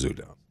close the zoo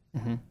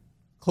down,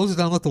 close it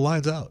down, let the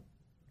lions out.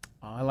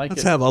 Oh, I like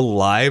Let's it. have a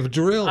live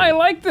drill. I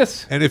like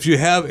this. And if you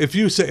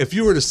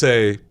were to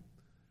say,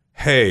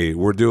 hey,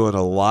 we're doing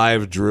a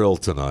live drill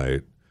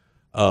tonight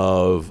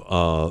of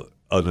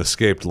an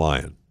escaped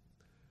lion,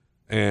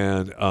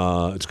 and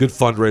it's a good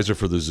fundraiser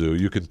for the zoo.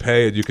 You can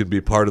pay and you can be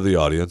part of the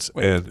audience,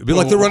 and it'd be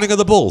like the running of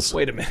the bulls.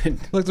 Wait a minute.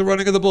 Like the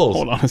running of the bulls.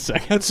 Hold on a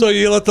second. And so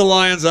you let the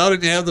lions out,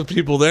 and you have the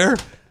people there.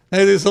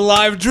 And it's a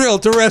live drill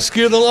to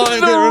rescue the lions.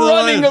 The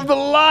running of the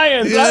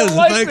lions. Yes, I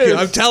like thank this. you.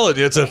 I'm telling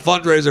you, it's a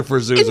fundraiser for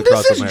zoos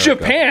across This is America.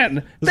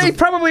 Japan. They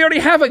probably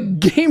already have a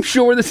game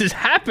show where this is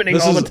happening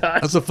all the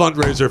time. That's a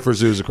fundraiser for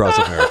zoos across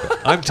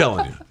America. I'm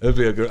telling you, it'd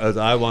be a good.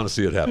 I want to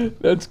see it happen.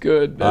 That's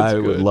good. I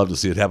would love to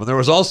see it happen. There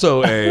was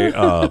also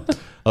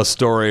a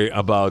story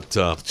about.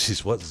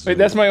 What? Wait,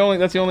 that's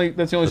the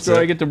only story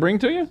I get to bring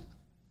to you.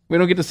 We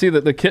don't get to see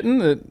the kitten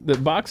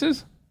that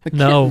boxes. The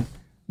kitten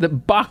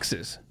that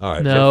boxes. All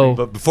right. No.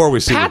 But before we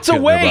see Pat's the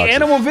kitten away. that boxes,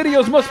 Animal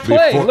videos must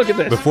play. Before- Look at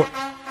this. before-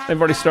 They've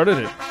already started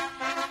it.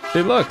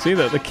 See, look. See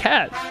the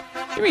cat.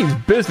 He means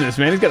business,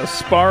 man. He's got a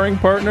sparring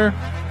partner.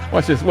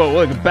 Watch this. Whoa,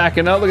 look,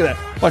 backing up. Look at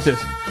that. Watch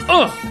this.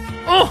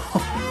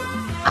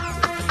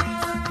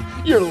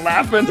 You're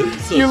laughing.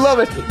 You love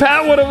it.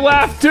 Pat would have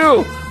laughed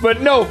too,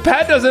 but no,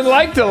 Pat doesn't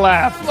like to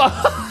laugh.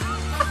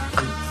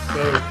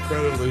 So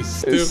incredibly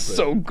stupid. It's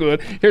so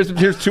good.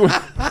 Here's two.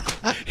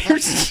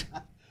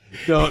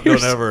 Don't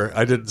ever.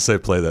 I didn't say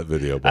play that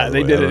video. By the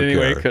They way. did I it don't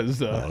anyway care.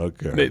 because I don't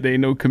care. they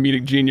know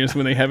comedic genius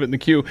when they have it in the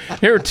queue.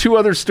 Here are two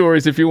other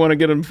stories if you want to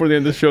get them before the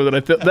end of the show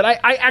that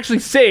I actually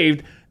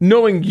saved,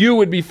 knowing you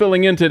would be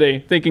filling in today,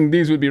 thinking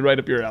these would be right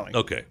up your alley.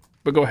 Okay.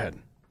 But go ahead.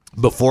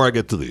 Before I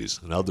get to these,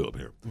 and I'll do them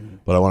here,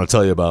 but I want to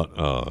tell you about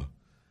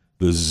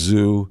the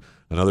zoo.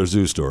 Another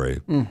zoo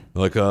story.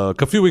 Like a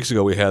few weeks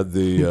ago, we had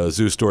the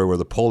zoo story where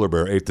the polar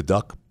bear ate the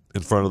duck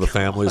in front of the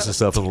families and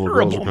stuff, and the little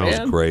girls were going,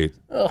 "It was great."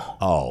 Ugh.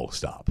 Oh,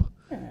 stop.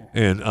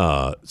 And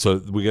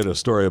so we get a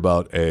story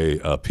about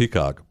a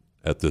peacock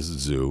at this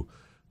zoo,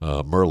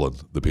 Merlin,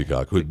 the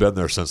peacock, who had been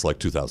there since like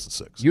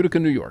 2006. Utica,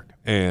 New York.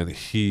 And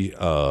he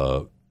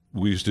had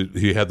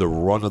the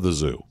run of the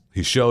zoo.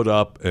 He showed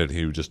up and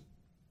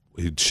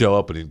he'd show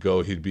up and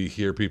he'd be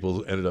here.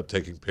 People ended up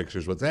taking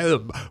pictures with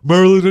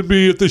Merlin and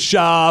me at the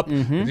shop.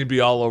 And he'd be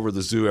all over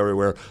the zoo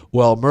everywhere.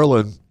 Well,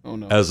 Merlin,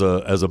 as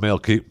a male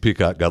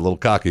peacock, got a little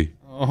cocky.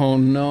 Oh,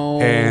 no.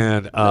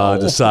 And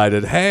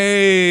decided,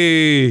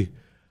 hey,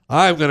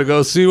 I'm going to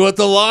go see what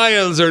the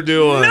lions are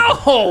doing.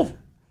 No!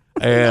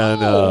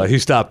 And he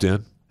stopped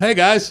in. Hey,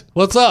 guys,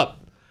 what's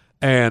up?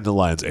 And the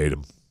lions ate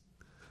him.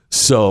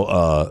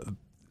 So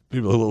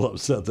people are a little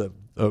upset that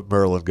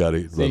Merlin got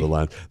eaten by the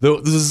lions. The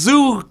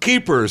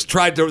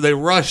zookeepers they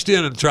rushed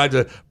in and tried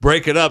to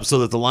break it up so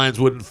that the lions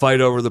wouldn't fight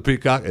over the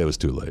peacock. It was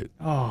too late.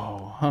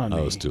 Oh, honey.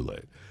 It was too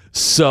late.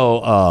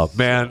 So,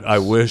 man, I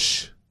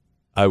wish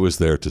I was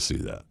there to see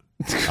that.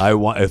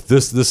 If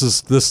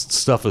this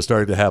stuff is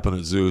starting to happen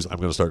at zoos, I'm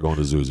going to start going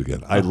to zoos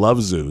again. I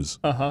love zoos,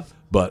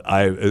 but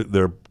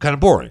they're kind of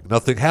boring.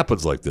 Nothing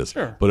happens like this.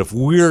 Sure. But if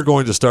we're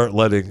going to start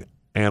letting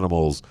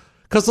animals,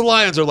 because the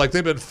lions are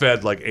they've been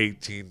fed like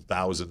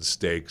 18,000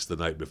 steaks the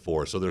night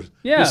before, so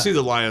you see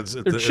the lions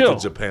at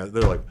Japan.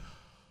 They're like,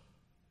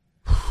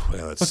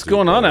 man, what's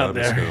going on out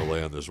there? I'm just going to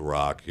lay on this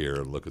rock here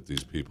and look at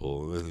these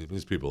people.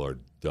 These people are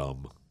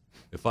dumb.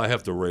 If I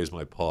have to raise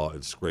my paw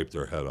and scrape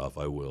their head off,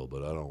 I will,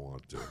 but I don't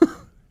want to.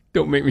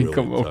 Don't make me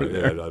come over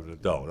there. Yeah,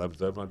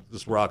 don't.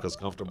 This rock is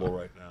comfortable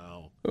right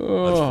now.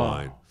 That's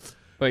fine.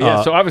 But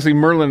yeah, so obviously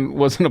Merlin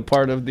wasn't a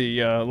part of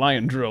the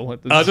lion drill.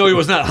 At the no, he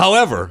was not.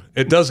 However,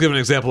 it does give an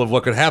example of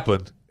what could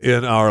happen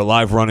in our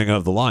live running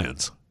of the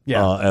lions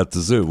at the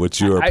zoo,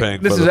 which you are paying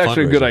for. This is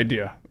actually a good fundraiser.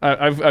 idea.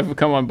 I've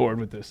come on board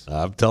with this.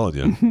 I'm telling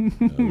you.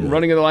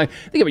 Running of the lion.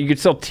 Think about it. You could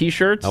sell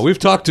T-shirts. We've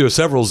talked to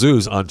several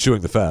zoos on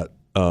Chewing the Fat.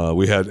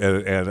 We had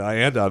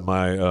and on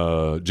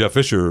my Jeff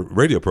Fisher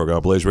radio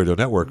program, Blaze Radio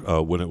Network,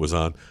 when it was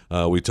on,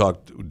 we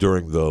talked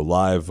during the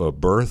live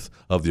birth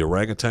of the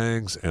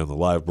orangutans and the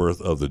live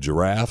birth of the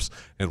giraffes,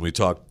 and we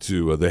talked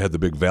to they had the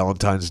big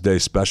Valentine's Day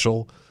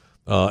special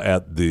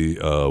at the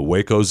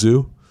Waco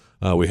Zoo.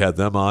 We had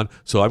them on,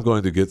 so I'm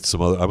going to get I'm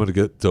going to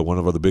get one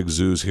of the big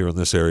zoos here in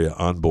this area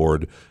on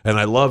board. And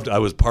I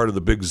was part of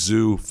the big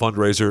zoo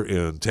fundraiser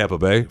in Tampa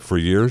Bay for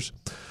years.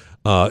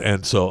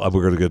 And so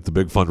we're going to get the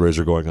big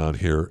fundraiser going on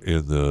here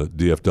in the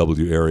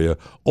DFW area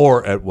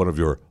or at one of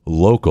your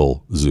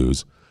local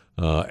zoos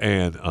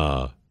and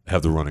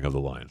have the running of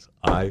the lions.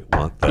 I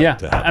want that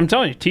to happen. I'm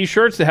telling you,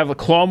 T-shirts that have the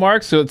claw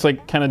marks, so it's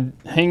like kind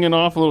of hanging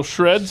off little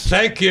shreds.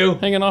 Thank you.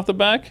 Hanging off the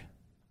back.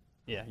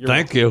 Yeah,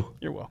 Thank you.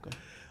 You're welcome.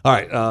 All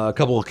right, a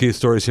couple of key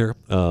stories here,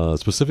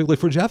 specifically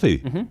for Jeffy.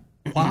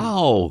 Mm-hmm.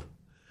 Wow.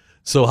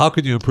 So how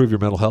could you improve your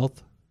mental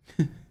health?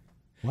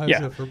 Why is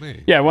that for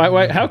me? Yeah,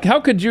 why? How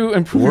could you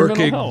improve your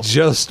mental health? Working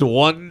just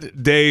one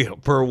day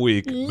per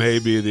week may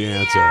be the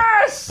answer.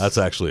 Yes! That's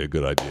actually a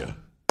good idea.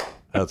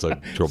 That's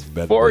a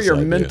tremendous For your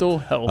idea. mental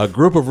health. A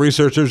group of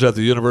researchers at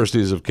the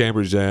universities of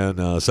Cambridge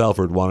and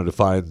Salford wanted to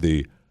find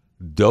the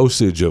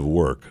dosage of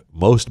work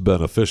most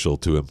beneficial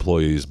to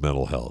employees'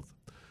 mental health.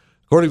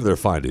 According to their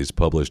findings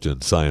published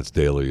in Science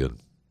Daily, and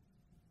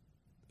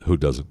who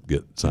doesn't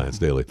get Science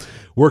Daily,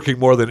 working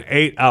more than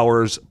 8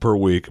 hours per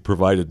week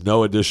provided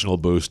no additional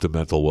boost to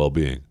mental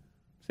well-being.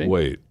 See?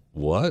 Wait,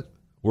 what?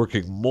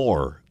 Working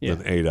more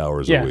than 8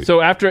 hours a Yeah, week.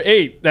 so after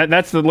 8,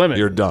 that's the limit.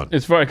 You're done.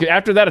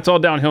 After that, it's all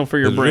downhill for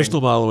your The brain.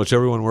 traditional model in which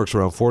everyone works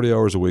around 40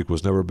 hours a week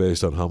was never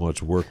based on how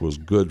much work was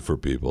good for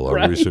people.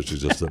 Our research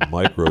suggests that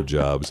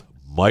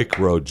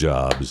micro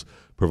jobs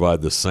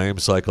provide the same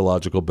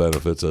psychological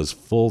benefits as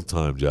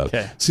full-time jobs.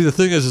 Okay. See, the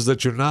thing is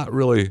that you're not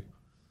really,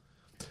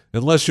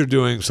 unless you're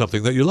doing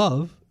something that you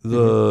love,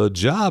 the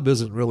job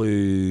isn't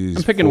really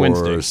I'm picking for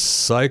Wednesday.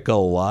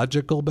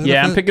 psychological benefit.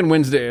 Yeah, I'm picking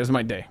Wednesday as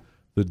my day.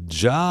 The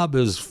job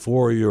is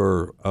for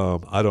your,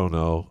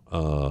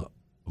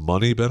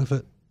 money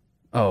benefit.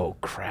 Oh,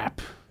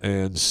 crap.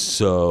 And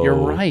so You're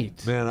right.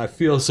 Man, I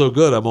feel so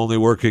good. I'm only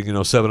working,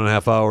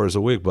 7.5 hours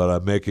a week, but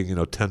I'm making,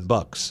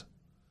 $10.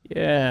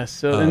 Yeah,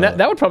 so and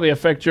that would probably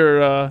affect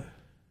your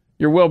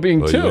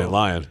well-being too. You ain't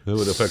lying. It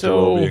would affect your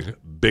well-being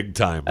big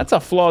time. That's a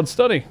flawed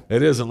study.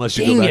 It is, unless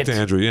you go back to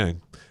Andrew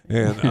Yang.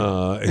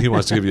 And he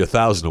wants to give you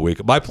 $1,000 a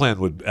week. My plan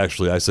would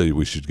actually, I say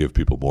we should give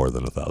people more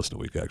than $1,000 a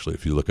week. Actually,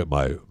 if you look at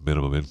my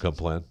minimum income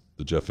plan,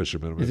 the Jeff Fisher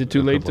minimum. Is it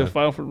too late to plan,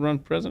 file for run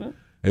president?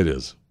 It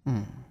is.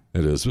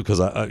 It is because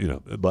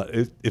but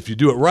if you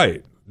do it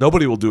right,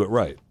 nobody will do it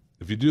right.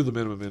 If you do the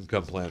minimum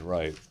income plan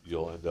right,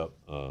 you'll end up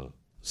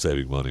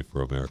saving money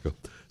for America.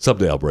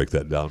 Someday I'll break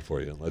that down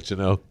for you and let you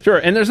know. Sure,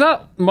 and there's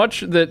not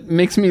much that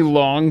makes me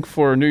long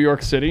for New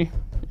York City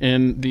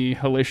in the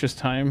hellacious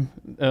time.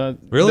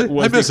 Really?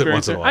 I miss it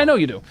once in a while. I know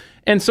you do.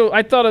 And so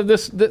I thought of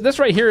this. This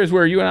right here is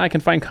where you and I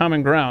can find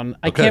common ground.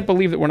 I can't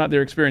believe that we're not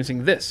there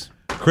experiencing this.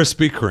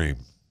 Krispy Kreme.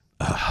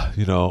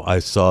 I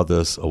saw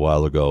this a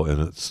while ago,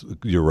 and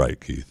you're right,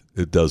 Keith.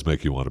 It does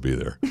make you want to be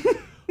there.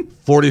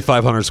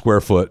 4,500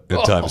 square foot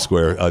in Times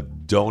Square, a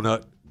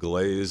donut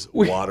glaze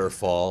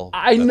waterfall.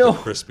 I know.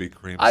 At the Krispy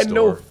Kreme store. I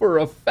know for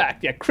a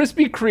fact. Yeah,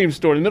 Krispy Kreme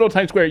store in the middle of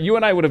Times Square. You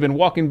and I would have been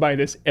walking by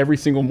this every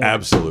single morning.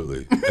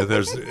 Absolutely. And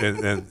there's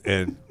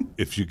and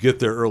if you get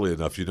there early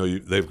enough,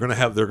 they're going to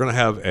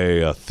have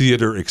a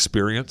theater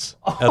experience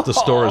at the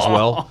store as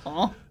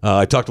well.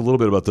 I talked a little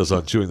bit about this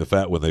on Chewing the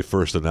Fat when they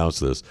first announced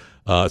this.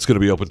 It's going to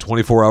be open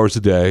 24 hours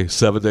a day,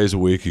 7 days a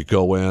week. You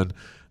go in,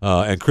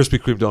 and Krispy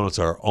Kreme donuts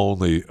are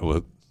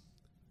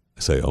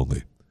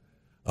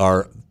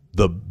are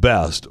the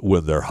best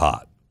when they're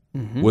hot.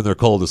 Mm-hmm. When they're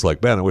cold, it's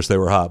like, man, I wish they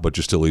were hot, but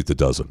you still eat the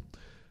dozen.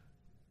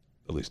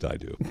 At least I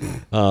do.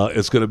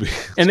 It's going to be...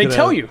 And they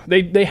tell you.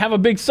 They have a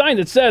big sign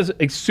that says,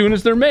 as soon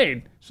as they're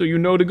made, so you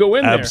know to go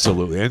in there.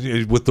 Absolutely.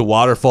 And with the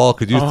waterfall,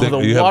 could you think...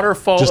 the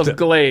waterfall of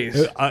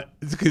glaze.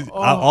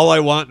 All I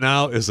want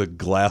now is a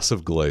glass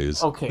of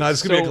glaze. Okay. No,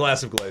 it's going to be a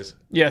glass of glaze.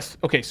 Yes.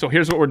 Okay, so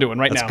here's what we're doing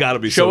right now. That's got to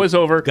be... Show is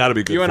over. Got to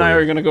be good You and I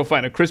are going to go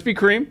find a Krispy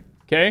Kreme,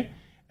 okay?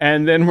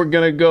 And then we're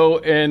going to go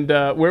and...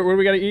 where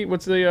we got to eat?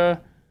 What's the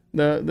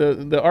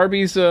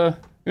Arby's...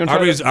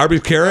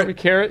 Arby's carrot? Arby's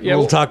carrot, yeah.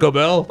 Little Taco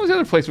Bell? What was the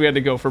other place we had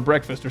to go for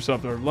breakfast or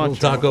something, or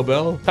lunch? Little Taco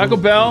Bell? Taco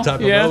Bell,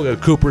 Taco yeah. Bell, we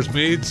got Cooper's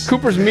Meats.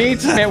 Cooper's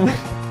Meats. And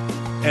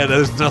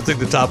there's nothing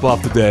to top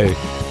off the day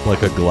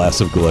like a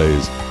glass of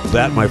glaze.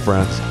 That, my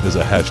friends, is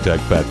a hashtag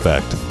fat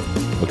fact.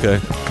 Okay?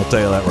 I'll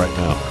tell you that right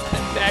now.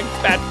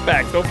 Hashtag fat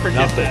fact. Don't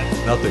forget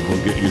that. Nothing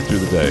will get you through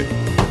the day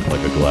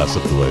like a glass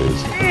of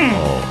glaze.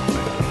 Oh,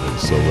 man. I'm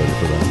so ready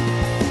for that.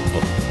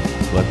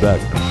 Oh, Glenn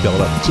Beck, coming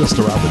up just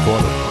around the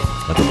corner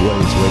at the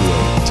Blaze Radio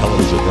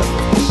Television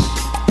Network.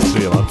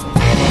 See you,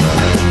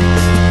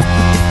 man.